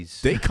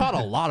highways. They caught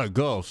a lot of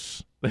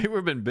ghosts. They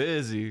were been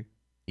busy.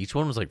 Each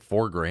one was like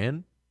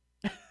 $4,000.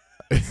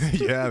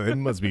 Yeah, they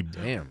must be.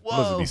 Damn.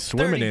 Must be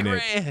swimming in it.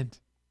 $30,000.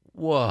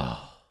 Whoa.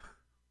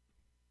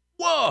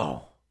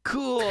 Whoa.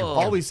 Cool.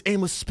 All these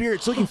aimless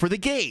spirits looking for the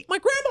gate. My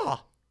grandma.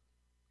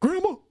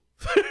 Grandma.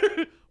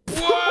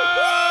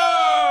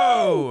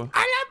 Whoa! I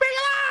love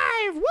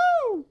being alive.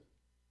 Woo!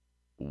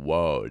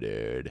 Whoa,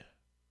 dude.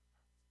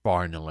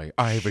 Finally,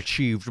 I've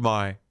achieved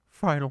my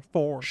final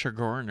form.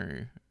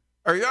 Sigourney.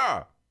 Hey,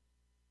 yeah.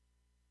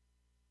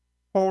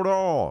 Hold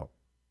on.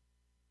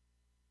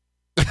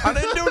 I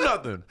didn't do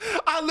nothing.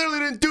 I literally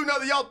didn't do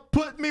nothing. Y'all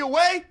put me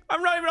away?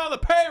 I'm not even on the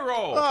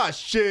payroll. Oh,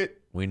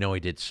 shit. We know he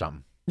did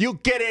something. You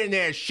get in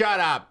there. Shut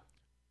up.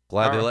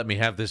 Glad they let me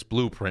have this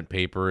blueprint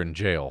paper in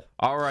jail.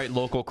 All right,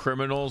 local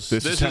criminals.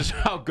 This This, is is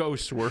how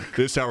ghosts work.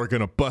 This is how we're going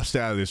to bust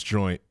out of this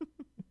joint.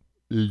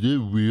 Is it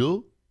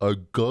real? A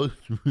ghost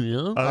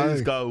real? I I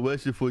just got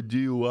arrested for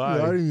DUI.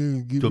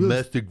 didn't give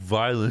Domestic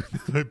violence.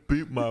 I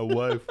beat my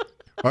wife.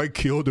 I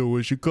killed her.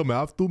 Will she come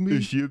after me?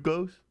 Is she a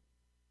ghost?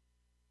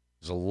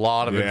 There's a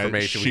lot of Yeah,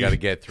 information we she- got to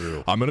get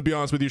through. I'm going to be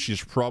honest with you.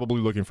 She's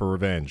probably looking for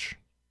revenge.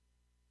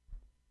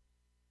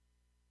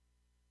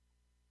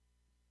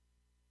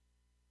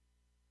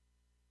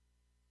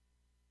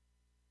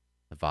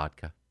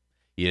 vodka.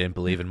 You didn't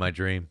believe in my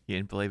dream. You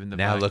didn't believe in the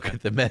Now vodka. look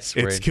at the mess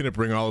we're It's in. going to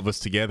bring all of us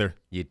together.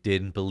 You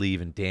didn't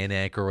believe in Dan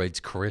Aykroyd's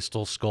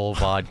Crystal Skull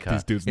vodka.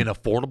 These dudes- An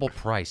affordable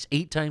price,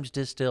 8 times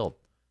distilled.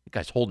 The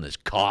guy's holding his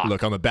cock.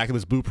 Look, on the back of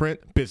this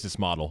blueprint, business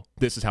model.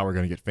 This is how we're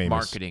going to get famous.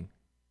 Marketing.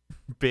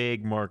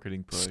 Big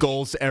marketing push.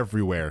 Skulls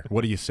everywhere.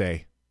 What do you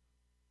say?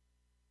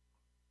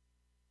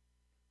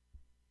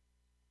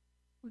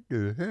 What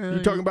the hell?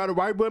 You talking about a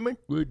white woman?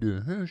 What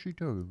the hell she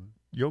talking about?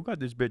 Yo, got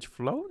this bitch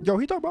floating. Yo,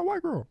 he talking about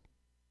white girl.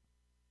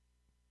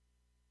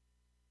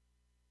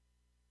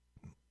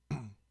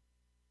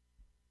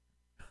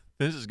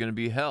 This is going to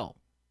be hell.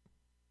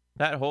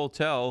 That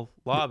hotel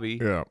lobby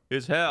Yeah.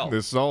 is hell.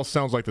 This all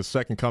sounds like the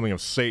second coming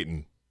of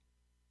Satan.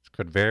 This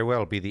could very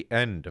well be the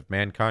end of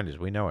mankind as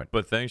we know it.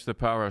 But thanks to the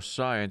power of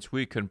science,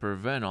 we can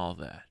prevent all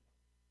that.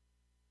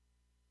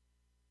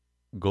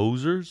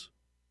 Gozers?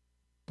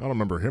 I don't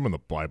remember him in the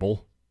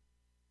Bible.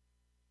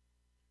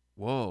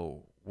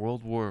 Whoa.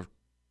 World War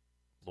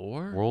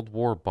lore? World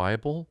War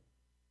Bible?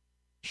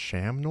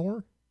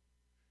 Shamnor?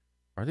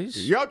 Are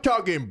these? Y'all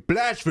talking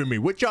blasphemy.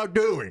 What y'all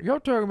doing? Y'all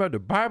talking about the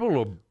Bible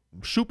or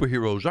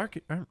superheroes?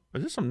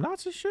 Is this some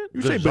Nazi shit?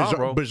 You say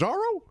Bizarro.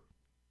 Bizarro?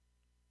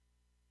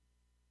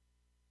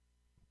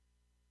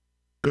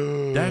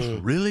 That's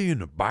really in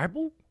the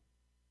Bible?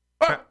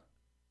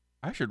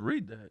 I should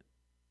read that.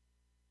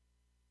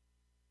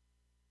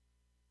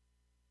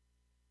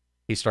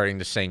 He's starting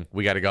to sing.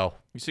 We got to go.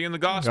 You singing the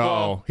gospel?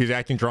 Oh, he's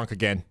acting drunk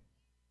again.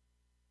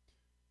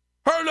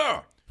 Hold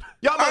on.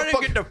 Y'all I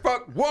didn't get to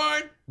fuck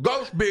one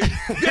ghost bitch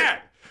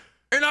yet.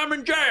 And I'm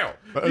in jail.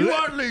 You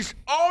unleashed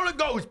all the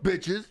ghost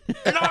bitches,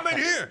 and I'm in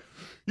here.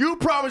 You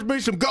promised me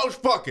some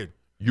ghost fucking.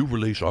 You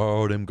release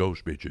all them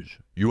ghost bitches.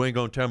 You ain't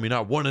gonna tell me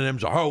not one of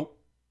them's a hoe.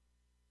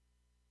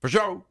 For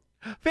sure.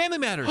 Family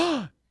Matters.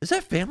 Is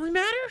that Family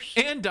Matters?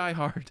 And Die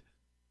Hard.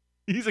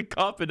 He's a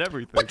cop and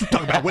everything. What you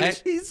talking about,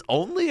 Willis? He's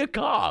only a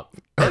cop.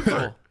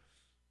 Urkel.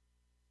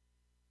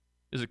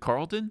 Is it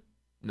Carlton?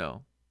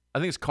 No. I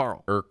think it's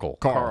Carl. Urkel.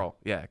 Carl.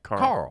 Yeah, Carl.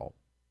 Carl.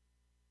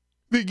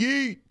 The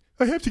gate.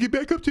 I have to get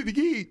back up to the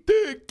gate.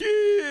 The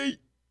gate.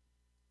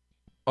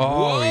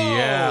 Oh, Whoa.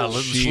 yeah.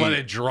 Let's She- just let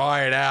it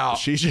dry it out.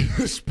 She's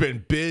just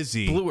been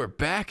busy. Blew her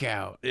back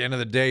out. At the end of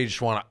the day, you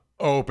just want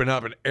to open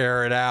up and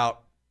air it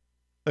out.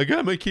 I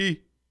got my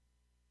key.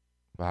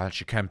 Why don't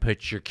you come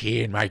put your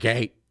key in my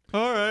gate?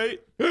 All right.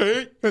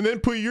 Hey, and then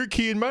put your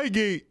key in my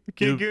gate. I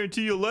can't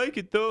guarantee you'll like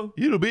it, though.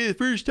 It'll be the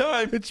first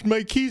time. It's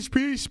my key's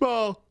pretty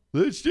small.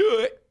 Let's do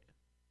it.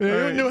 And I All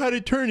don't right. know how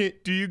to turn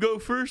it. Do you go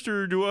first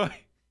or do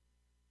I?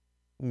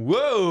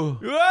 Whoa.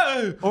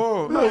 Whoa!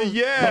 Oh,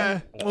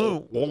 yeah.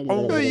 Oh,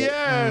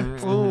 yeah.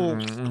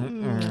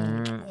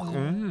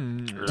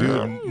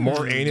 Dude,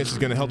 more anus is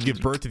going to help give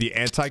birth to the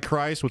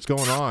Antichrist. What's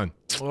going on?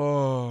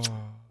 Oh.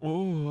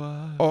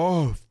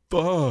 Oh, fuck.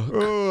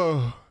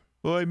 Oh.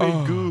 Oh, I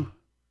made goo.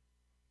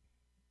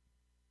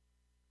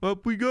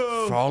 Up we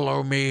go.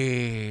 Follow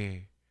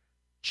me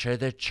to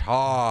the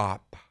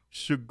top.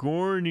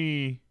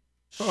 Sigourney.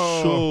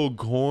 Oh. So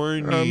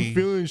corny. I'm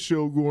feeling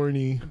so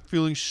gorny.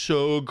 feeling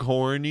so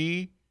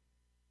corny.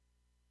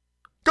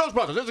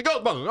 Ghostbusters! It's the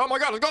Ghostbusters! Oh my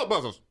god, it's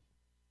Ghostbusters!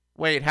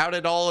 Wait, how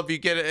did all of you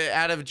get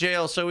out of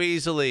jail so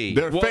easily?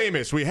 They're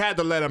famous. We had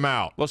to let them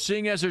out. Well,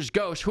 seeing as there's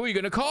ghosts, who are you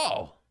going to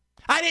call?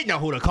 I didn't know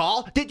who to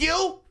call. Did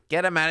you?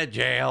 Get him out of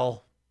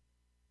jail.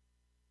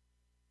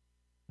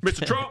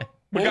 Mr. Trump,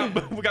 we got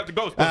the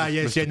Ghostbusters. Ah,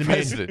 yes, send them in.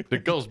 President, the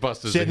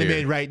Ghostbusters Send are them here.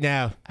 in right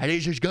now. Are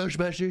these just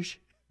Ghostbusters?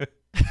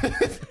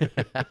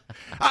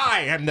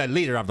 I am the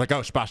leader of the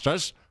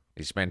Ghostbusters.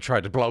 These men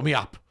tried to blow me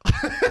up.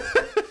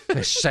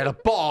 They set a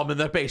bomb in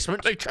the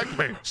basement. They took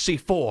me.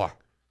 C4.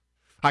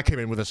 I came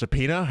in with a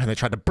subpoena, and they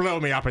tried to blow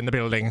me up in the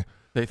building.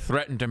 They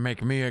threatened to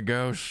make me a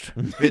ghost.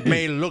 It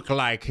may look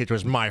like it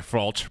was my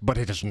fault, but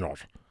it is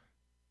not.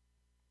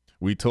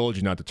 We told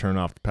you not to turn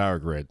off the power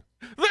grid.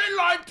 They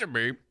lied to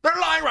me. They're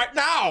lying right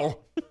now.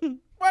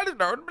 Why did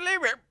no one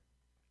believe it?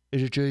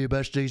 Is it true you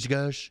bust these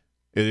ghosts?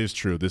 It is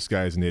true. This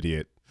guy's an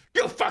idiot.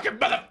 You fucking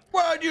mother.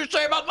 What did you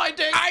say about my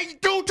dick? I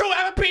do too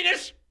have a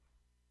penis.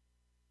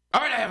 All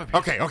right, I have a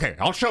Okay,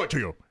 I'll show it to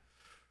you.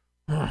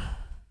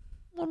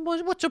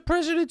 What's a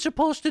president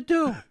supposed to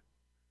do?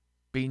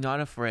 Be not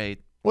afraid.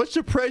 What's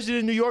the president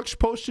of New York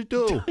supposed to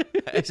do?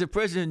 As the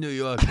president of New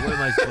York, what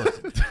am I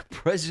supposed to do?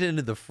 President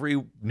of the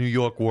free New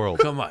York world.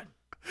 Come on.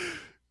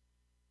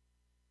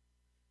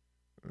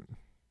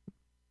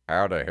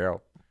 How the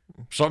hell?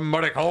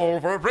 Somebody call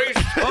for a priest.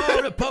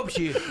 Oh, the Pope's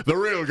here. The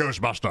real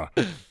Ghostbuster.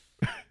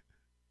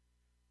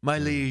 My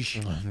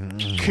liege.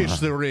 Kiss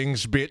the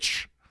rings,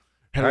 bitch.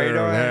 How you doing?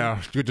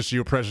 Yeah, good to see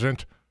you,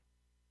 President.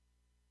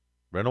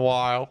 Been a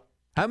while.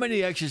 How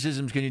many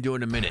exorcisms can you do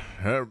in a minute?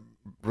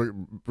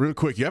 Real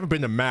quick, you haven't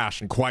been to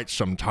Mass in quite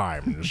some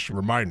time. Just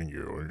reminding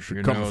you. You should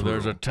You come know, through.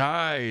 there's a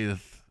tithe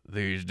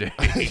these days.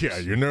 Yeah,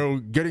 you know,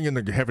 getting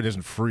into heaven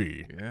isn't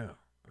free. Yeah.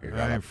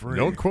 gotta- free.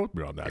 Don't quote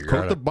me on that. You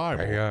Quote gotta the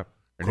Bible. pay up.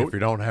 And Quote- if you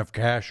don't have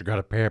cash, you got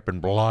to pay up in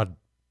blood.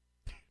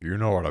 You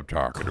know what I'm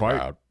talking Quite-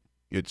 about.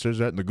 It says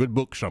that in the good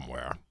book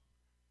somewhere.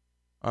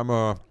 I'm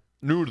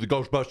new to the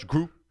Ghostbuster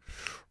crew.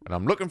 and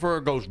I'm looking for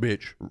a ghost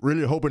bitch.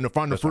 Really hoping to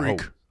find a That's a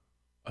freak. hope.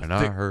 And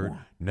I heard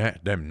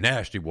them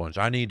nasty ones.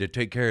 I need to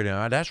take care of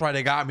them. That's why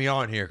they got me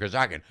on here, because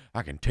I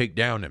can take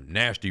down them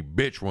nasty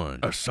bitch ones.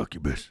 A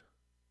succubus.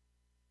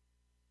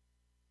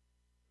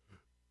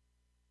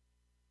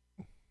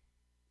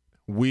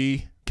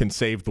 We can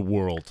save the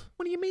world.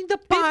 What do you mean the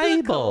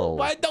Bible?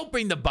 Why don't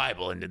bring the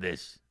Bible into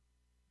this?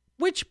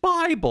 Which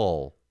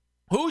Bible?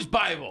 Whose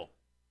Bible?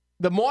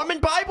 The Mormon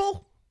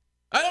Bible?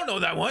 I don't know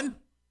that one.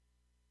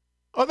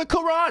 Or the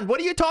Quran? What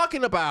are you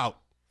talking about?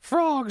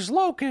 Frogs,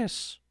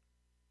 locusts.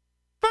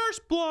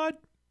 First blood.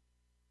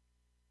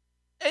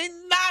 Ain't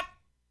not.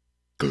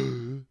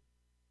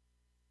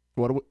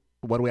 What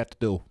do we have to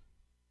do?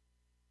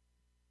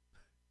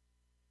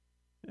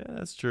 Yeah,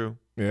 that's true.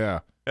 Yeah.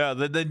 Yeah,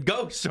 then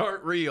ghosts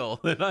aren't real.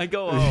 Then I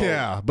go, oh.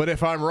 Yeah, but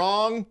if I'm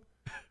wrong,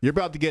 you're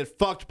about to get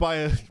fucked by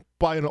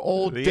an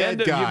old The dead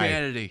end of guy.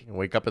 humanity. You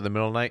wake up in the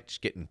middle of the night,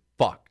 just getting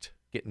fucked,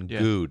 getting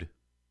gooed.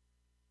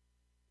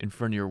 In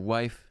front of your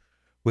wife.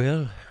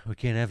 Well, we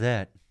can't have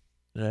that.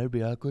 That'd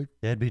be awkward.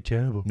 That'd be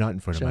terrible. Not in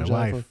front Sounds of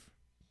my awful. wife.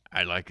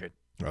 I like it.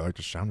 I like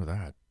the sound of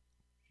that.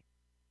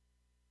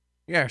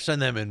 Yeah,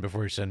 send them in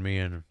before you send me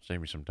in.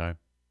 Save me some time.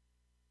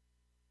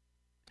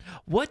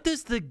 What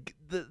does the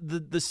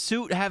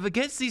suit have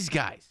against these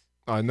guys?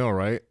 I know,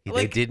 right?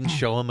 They didn't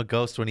show him a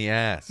ghost when he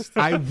asked.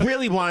 I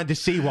really wanted to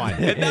see one.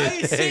 And now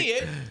you see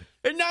it,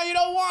 and now you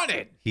don't want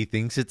it. He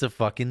thinks it's a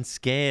fucking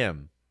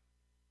scam.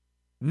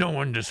 No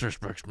one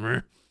disrespects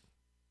me.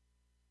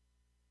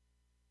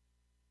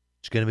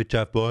 It's gonna be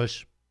tough,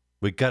 boys.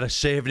 We gotta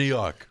save New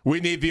York. We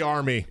need the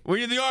army. We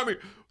need the army.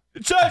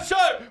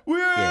 Sir,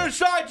 we're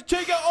assigned to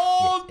take out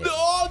all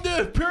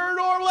the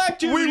paranormal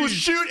activities. We will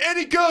shoot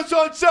any ghosts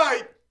on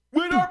sight.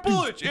 with our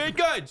bullets and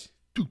guns.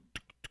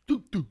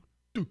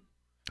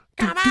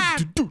 Come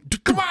on.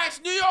 Come on,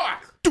 it's New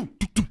York.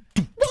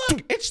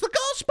 Look, it's the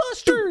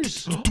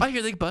Ghostbusters. I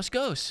hear they bust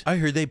ghosts. I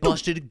heard they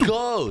busted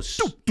ghosts.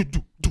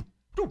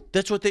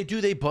 That's what they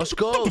do. They bust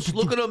ghosts.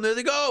 Look at them. There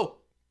they go.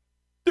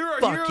 There are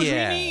Fuck heroes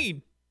yeah. we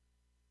need.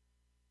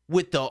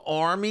 With the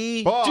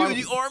army. Dude,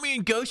 the Army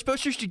and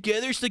Ghostbusters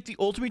together is like the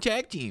ultimate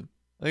tag team.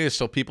 Look at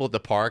so people at the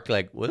park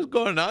like, what's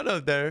going on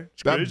out there?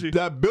 It's crazy.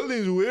 That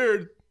building's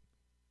weird.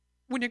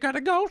 When you got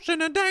a ghost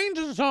in a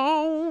danger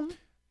zone.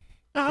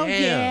 Oh, Damn.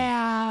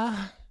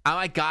 yeah. Oh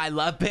my god, I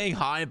love being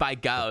haunted by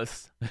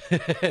ghosts.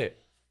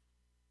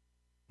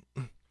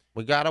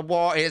 We got a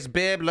war, it's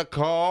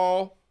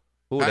biblical.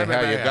 Who the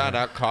hell you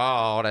gonna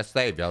call to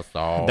save your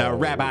soul? The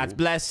rabbi's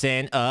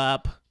blessing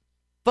up.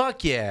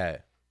 Fuck yeah.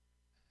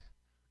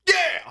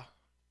 Yeah!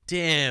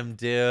 Damn,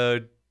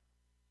 dude.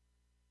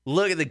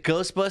 Look at the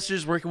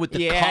Ghostbusters working with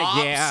the Yeah,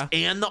 cops yeah.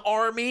 and the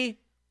army.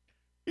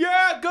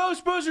 Yeah,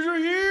 Ghostbusters are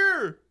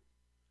here.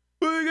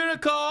 Who are you gonna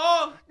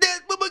call?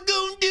 That's what we're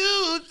gonna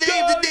do.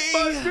 Save the day.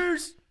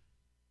 Ghostbusters.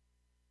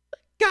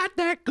 Got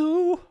that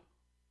goo.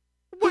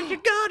 What you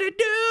gonna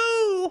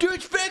do? To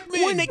expect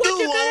me. When they go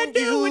on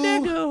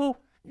you.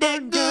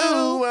 That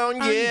goo on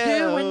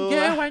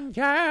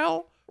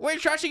you. We're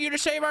trusting you to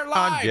save our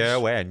lives.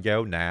 And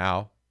go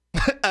now.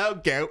 Oh,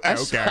 go. I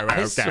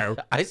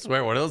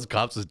swear one of those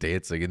cops was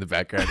dancing in the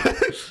background.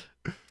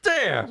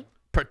 Damn.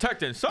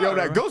 Protecting son. Yo,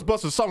 that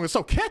Ghostbusters song is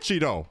so catchy,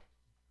 though.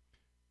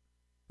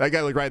 That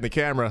guy looked right in the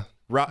camera.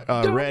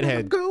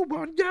 Redhead. Go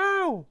on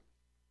you.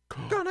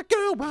 Gonna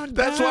go on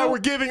That's why we're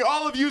giving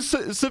all of you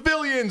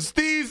civilians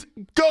these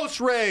ghost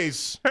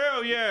rays.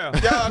 Hell yeah.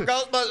 Yo,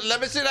 Ghostbusters,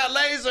 let me see that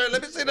laser.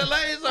 Let me see the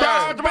laser.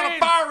 I'm gonna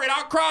fire it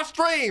out cross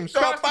streams.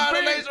 Go fire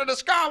the laser in the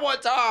sky one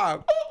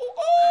time.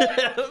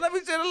 Let me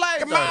see the laser.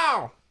 Come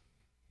on.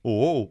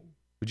 Oh,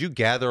 would you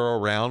gather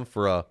around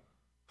for a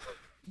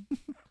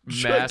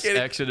Mass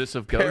exodus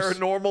of ghosts.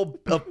 paranormal,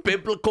 a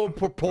biblical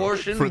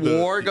proportion For the-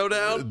 war go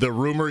down? The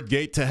rumored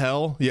gate to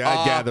hell. Yeah,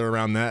 I gather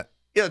around that.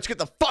 Yeah, let's get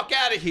the fuck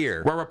out of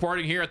here. We're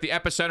reporting here at the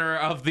epicenter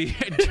of the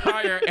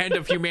entire end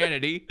of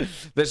humanity.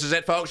 This is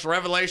it, folks.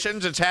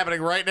 Revelations. It's happening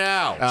right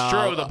now. It's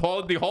true.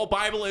 The whole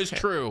Bible is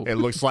true. It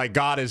looks like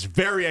God is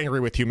very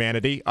angry with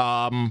humanity.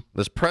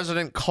 This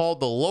president called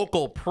the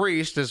local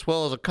priest as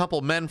well as a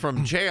couple men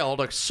from jail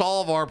to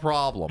solve our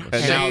problem.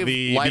 And now Save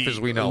the life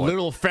as we know it.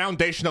 little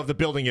foundation of the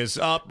building is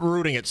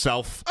uprooting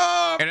itself.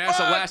 And as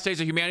the last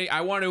days of humanity, I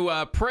want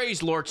to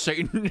praise Lord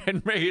Satan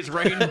and may his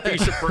reign be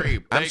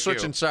supreme. I'm Thank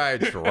switching you.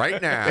 sides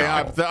right now.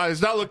 Yeah, it's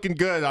not looking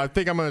good. I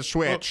think I'm gonna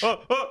switch. The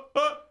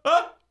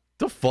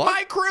fuck?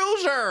 My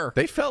cruiser.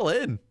 They fell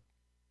in.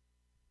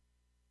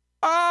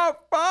 Oh,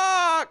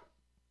 fuck.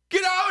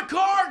 Get out of the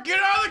car! Get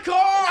out of the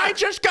car! I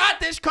just got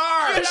this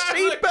car. Get out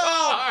of the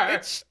car!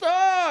 It's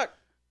stuck.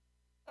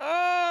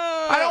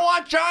 I don't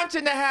want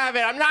Johnson to have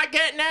it. I'm not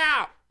getting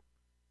out.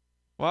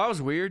 Well, that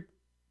was weird.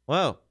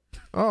 Wow.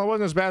 Oh, it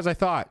wasn't as bad as I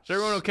thought. Is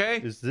everyone okay?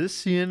 Is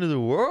this the end of the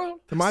world?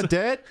 Am I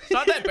dead? It's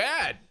not that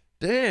bad.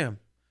 Damn.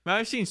 Man,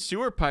 I've seen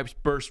sewer pipes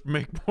burst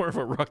make more of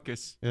a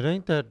ruckus. It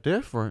ain't that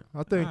different.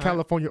 I think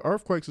California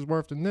earthquakes is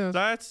worse than this.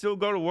 I'd still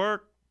go to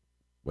work.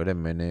 Wait a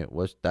minute.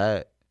 What's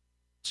that?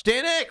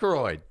 Stan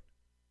Aykroyd.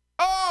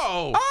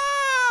 Oh!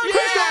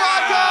 Chris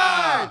my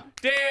God!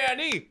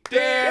 Danny!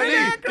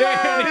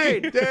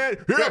 Danny!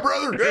 Yeah,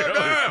 brother!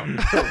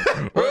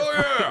 Yeah, Well,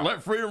 yeah.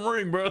 Let freedom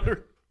ring,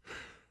 brother.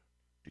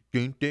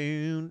 Dun,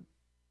 dun.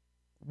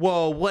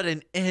 Whoa, what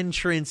an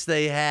entrance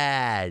they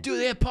had. Dude,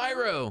 they had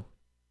pyro.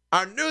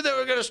 I knew they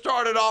were going to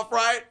start it off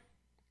right.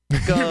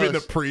 You mean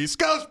the priest?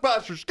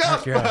 Ghostbusters!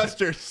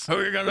 Ghostbusters!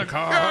 Who you gonna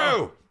call?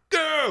 Go!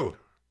 Go!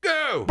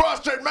 Go!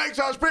 Bustin' makes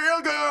us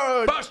feel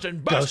good!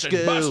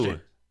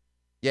 Bustin'.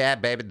 Yeah,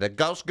 baby, the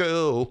ghost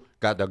goo.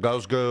 Got the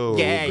ghost goo.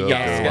 Yeah, Ghost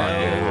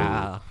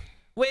yeah.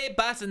 We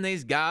busting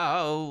these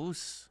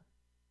ghosts.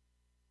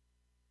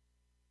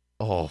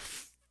 Oh,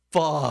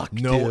 fuck,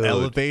 No dude.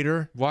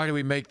 elevator? Why do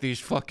we make these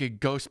fucking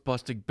ghost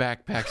busting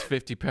backpacks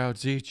 50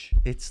 pounds each?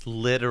 It's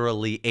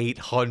literally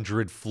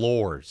 800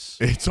 floors.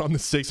 It's on the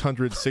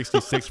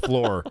 666th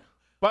floor.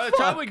 By the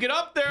time we get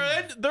up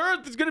there, the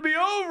Earth is gonna be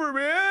over,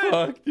 man.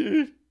 Fuck,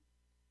 dude.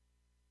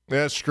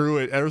 Yeah, screw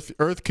it.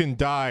 Earth can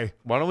die.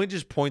 Why don't we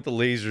just point the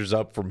lasers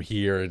up from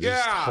here and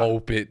just Yeah.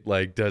 hope it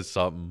like does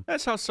something?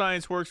 That's how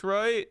science works,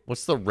 right?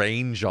 What's the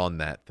range on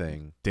that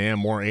thing? Damn,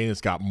 more anus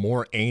got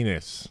more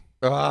anus.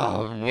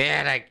 Oh,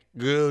 man, I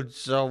gooed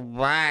so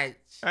much.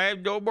 I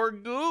have no more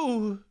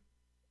goo.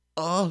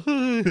 Oh,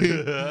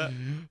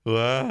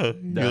 wow,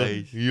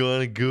 Nice. You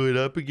want to go it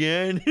up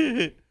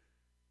again?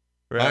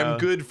 I'm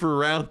good for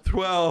round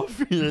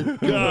 12.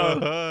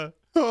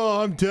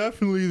 Oh, I'm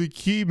definitely the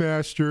key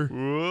master.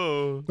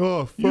 Whoa.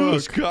 Oh, You fuck.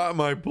 just got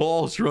my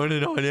balls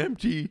running on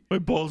empty. My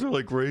balls are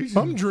like raisins.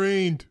 I'm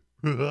drained.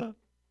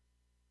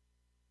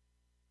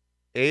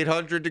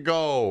 800 to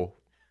go.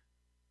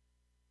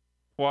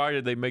 Why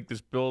did they make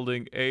this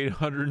building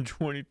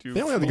 822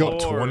 They only have to go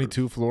up floors?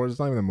 22 floors. It's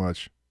not even that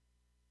much.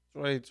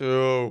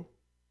 22.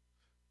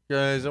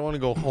 Guys, I want to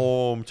go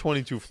home.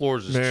 22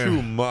 floors is Man.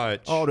 too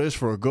much. All this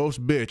for a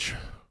ghost bitch.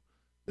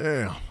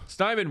 Damn. It's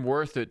not even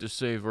worth it to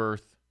save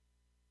Earth.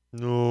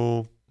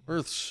 No.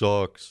 Earth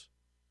sucks.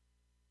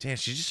 Damn,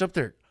 she's just up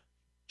there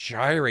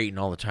gyrating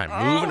all the time,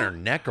 moving her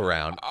neck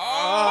around.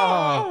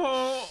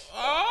 Oh!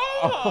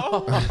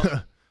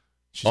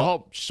 She's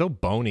all so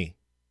bony.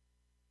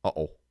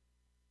 Uh-oh. I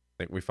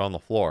think we found the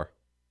floor.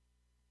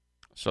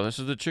 So this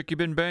is the chick you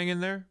been banging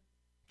there?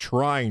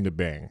 Trying to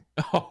bang.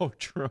 Oh,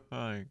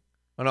 trying.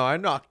 Oh, no, I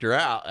knocked her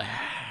out.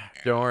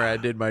 Don't worry, I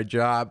did my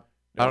job.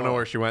 I don't know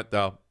where she went,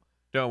 though.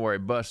 Don't worry,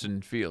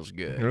 busting feels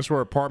good. That's where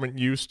apartment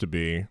used to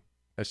be.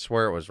 I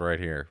swear it was right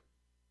here.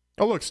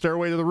 Oh, look,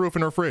 stairway to the roof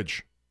in her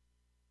fridge.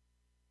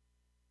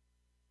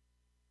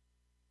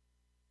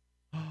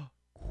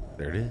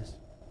 There it is.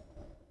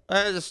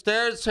 Hey, the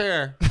stairs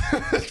here.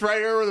 It's right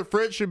here where the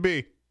fridge should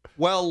be.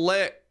 Well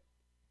lit.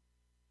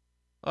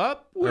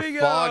 Up we They're go.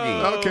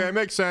 foggy. Okay,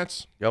 makes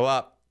sense. Go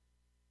up.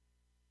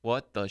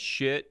 What the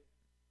shit?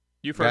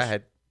 You Go first.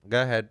 ahead.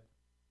 Go ahead.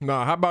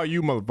 Nah, how about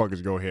you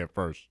motherfuckers go ahead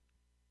first?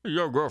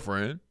 Your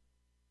girlfriend.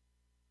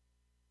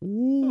 Put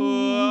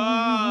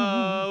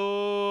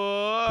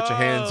your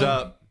hands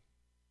up.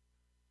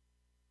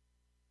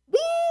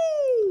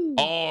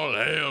 All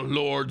hail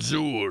Lord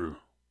Zool.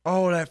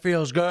 Oh, that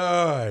feels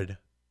good.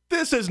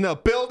 This isn't a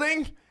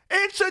building.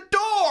 It's a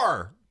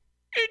door.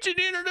 It's an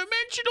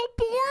interdimensional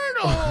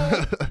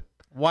portal.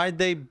 Why'd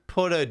they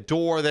put a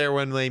door there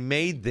when they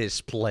made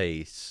this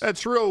place?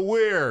 That's real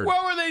weird.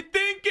 What were they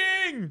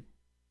thinking?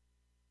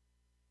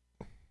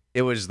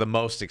 It was the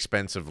most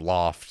expensive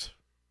loft.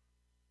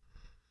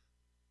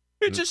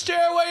 It's a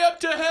stairway up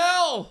to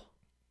hell.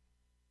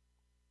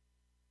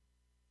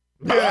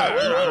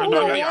 Yeah,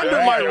 no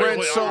wonder my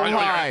rent's so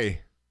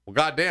high. Well,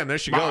 goddamn, there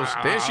she goes.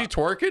 Damn, she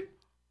twerking?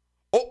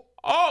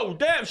 Oh,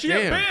 damn, she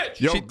Damn. a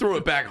bitch. Yo, She threw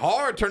it back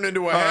hard, turned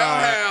into a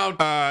hellhound.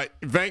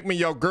 Vank me,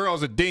 your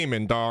girl's a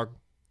demon, dog.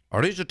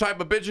 Are these the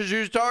type of bitches you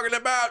was talking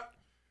about?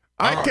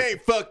 I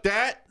can't fuck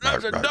that.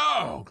 That's a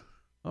dog.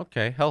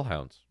 Okay,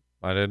 hellhounds.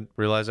 I didn't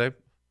realize I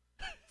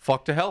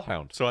fucked a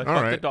hellhound. So I All fucked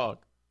the right. dog.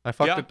 I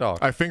fucked Yeah. a dog.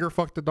 I finger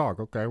fucked the dog.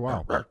 Okay,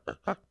 wow.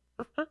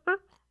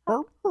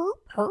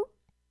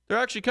 They're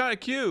actually kind of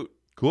cute.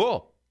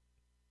 Cool.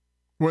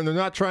 When they're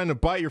not trying to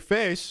bite your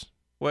face,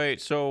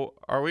 Wait, so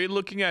are we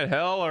looking at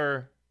hell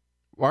or?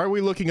 why are we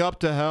looking up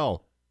to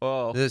hell?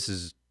 Oh, This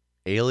is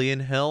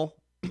alien hell?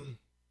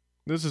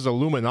 This is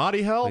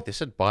Illuminati hell? Wait, they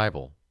said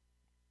Bible.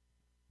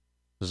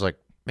 This is like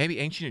maybe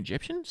ancient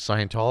Egyptians?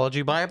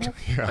 Scientology Bible?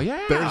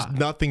 Yeah. There's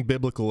nothing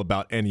biblical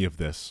about any of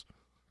this.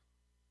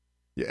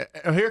 Yeah,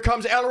 here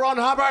comes L. Ron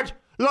Hubbard.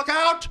 Look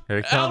out! Here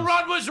it comes.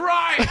 Elrond was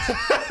right.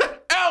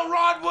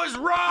 Elrond was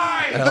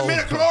right. The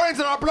midichlorians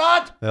in our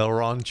blood! L.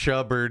 Ron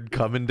Chubbard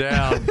coming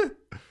down.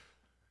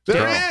 There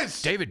Girl. it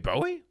is! David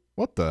Bowie?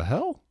 What the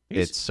hell?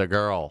 It's a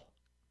girl.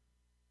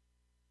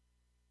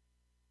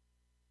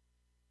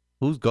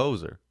 Who's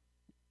Gozer?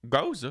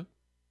 Goza.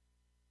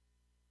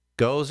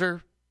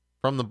 Gozer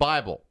from the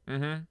Bible.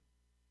 Mm-hmm.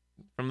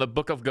 From the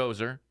Book of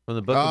Gozer. From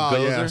the book Ah, of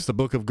Gozer. yes, the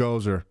Book of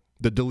Gozer.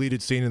 The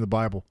deleted scene in the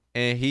Bible.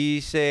 And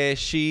he says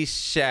she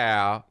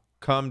shall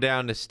come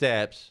down the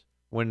steps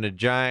when the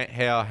giant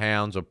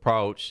hellhounds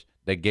approach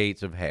the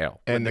gates of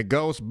hell. And the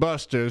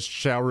Ghostbusters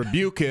shall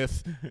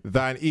rebuketh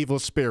thine evil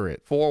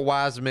spirit. 4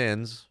 wise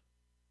men's.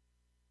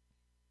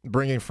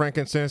 Bringing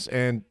frankincense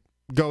and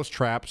ghost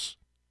traps.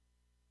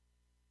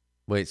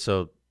 Wait,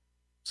 so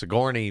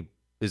Sigourney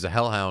is a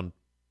hellhound,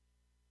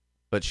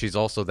 but she's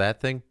also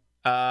that thing?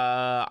 Or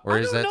I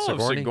is don't that know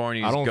Sigourney? if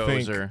Sigourney's I don't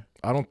think. Gozer.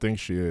 I don't think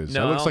she is.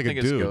 No, that looks I don't like think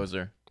a dude. it's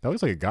Gozer. That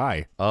looks like a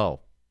guy. Oh.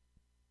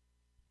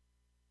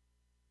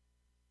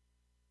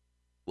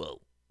 Whoa.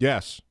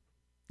 Yes,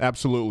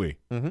 absolutely.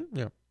 Mm-hmm.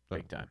 Yeah.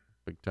 Big time.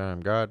 Big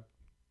time God.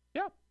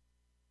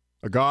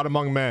 A god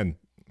among men.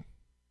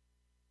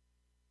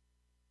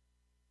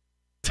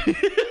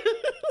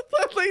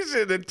 At least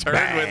it had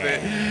turned with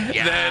it.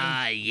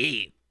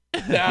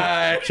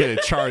 Then, Should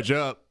have charge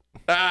up.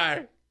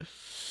 Then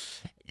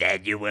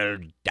you will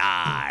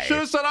die. Should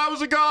have said I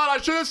was a god. I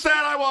should have said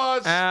I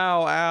was.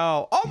 Ow,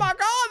 ow. Oh my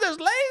God, there's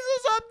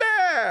lasers up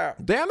there.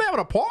 Damn, they having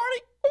a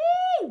party?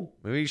 Woo!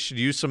 Maybe we should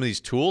use some of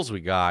these tools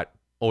we got.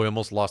 Oh, we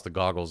almost lost the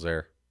goggles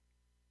there.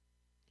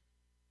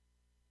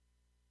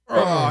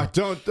 Oh,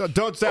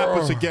 don't zap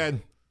us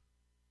again.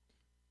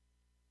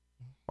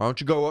 Why don't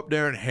you go up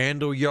there and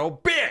handle your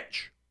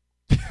bitch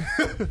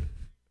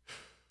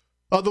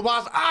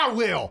Otherwise, I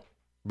will.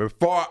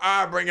 before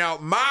I bring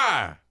out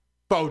my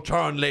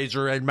photon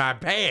laser and my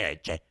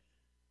badge?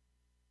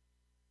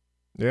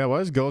 Yeah, why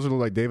does Gozer look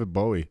like David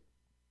Bowie?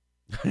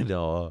 I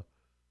know.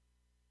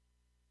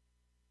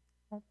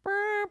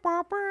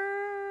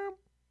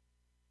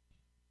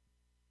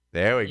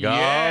 There we go.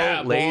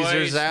 Yeah, Lasers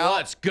boys, out.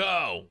 Let's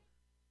go.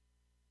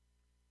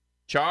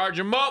 Charge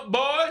them up,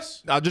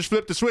 boys. I'll just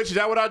flip the switch. Is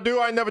that what I do?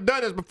 I ain't never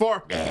done this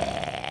before.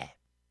 Prehistoric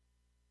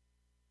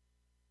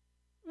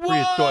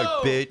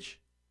bitch.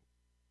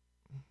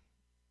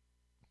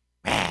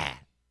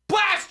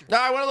 Blast!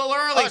 I went a little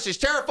early. Oh, she's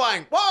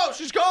terrifying. Whoa,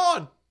 she's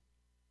gone.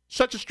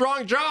 Such a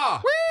strong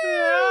jaw.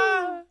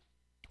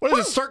 What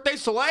is it, Cirque du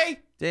Soleil?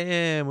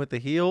 Damn, with the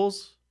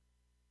heels.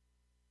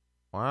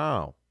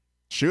 Wow.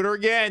 Shoot her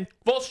again.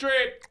 Full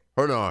straight.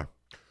 Hold on.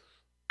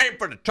 Aim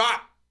for the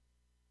top.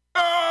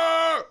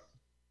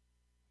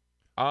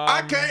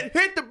 I can't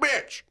hit the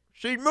bitch.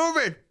 She's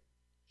moving.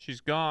 She's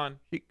gone.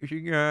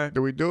 She got. Did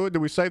we do it? Did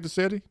we save the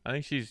city? I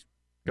think she's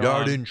Y'all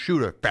gone. didn't shoot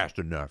her fast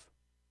enough.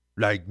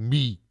 Like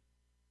me.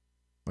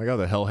 Like how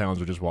the Hellhounds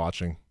were just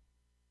watching.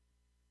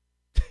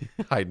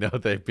 I know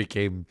they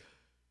became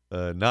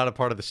not a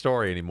part of the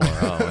story anymore.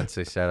 Once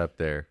they sat up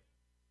there.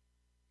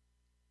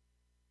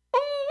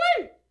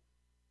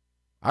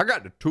 I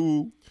got the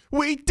tool.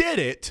 We did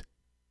it.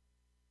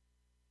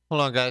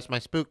 Hold on, guys. My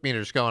spook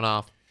meter's going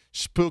off.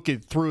 Spooky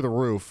through the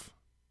roof.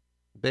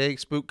 Big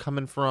spook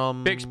coming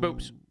from. Big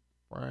spooks.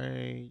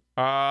 Right.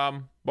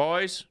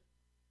 Boys.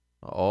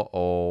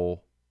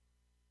 Uh-oh.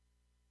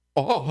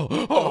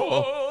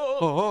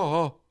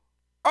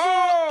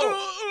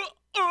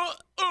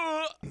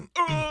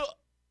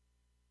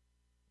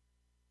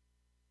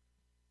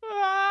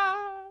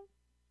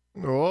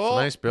 It's a Oh,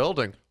 nice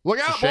building. look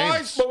It's a out, shame.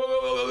 boys.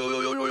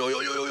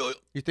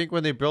 You think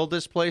when they built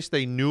this place,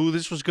 they knew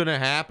this was going to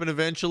happen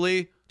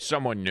eventually?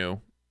 Someone knew.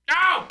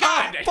 Oh,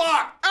 God.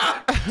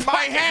 Fuck!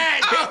 My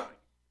head!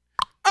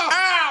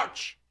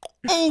 Ouch!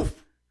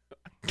 Oof!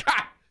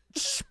 God.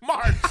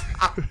 Smart.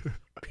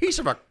 Piece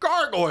of a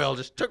gargoyle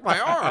just took my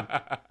arm.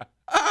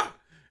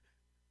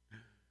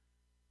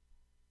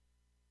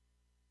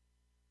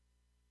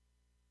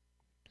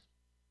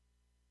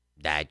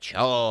 The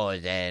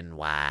chosen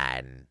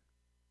one.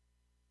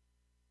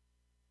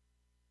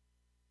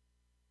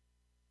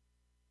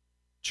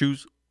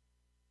 Choose.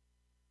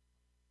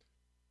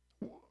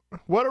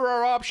 What are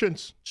our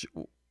options?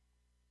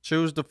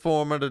 Choose the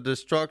form of the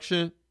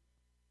destruction.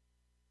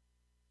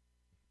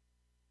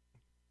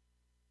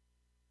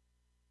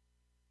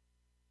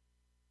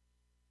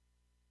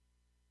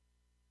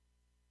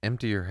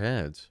 Empty your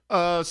heads.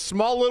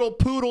 Small little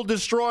poodle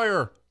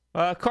destroyer.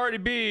 Cardi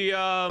B.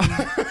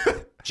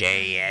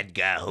 J.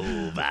 Edgar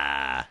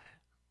Hoover.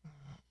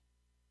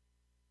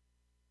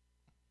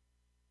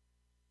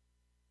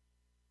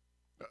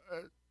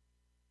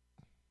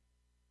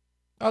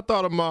 I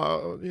thought I'm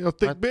a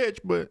thick bitch,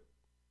 but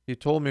You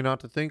told me not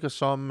to think of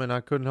something, and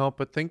I couldn't help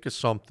but think of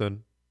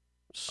something.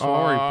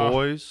 Sorry,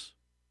 boys.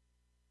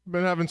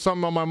 been having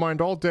something on my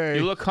mind all day.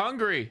 You look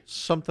hungry.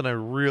 Something I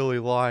really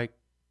like.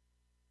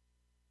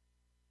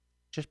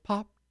 Just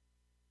popped.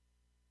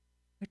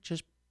 It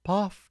just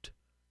puffed.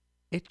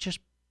 It just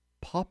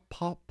pop.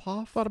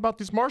 Thought about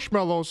these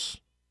marshmallows.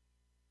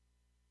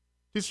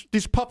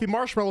 These puffy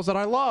marshmallows that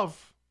I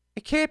love.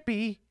 It can't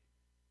be.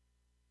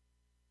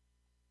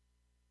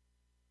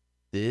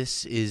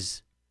 This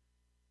is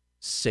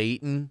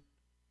Satan.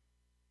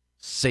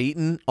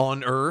 Satan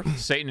on earth.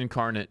 Satan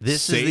incarnate.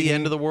 This is the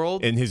end of the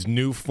world. in his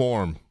new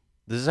form.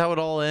 This is how it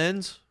all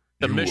ends.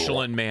 The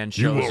Michelin Man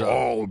shows up.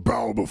 all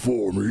bow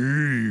before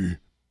me.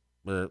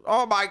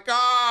 Oh my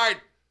God!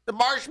 The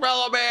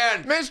Marshmallow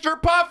Man,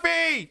 Mr.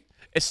 Puffy!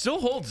 It still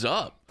holds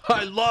up.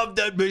 I love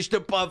that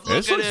Mr. Puff. Look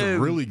This at looks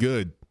him. really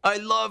good. I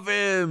love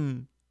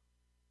him.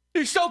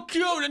 He's so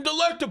cute and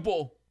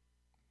delectable.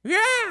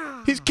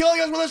 Yeah. He's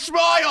killing us with a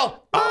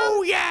smile.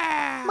 Oh,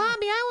 yeah.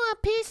 Mommy, I want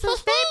a piece of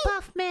Stay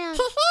Puft Man.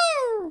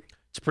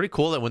 It's pretty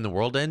cool that when the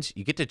world ends,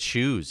 you get to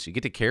choose. You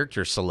get to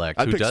character select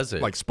I'd who pick does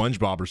it. like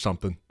SpongeBob or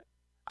something.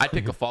 I'd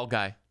pick a fall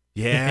guy.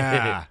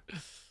 Yeah.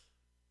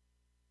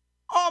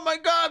 Oh, my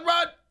God,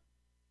 Rod.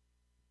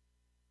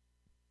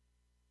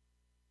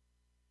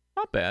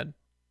 Not bad.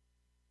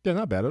 Yeah,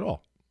 not bad at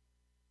all.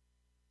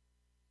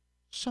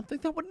 Something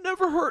that would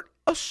never hurt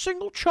a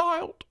single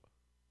child.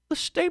 The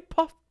Stay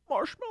Puft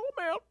Marshmallow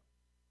Man.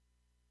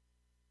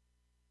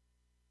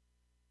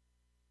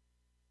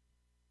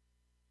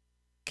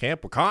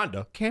 Camp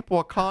Wakanda. Camp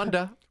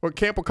Wakanda. Or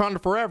Camp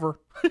Wakanda forever.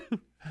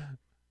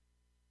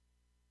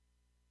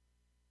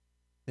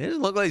 It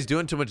doesn't look like he's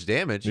doing too much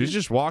damage. He's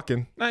just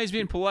walking. No, he's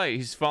being polite.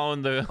 He's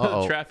following the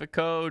Uh-oh. traffic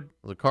code.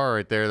 There's a car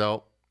right there,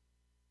 though.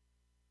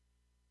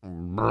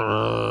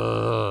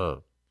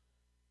 Ugh.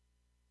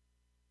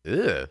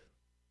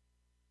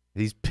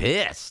 He's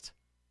pissed.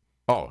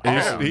 Oh,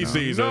 he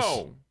sees us.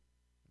 No.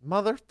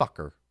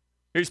 Motherfucker.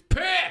 He's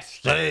pissed.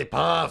 Stay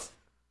Puff.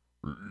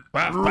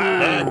 Not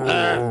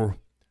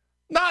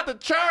the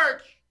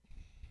church.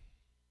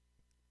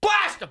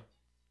 Blast him.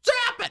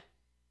 Zap it.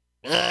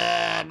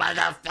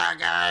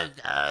 Motherfuckers!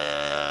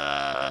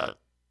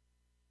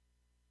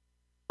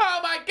 Oh,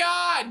 my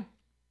God.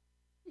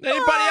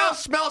 Anybody else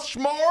smell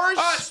s'mores?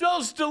 Oh, it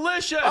smells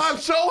delicious. I'm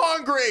so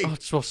hungry. Oh,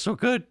 it smells so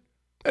good.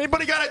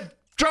 Anybody got a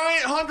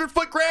giant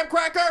 100-foot graham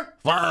cracker?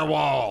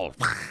 Firewall!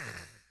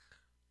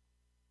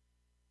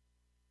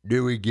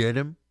 Do we get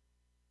him?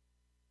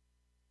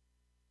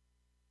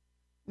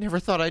 Never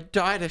thought I'd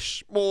die to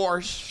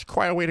s'mores.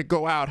 Quite a way to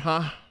go out,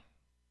 huh?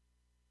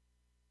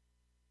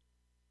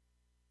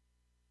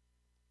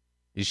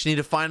 You just need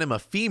to find him a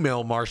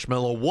female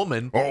marshmallow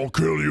woman. I'll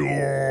kill you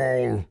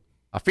all.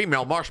 A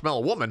female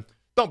marshmallow woman.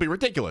 Don't be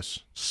ridiculous.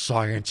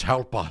 Science,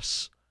 help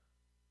us.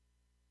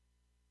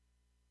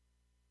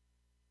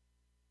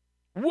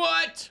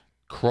 What?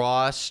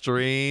 Cross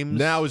streams.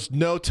 Now is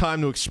no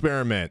time to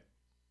experiment.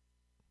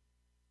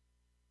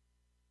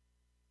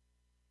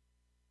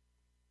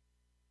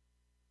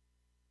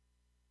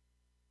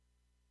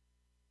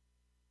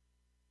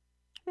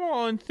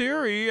 Well, in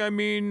theory, I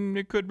mean,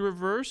 it could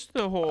reverse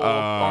the whole Uh,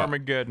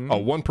 Armageddon. A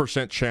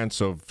 1%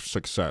 chance of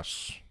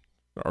success.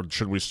 Or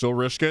should we still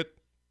risk it?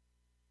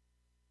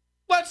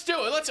 Let's do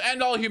it. Let's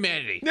end all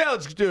humanity. Yeah,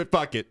 let's do it.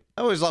 Fuck it.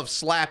 I always love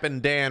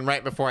slapping Dan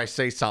right before I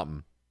say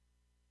something.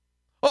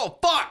 Oh,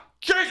 fuck.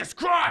 Jesus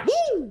Christ.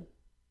 Woo!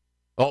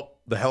 Oh,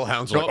 the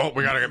hellhounds are like, Oh,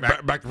 we gotta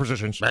get back to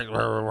positions. Back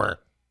where?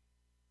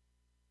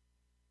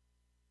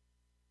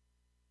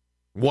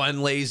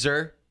 one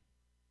laser.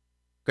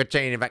 Good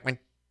seeing you, Beckman.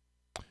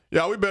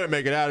 Yeah, we better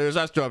make it out of this.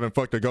 I still haven't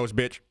fucked a ghost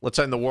bitch. Let's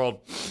end the world.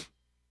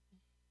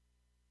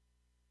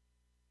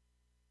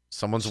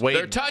 Someone's waiting.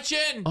 They're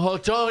touching. Oh,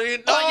 Tony,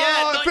 not Oh,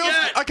 yet, it not feels-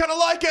 yet. I kind of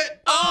like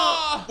it.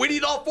 Oh, we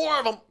need all four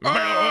of them.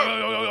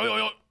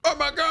 Oh,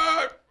 my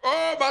God.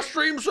 Oh, my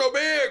stream's so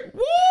big.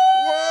 Woo!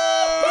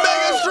 Whoa.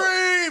 Mega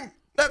stream.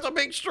 That's a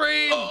big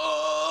stream.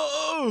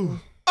 Oh,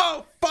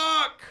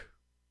 fuck.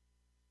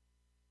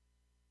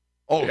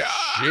 Oh,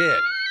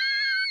 shit.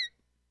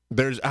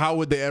 How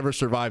would they ever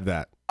survive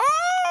that?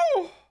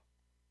 Oh.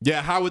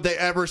 Yeah, how would they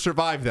ever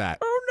survive that?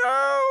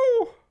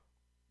 Oh, no.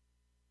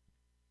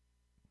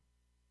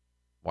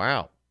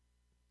 Wow.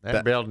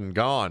 That building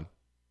gone.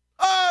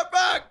 Oh,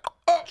 back.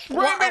 Oh,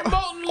 Screaming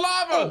molten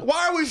lava.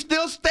 Why are we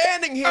still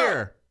standing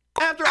here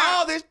after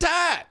all this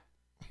time?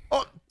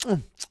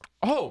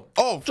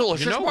 Oh,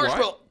 Delicious you know what?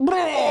 marshmallow.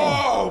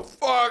 Oh,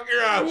 fuck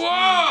yes.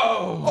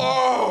 Whoa.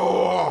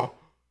 Oh.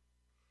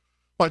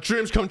 My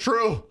dreams come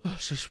true.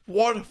 This is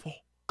wonderful.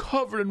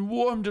 Covered in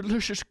warm,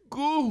 delicious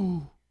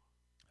goo.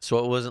 So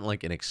it wasn't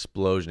like an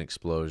explosion.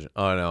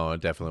 Oh, no,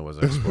 it definitely was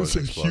an It's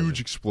explosion. a huge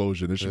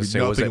explosion. There should be Was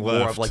nothing it left.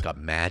 more of like a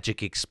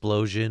magic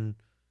explosion?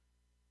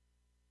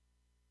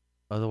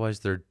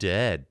 Otherwise, they're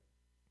dead.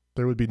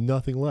 There would be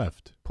nothing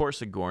left. Poor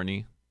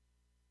Sigourney.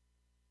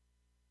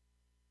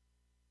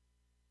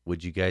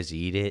 Would you guys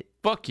eat it?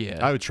 Fuck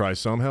yeah. I would try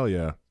some. Hell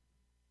yeah.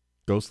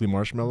 Ghostly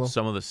marshmallow.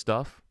 Some of the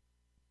stuff.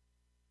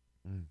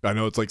 I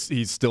know it's like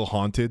he's still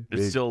haunted.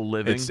 It's still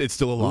living. It's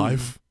still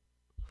alive.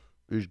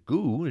 It's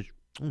goo.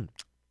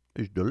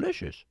 It's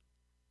delicious.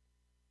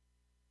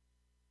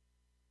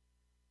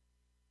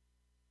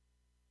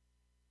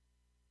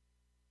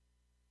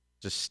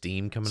 Just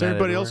steam coming Is out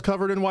everybody else everywhere?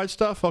 covered in white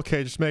stuff?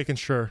 Okay, just making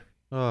sure.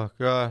 Oh,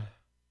 God.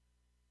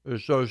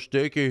 It's so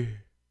sticky.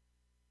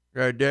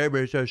 God damn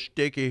it, it's so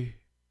sticky.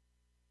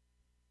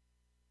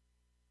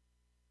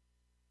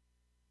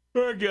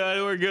 We're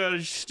good.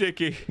 It's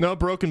sticky. No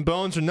broken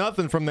bones or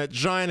nothing from that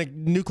giant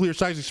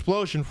nuclear-sized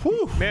explosion.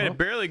 Whew. Man, it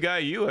barely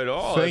got you at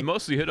all. Thank- It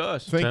mostly hit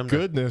us. Thank Time to-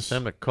 goodness.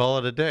 Time to call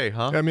it a day,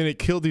 huh? I mean, it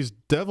killed these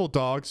devil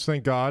dogs.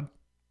 Thank God.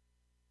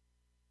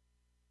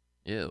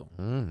 Ew.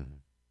 Mm.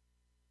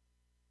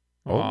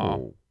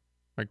 Oh.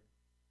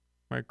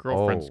 My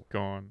girlfriend's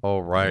gone. Oh,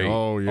 right.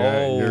 Oh, yeah,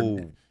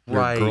 Oh.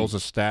 Right. Girl's a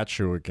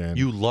statue again.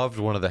 You loved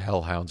one of the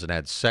hellhounds and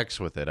had sex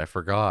with it. I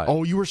forgot.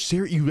 Oh, you were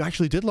serious. You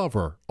actually did love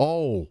her.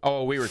 Oh.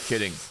 Oh, we were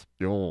kidding.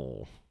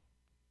 Oh.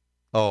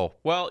 Oh.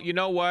 Well, you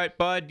know what,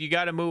 bud? You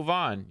got to move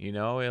on. You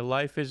know,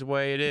 life is the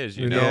way it is.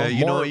 You know. Yeah,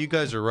 you know what? You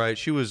guys are right.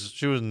 She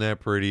wasn't that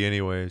pretty,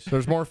 anyways.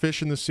 There's more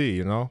fish in the sea,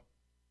 you know?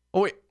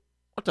 Oh, wait.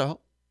 What the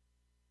hell?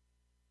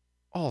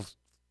 Oh,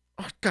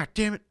 God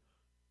damn it.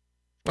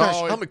 Guys,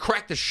 Oh, help me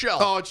crack the shell.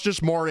 Oh, it's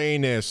just more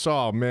anus.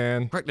 Oh,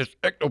 man. Crack this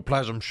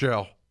ectoplasm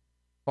shell.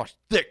 Oh, it's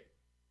thick.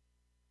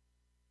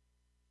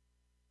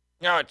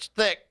 Oh, it's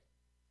thick.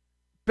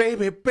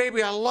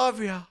 Baby, I love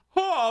you.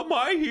 Oh,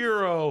 my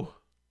hero.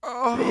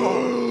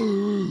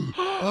 Oh,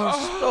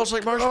 it smells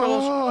like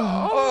marshmallows.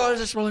 Oh,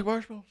 does it smell like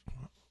marshmallows?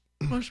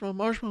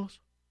 Marshmallows.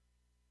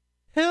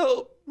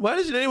 Help! Why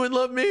doesn't anyone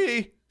love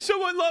me?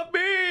 Someone love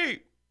me.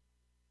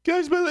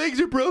 Guys, my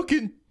legs are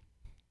broken.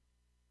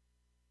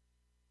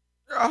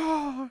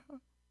 Oh,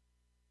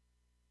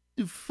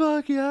 The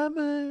fuck am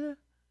I?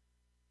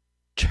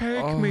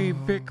 Take me,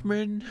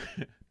 Vickman.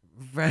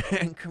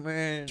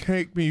 Vankman.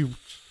 Take me,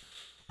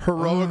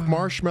 heroic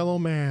marshmallow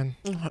man.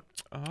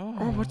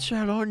 Oh, what's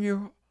that on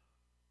you?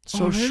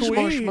 So it is sweet.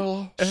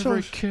 marshmallow.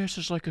 Every kiss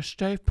is like a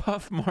Stay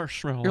Puft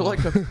Marshmallow. You're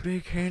like a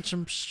big,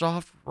 handsome,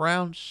 soft,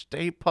 round,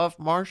 Stay Puft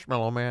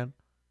Marshmallow Man.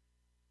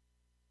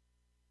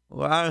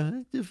 Wow,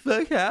 what the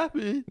fuck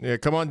happened? Yeah,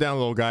 come on down,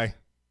 little guy.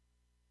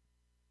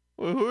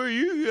 Well, who are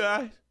you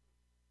guys?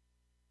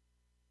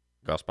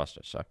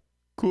 Ghostbusters, sir.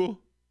 Cool.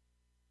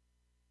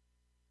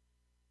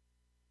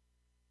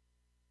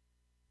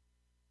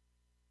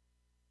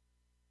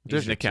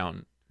 He's an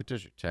accountant. Who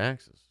does your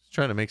taxes? He's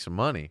trying to make some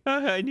money.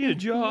 I need a I'm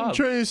job.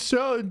 trying to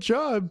sell a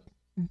job.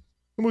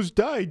 Almost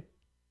died.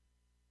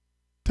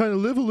 Time to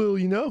live a little,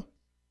 you know?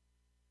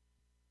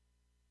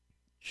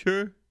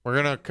 Sure. We're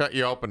going to cut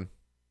you open.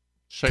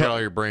 Shake Cut-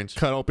 all your brains.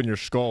 Cut open your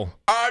skull.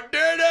 I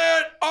did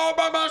it all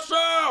by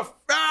myself.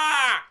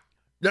 Ah!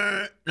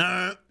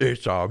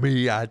 It's all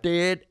me. I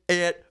did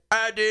it.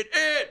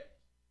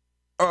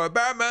 All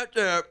by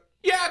myself.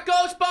 Yeah,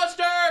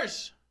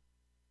 Ghostbusters.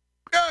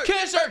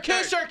 Kiss her,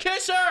 kiss her,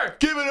 kiss her.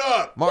 Give it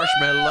up.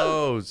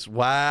 Marshmallows.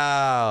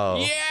 Wow.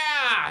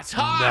 Yeah, it's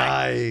hot.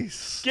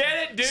 Nice.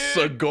 Get it, dude.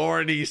 So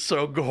gorny,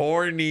 so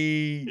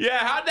gorny. Yeah,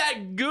 how'd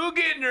that goo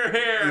get in her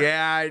hair?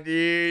 Yeah,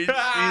 dude.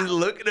 She's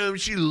looking at him.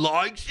 She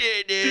likes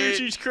it, Dude, dude.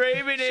 she's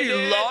craving it. She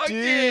dude. likes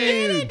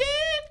it.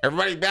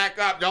 Everybody back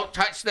up. Don't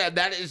touch them.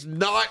 That is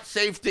not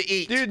safe to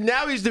eat. Dude,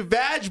 now he's the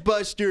Vag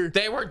Buster.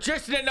 They were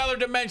just in another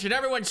dimension.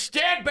 Everyone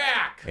stand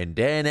back. And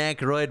Dan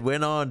Aykroyd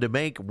went on to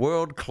make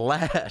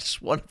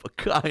world-class,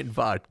 one-of-a-kind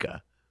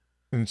vodka.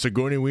 And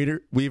Sigourney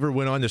Weaver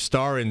went on to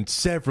star in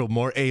several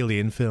more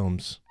Alien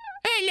films.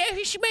 I love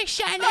you, my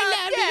son.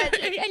 I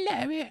love you. I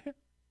love you.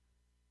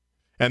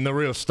 And the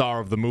real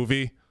star of the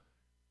movie,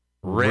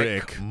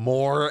 Rick.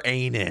 More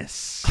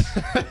anus.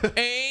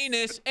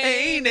 Anus,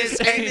 Anus,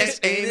 anus,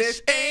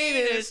 anus,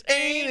 anus,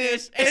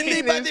 anus.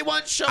 Anybody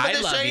want some of I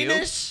this love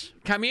anus?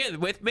 you. Come here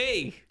with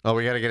me. Oh,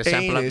 we got to get a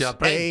sample of your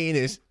brain.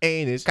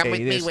 Anus. Come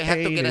with me. We have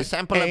to get a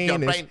sample of your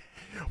brain.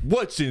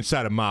 What's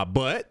inside of my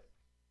butt?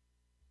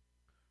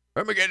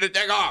 Let me get the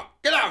thing off.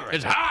 Get over it.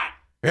 It's hot.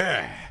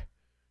 Yeah.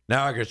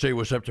 Now I can see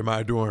what's up to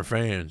my adoring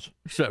fans.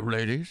 What's up,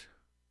 ladies?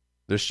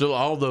 There's still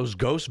all those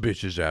ghost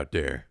bitches out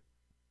there.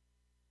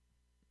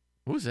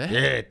 Who's that?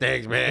 Yeah,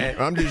 thanks, man.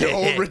 I'm just an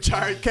old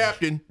retired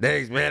captain.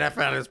 Thanks, man. I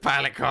found this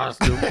pilot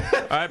costume.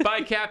 All right,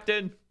 bye,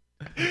 Captain.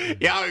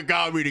 Y'all can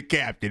call me the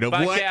captain of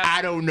Bye, what? Cap.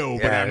 I don't know,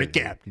 but I'm the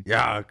captain.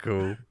 Yeah,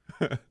 cool.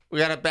 We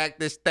gotta back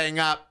this thing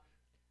up.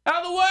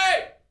 Out of the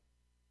way.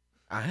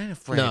 I ain't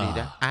afraid of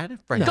that. I ain't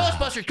afraid.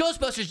 Ghostbusters,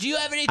 Ghostbusters, do you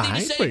have anything I to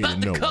ain't say afraid about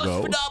of the no ghost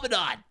ghost.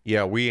 phenomenon?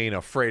 Yeah, we ain't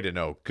afraid of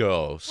no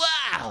ghosts.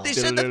 Wow. They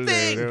said the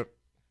thing.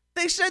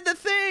 They said the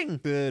thing.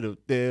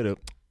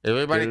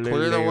 Everybody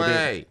clear the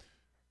way.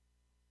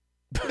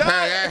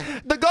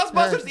 The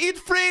Ghostbusters eat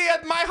free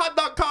at my hot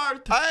dog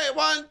cart. I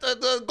want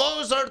the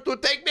Gozer to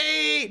take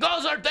me.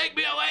 Gozer, take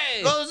me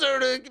away. Gozer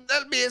to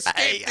let me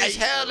escape this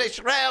hellish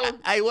realm.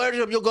 I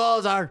worship you,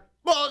 Gozer.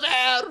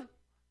 Gozer.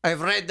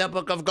 I've read the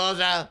book of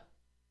Gozer.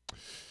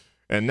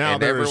 And now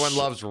And there's- everyone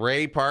loves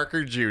Ray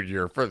Parker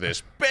Jr. for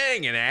this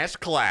banging ass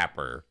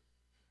clapper.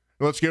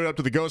 Let's give it up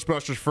to the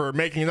Ghostbusters for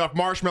making enough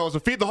marshmallows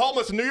to feed the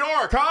homeless in New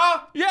York,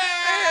 huh?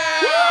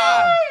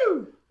 Yeah.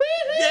 Woo!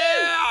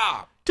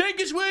 Yeah.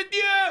 Take us with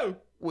you.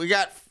 We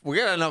got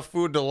enough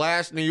food to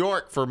last New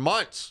York for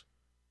months.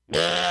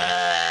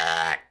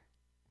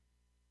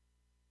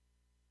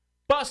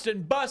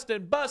 Bustin',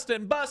 bustin',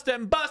 bustin',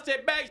 bustin', bustin'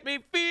 makes me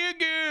feel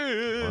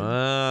good.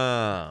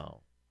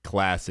 Wow.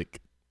 Classic.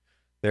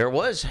 There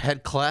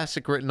had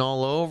classic written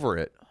all over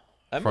it.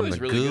 That From movie's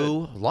the really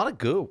goo, a lot of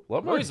goo.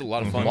 That movie's a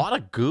lot of fun. A lot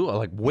of goo,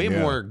 like way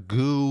Yeah. more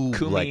goo,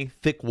 Kumi. like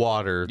thick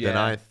water than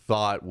Yeah. I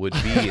thought would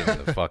be in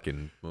the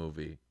fucking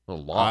movie. A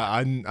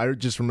lot. I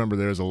just remember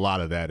there's a lot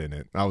of that in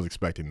it. I was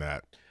expecting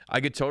that. I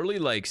could totally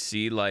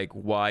see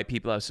why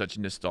people have such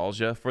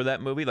nostalgia for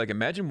that movie. Like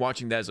imagine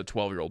watching that as a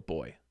 12-year-old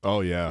boy.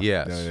 Oh yeah.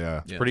 Yes.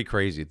 Yeah. It's pretty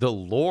crazy. The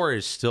lore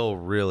is still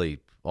really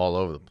all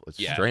over the place. It's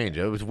Yeah. strange.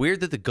 It was weird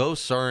that the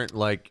ghosts aren't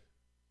like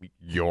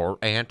your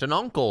aunt and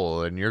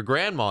uncle and your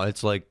grandma.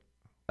 It's like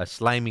a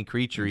slimy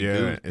creature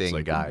goo it's thing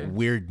like guy.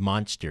 Weird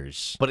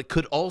monsters. But it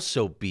could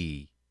also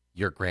be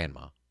your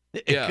grandma.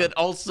 It Yeah. could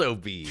also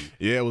be.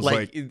 Yeah, it was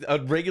like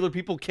regular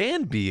people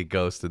can be a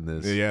ghost in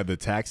this. yeah, the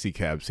taxi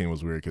cab scene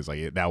was weird because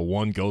like that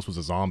one ghost was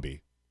a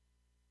zombie.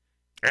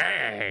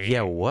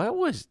 Yeah, what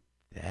was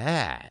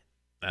that?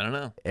 I don't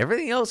know.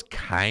 Everything else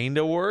kind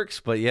of works,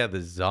 but yeah,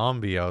 the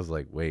zombie, I was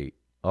like, wait,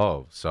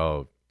 oh,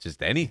 so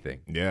just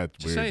anything. Yeah, it's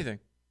Just weird. anything.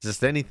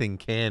 Just anything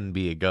can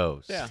be a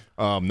ghost. Yeah.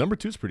 Number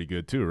 2's pretty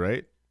good too,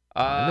 right?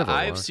 never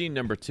I've watched. seen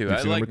number 2. You've I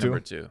seen like number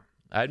two? number 2.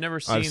 I've never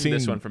seen,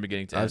 this one from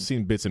beginning to end. I've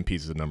seen bits and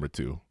pieces of number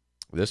 2.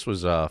 This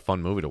was a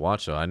fun movie to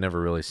watch, though. I never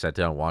really sat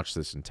down and watched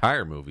this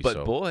entire movie, But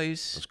so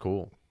boys, it's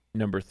cool.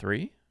 number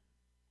 3.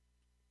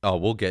 Oh,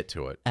 we'll get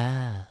to it.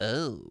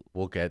 Oh.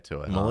 We'll get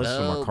to it. Melissa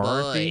Oh,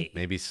 McCarthy. boy.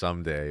 Maybe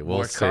someday. We'll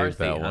McCarthy, save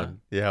that huh?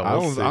 one. Yeah, I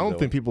we'll don't. save I don't that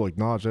think people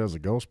acknowledge that as a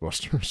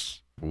Ghostbusters.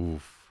 one.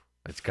 Oof.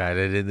 It's got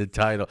it in the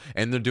title.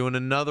 And they're doing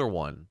another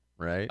one,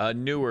 right? A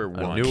newer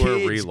one. newer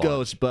Kids relaunch.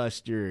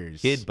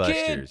 Ghostbusters. Kid Busters.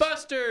 Kid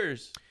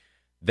Busters.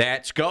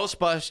 That's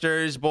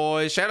Ghostbusters,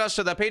 boys. Shout outs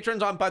to the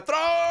patrons on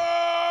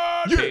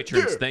Patreon.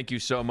 Patrons, thank you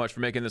so much for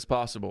making this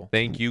possible.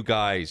 Thank you,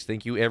 guys.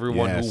 Thank you,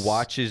 everyone Yes. who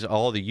watches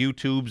all the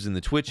YouTubes and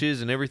the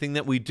Twitches and everything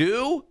that we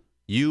do.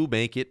 You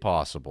make it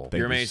possible.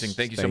 You're amazing.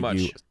 Thank you so much.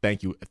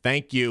 Thank you.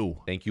 Thank you.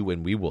 Thank you,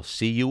 and we will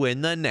see you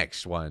in the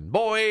next one.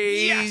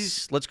 Boys,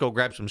 Yes. let's go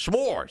grab some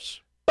s'mores.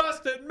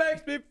 Busted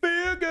makes me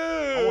feel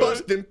good.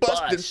 Bustin',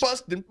 bustin',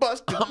 bustin',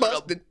 bustin', I'm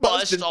gonna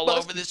bust all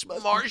over this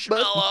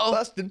marshmallow.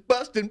 Bustin',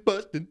 bustin',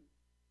 bustin',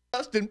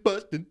 bustin',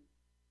 bustin',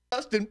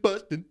 bustin',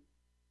 bustin',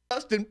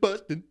 bustin',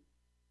 bustin',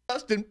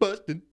 bustin', bustin'.